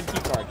 I got a red key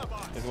card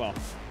as well.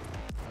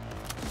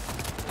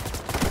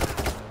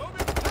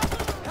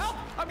 Help!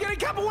 I'm getting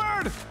Kappa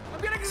word!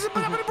 I'm getting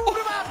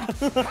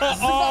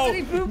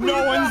Oh,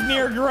 no one's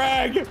near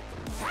Greg.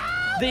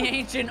 The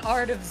ancient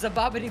art of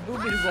Zababity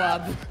Boobity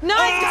Wob. No,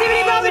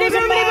 There's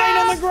a mine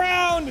on the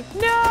ground.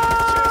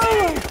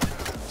 No.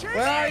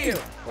 Where are you?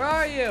 Where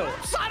are you?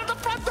 Side of the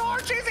front door,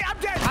 Cheesy! I'm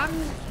dead!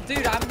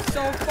 Dude, I'm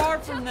so far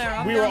from there.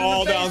 I'm We down were in the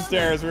all basement.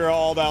 downstairs. We were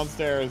all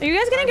downstairs. Are you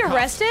guys getting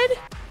arrested?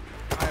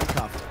 I am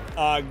cuffed.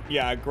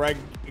 Yeah, Greg.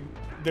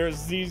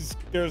 There's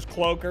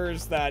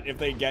cloakers that if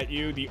they get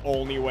you, the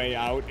only way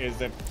out is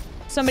if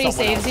Somebody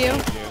someone saves you?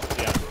 else saves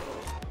you. Yeah.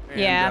 And,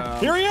 Yeah.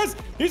 Here he is.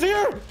 He's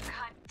here. God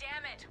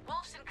damn it.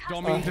 Wolf's in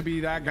Don't mean to be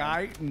that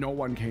guy. No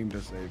one came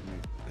to save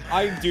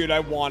me. Dude, I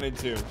wanted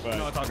to, but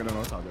No, it's all good. No,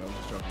 it's all good. I'm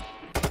just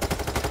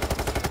joking.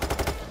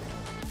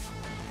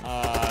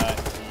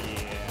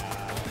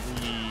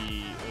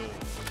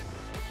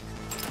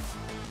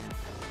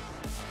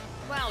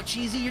 Wow,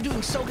 Cheesy, you're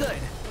doing so good.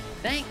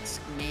 Thanks,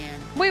 man.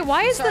 Wait,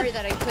 why is Sorry the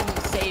that I couldn't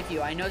save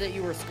you. I know that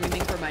you were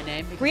screaming for my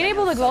name. because I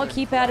re-enable know the gold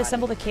Southern keypad, karate.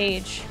 assemble the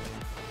cage?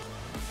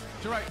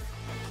 You're right.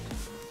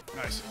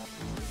 Nice.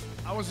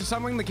 I was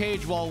assembling the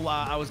cage while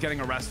I was getting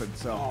arrested,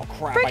 so. Oh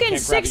crap! Freaking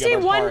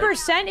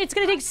 61%. It's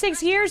gonna take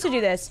 6 years to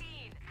do this.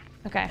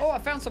 Okay. Oh, I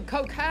found some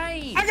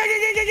cocaine.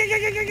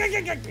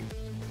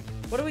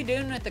 What are we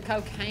doing with the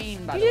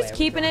cocaine, by You the way? just Are we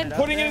keeping throwing it- up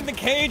Putting it there? in the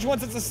cage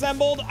once it's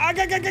assembled. Behind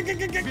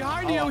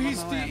you,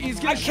 he's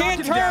getting I can't shot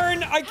to death.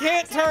 turn. I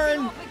can't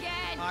turn.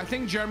 I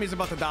think Jeremy's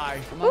about to die.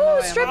 I'm on my Ooh, way, I'm on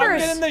my I'm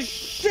strippers. getting the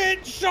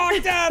shit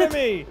shocked out of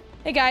me.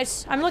 Hey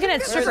guys, I'm looking at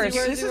Where is he? strippers.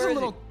 Where is This he? is Where a is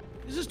he? little.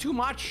 This is too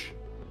much.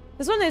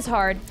 This one is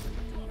hard.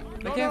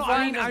 No,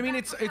 I mean,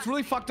 it's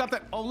really fucked up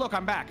that. Oh, look,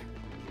 I'm back.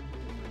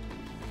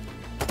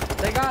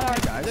 They got our,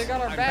 guys, they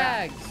got our I'm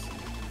bags.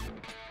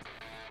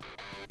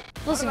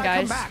 Listen, How did I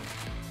come guys. back?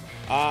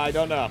 I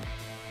don't know.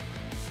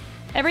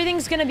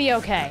 Everything's gonna be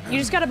okay. You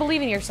just gotta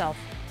believe in yourself.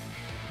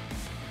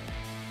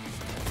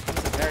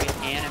 It's a very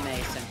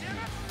anime sentiment.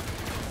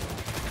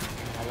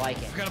 I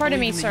like it. Gotta Pardon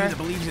me, believe in sir. you that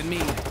believes in me.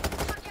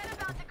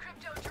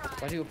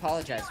 Why do you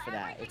apologize for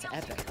that? It's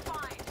epic.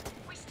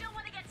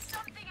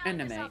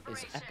 Anime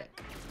is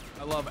epic.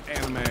 I love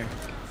anime.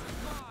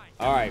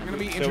 All right. I'm gonna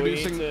be so we need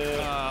introducing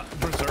to-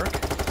 Berserk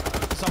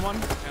to someone,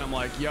 and I'm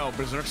like, yo,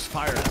 Berserk's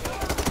fire.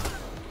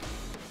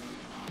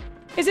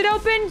 Is it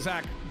open?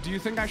 Zach, do you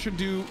think should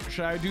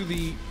I do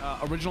the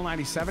original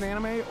 97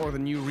 anime or the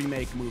new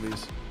remake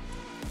movies?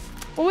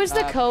 What was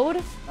the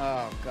code?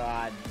 Oh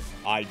god.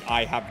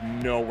 I have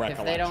no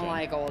recollection. If they don't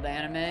like old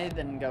anime,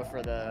 then go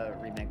for the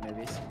remake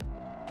movies.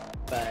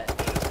 But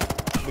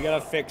we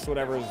gotta fix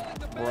whatever's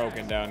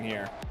broken down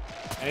here.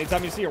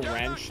 Anytime you see a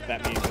wrench,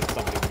 that means it's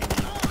something we need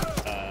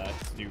to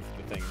do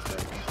for the thing. So,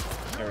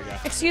 there we go.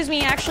 Excuse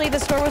me, actually, the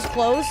store was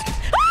closed.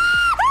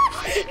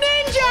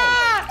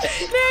 Ninja!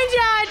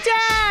 Ninja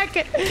attack!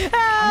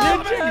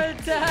 Help! Ninja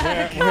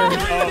attack! Down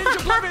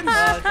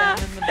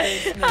in the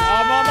basement.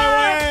 I'm on my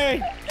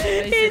way!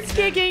 He's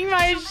kicking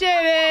my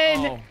shit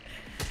in!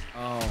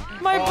 Oh.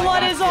 My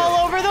blood is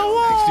all over the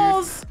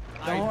walls!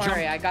 Don't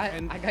worry, I got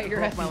your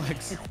my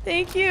legs.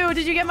 Thank you.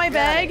 Did you get my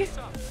bag? You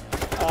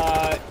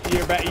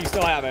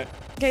still have it.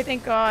 Okay,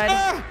 thank God.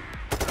 Ah!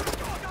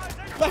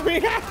 Let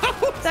me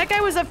out! That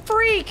guy was a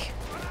freak!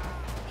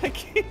 I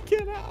can't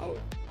get out.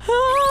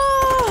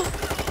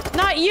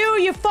 Not you,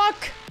 you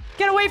fuck!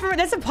 Get away from it.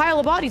 That's a pile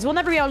of bodies. We'll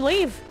never be able to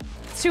leave.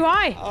 It's too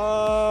high.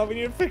 We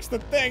need to fix the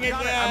thing again.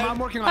 I'm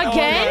working on it.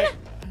 Again?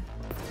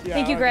 Yeah,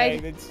 Thank you, Greg.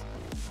 Okay, it's...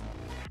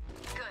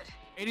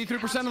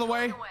 83% of the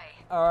way.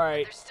 All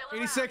right.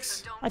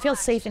 86. I feel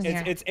safe in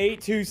here. It's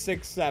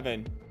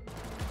 8267.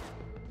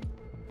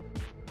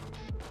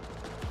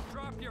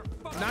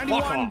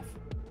 91.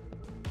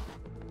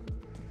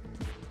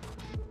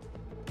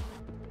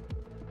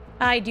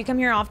 Hi, do you come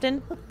here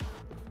often?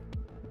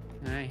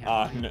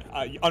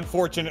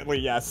 Unfortunately,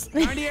 yes.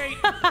 98.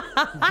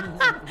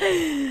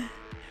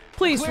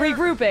 Please, Clear.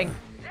 regrouping.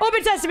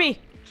 Open sesame!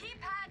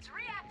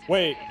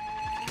 Wait.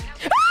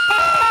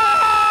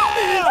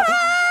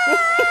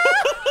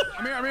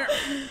 I'm here.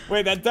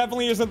 Wait, that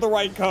definitely isn't the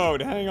right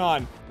code. Hang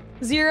on.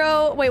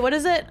 0. Wait, what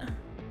is it?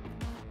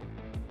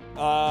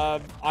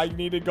 I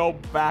need to go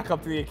back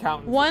up to the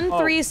account.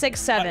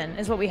 1367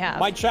 is what we have.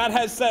 My chat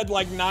has said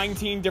like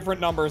 19 different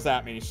numbers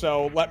at me,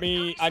 so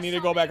I need to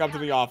go back up to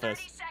the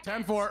office.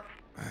 10-4.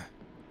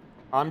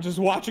 I'm just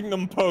watching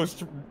them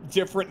post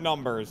different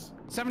numbers.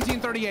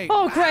 1738.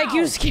 Oh, Greg,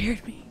 you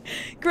scared me.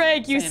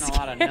 Greg, you Saying a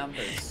lot of scared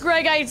numbers.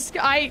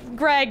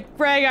 Greg,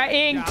 Greg, I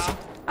inked. Yeah.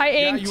 I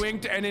inked. Yeah, you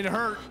inked and it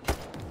hurt.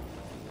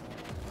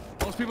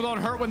 Most people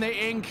don't hurt when they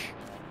ink.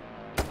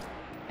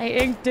 I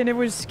inked and it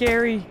was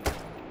scary.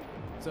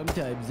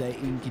 Sometimes I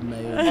ink in my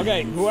own.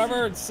 Okay,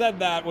 whoever said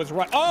that was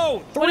right.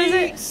 Oh, What is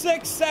it?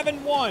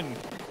 3671.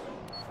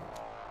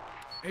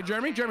 Hey,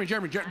 Jeremy, turn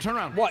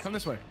around. What? Come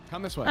this way.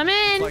 I'm in.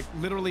 It's like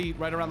literally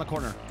right around the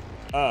corner.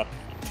 Oh.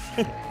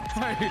 I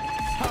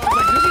was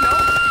like, does he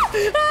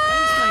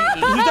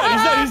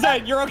know? He's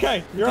dead. You're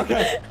okay. You're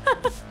okay.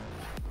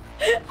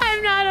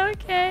 I'm not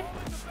okay.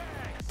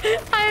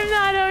 I'm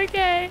not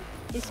okay.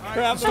 Just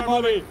grab the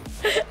money.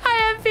 I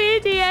have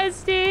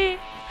PTSD.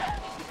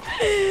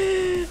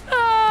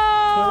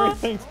 Oh.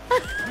 Everything's...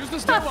 Use the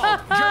stairwell.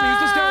 Jeremy, use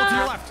the stairwell to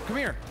your left. Come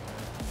here.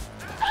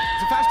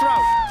 It's a faster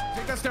route.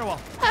 Take that stairwell.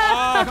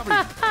 Cover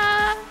you.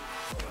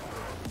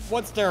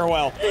 What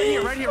stairwell?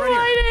 Right here.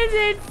 Why does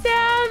it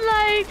sound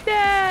like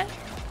that?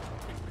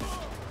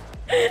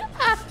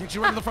 Takes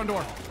you right to the front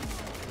door.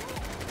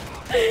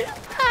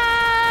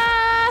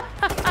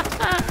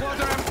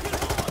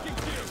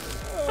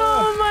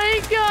 Oh my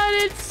God,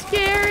 it's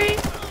scary.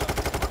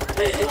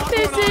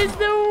 This is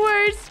the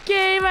worst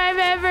game I've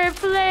ever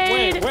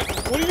played. Wait,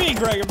 what do you mean,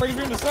 Greg? It brings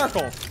me in a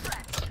circle.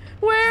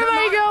 Where am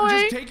I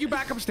going? Just take you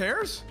back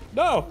upstairs?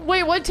 No.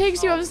 Wait, what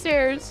takes you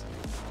upstairs?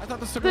 I thought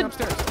this took me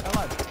upstairs. I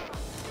lied.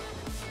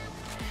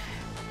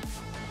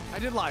 I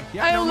did lie.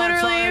 Yeah, I no,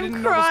 literally sorry, I am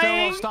didn't know the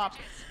crying. stairwell stopped.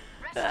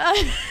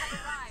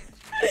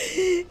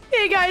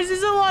 Hey guys,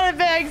 there's a lot of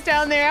bags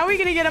down there. How are we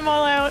gonna get them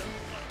all out?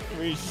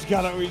 We just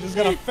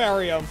gotta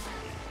ferry him.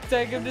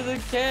 Take him to the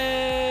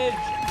cage.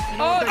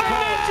 Oh, Ninja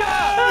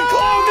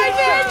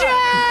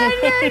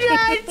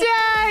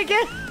attack!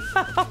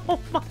 Oh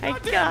my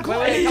God.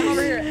 Wait, come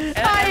over here.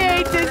 I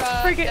hate this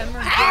freaking.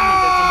 Emmer Jeremy,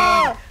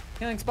 there's a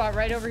healing spot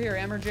right over here.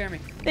 Emmer Jeremy.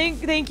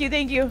 Thank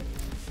you.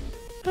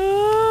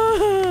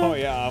 Oh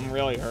yeah, I'm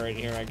really hurt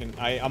here.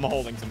 I'm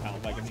holding some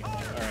health. I can heal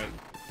that. All right.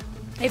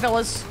 Hey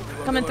fellas,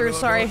 coming through.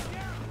 Sorry.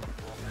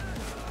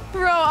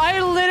 Bro,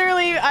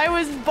 I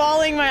was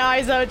bawling my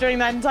eyes out during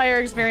that entire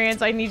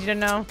experience. I need you to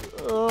know.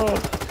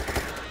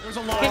 There's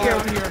a lot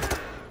around here.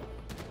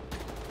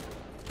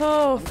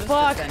 Oh I'm just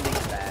fuck. defending the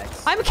bags.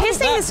 I'm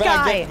kissing this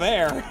guy.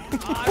 There.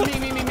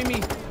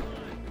 Me.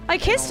 I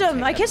kissed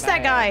him. I kissed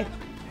that guy.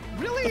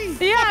 Really?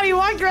 Yeah, we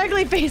walked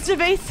directly face to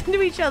face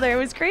into each other. It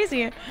was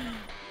crazy.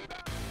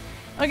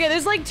 Okay,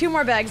 there's like 2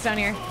 more bags down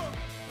here.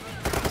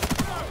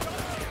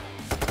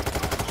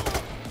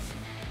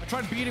 I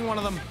tried beating one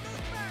of them.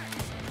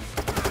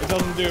 It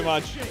doesn't do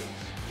much.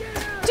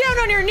 Down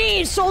on your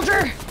knees, soldier.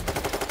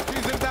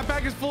 Jeez, that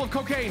bag is full of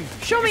cocaine.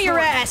 Show me your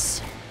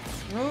ass.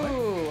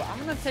 Ooh, I'm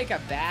gonna take a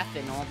bath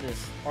in all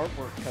this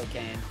artwork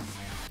cocaine.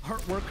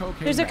 Artwork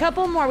cocaine. There's a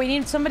couple more. We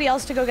need somebody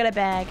else to go get a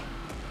bag.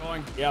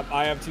 Going. Yep,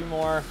 I have 2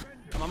 more.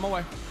 I'm on my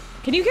way.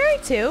 Can you carry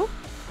 2?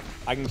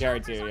 I can carry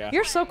 2, yeah.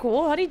 You're so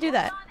cool. How do you do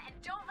that?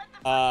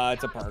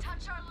 It's a perk.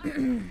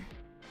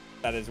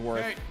 That is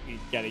worth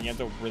getting. You have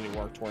to really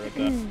work toward it,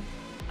 though.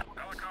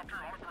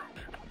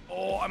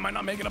 Oh, I might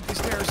not make it up these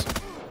stairs.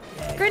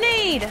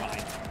 Grenade!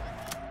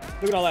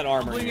 Look at all that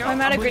armor.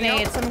 I'm out of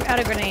grenades. I'm out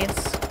of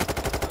grenades.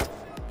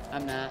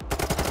 I'm not.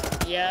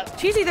 Yep.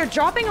 Cheesy, they're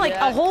dropping like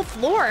a whole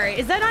floor.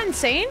 Is that not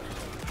insane?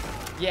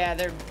 Yeah,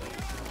 they're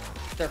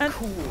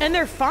cool. And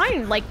they're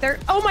fine. Like they're.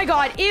 Oh my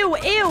god! Ew!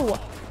 Ew! All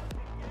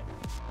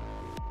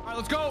right,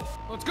 let's go.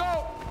 Let's go.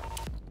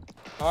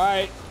 All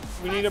right,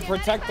 we need to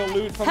protect the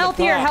loot from Health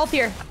the here. top. Health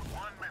here.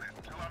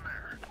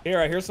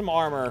 Here, here's some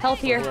armor. Health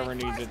for here. Whoever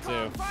needs it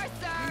too.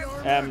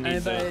 M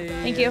needs it.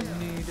 Thank you.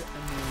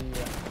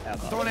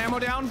 Throwing ammo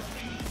down.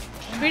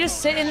 Can we just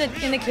sit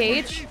in the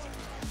cage?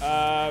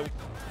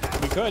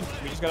 We could.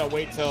 We just gotta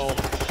wait till.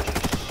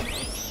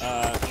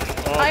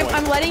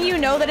 I'm letting you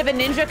know that if a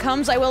ninja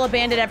comes, I will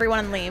abandon everyone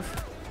and leave.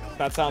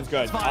 That sounds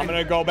good. I'm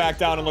gonna go back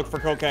down and look for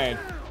cocaine.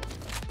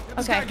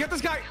 Okay. Get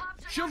this guy.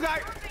 Shield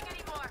guy.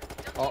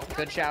 Oh,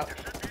 good shout.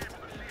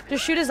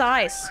 Just shoot his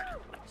eyes.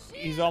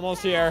 He's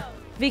almost here.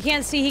 If he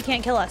can't see, he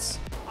can't kill us.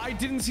 I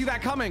didn't see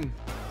that coming.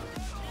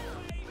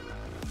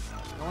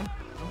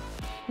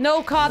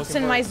 No cops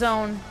in my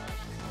zone.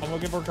 I'm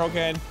looking for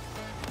cocaine.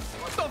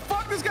 What the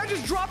fuck? This guy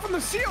just dropped from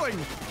the ceiling.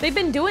 They've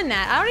been doing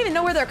that. I don't even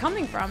know where they're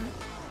coming from.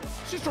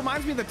 This just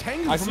reminds me of the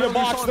Tengu. I see a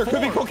box. There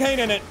could be cocaine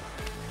in it.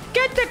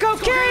 Get the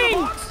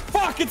cocaine!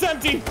 Fuck, it's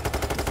empty.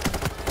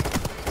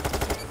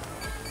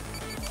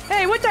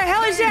 Hey, what the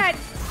hell is that?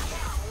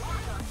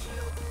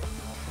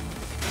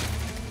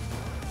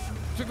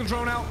 Took the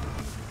drone out.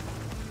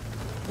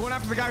 Going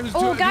after the guy who's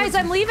Oh, guys,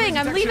 I'm leaving.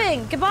 I'm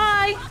leaving.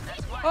 Goodbye.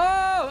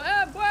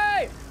 Oh,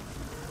 wait.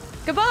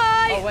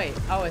 Goodbye. Oh, wait.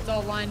 Oh, it's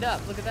all lined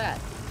up. Look at that.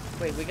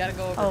 Wait, we gotta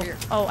go over here.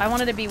 Oh, I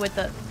wanted to be with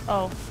the.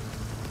 Oh,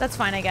 that's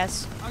fine, I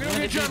guess. I'm gonna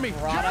get Jeremy.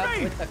 Brought up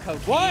Jeremy! with the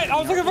cocaine. What? I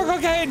was looking for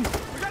cocaine.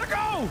 We gotta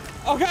go.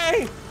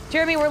 Okay.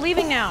 Jeremy, we're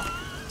leaving now.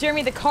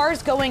 Jeremy, the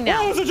car's going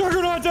now. Oh, there's a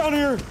juggernaut down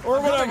here,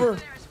 or whatever.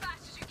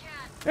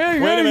 Hey,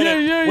 Wait a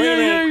minute. Wait a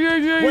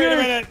minute. Wait a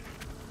minute.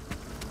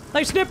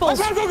 Like snipples.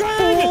 I found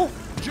cocaine. Fool.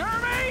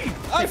 Jeremy!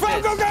 I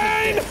found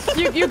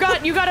cocaine. You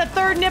got a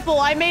third nipple.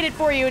 I made it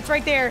for you. It's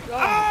right there.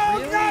 Oh,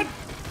 really? God.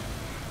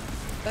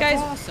 That's Guys,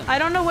 awesome. I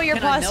don't know what your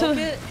Can I milk possible.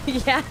 it?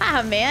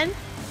 Yeah, man.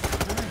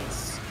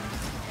 Nice.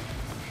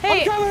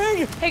 Hey, I'm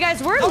coming. hey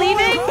guys, we're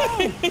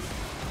leaving.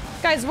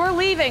 Guys, we're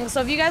leaving. So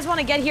if you guys want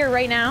to get here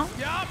right now,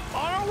 Yup,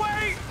 on our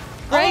way.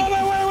 Greg, I'm on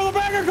my way with a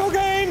bag of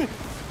cocaine.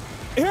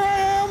 Here I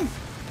am.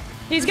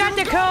 he's got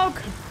the coke.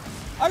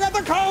 I got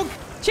the coke.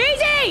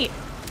 Cheesy.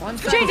 One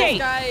Cheesy.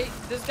 second,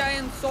 this guy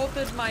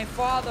insulted my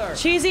father.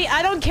 Cheesy,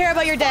 I don't care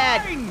about your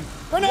dad.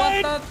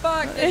 Grenade. What the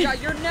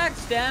fuck? You're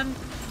next, Em.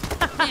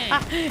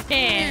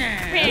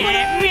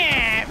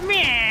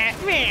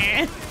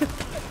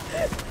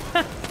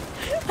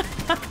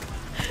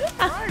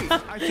 Alright,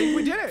 I think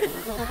we did it.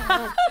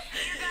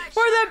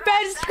 We're the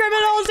best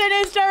criminals in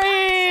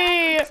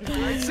history.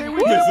 I'd say we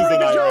did This a is a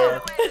pretty good nightmare.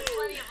 job.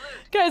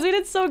 Guys, we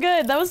did so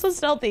good. That was so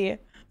stealthy.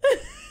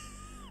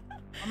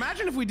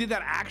 Imagine if we did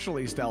that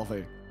actually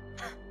stealthy.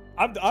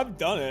 I've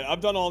done it.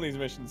 I've done all these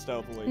missions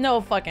stealthily. No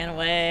fucking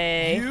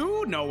way.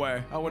 You? No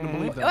way. I wouldn't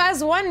believe that.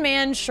 As one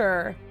man,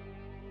 sure.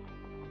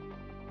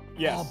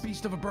 Yes. Oh,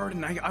 beast of a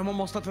burden. I'm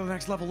almost up to the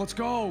next level. Let's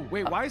go.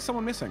 Wait, why is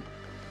someone missing?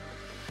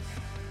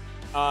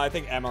 I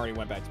think Em already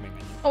went back to main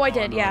menu. Oh, I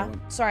did, no, yeah. I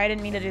wouldn't. Sorry, I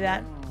didn't mean to do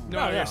that.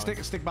 No, No.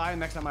 stick by, and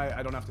next time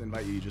I don't have to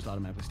invite you. You just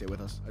automatically stay with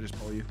us. I just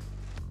pull you.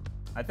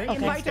 I think Okay.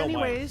 you Invite still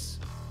anyways.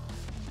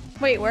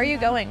 Wait, where are you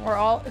going? We're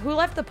all. Who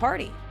left the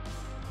party?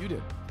 You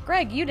did.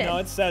 Greg, you did. No,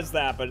 it says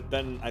that, but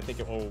then I think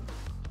it will.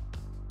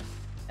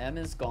 Em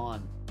is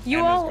gone. You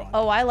Emma's all. gone.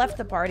 Oh, I left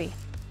the party.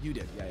 You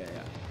did. Yeah.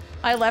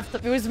 I left.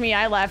 It was me.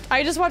 I left.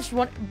 I just watched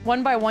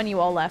one by one. You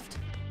all left.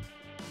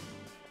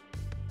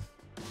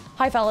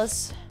 Hi,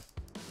 fellas.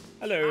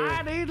 Hello.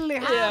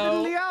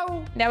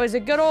 That was a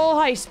good old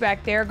heist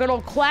back there. Good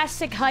old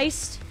classic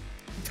heist.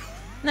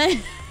 I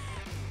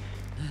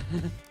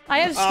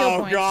have skill Oh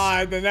points.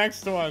 God, the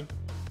next one.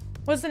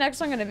 What's the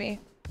next one gonna be?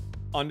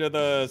 Under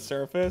the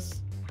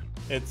surface,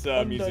 it's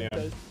a museum.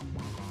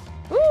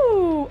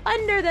 Ooh,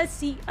 under the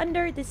sea,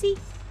 under the sea.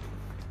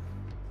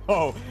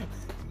 Oh,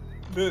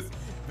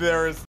 there is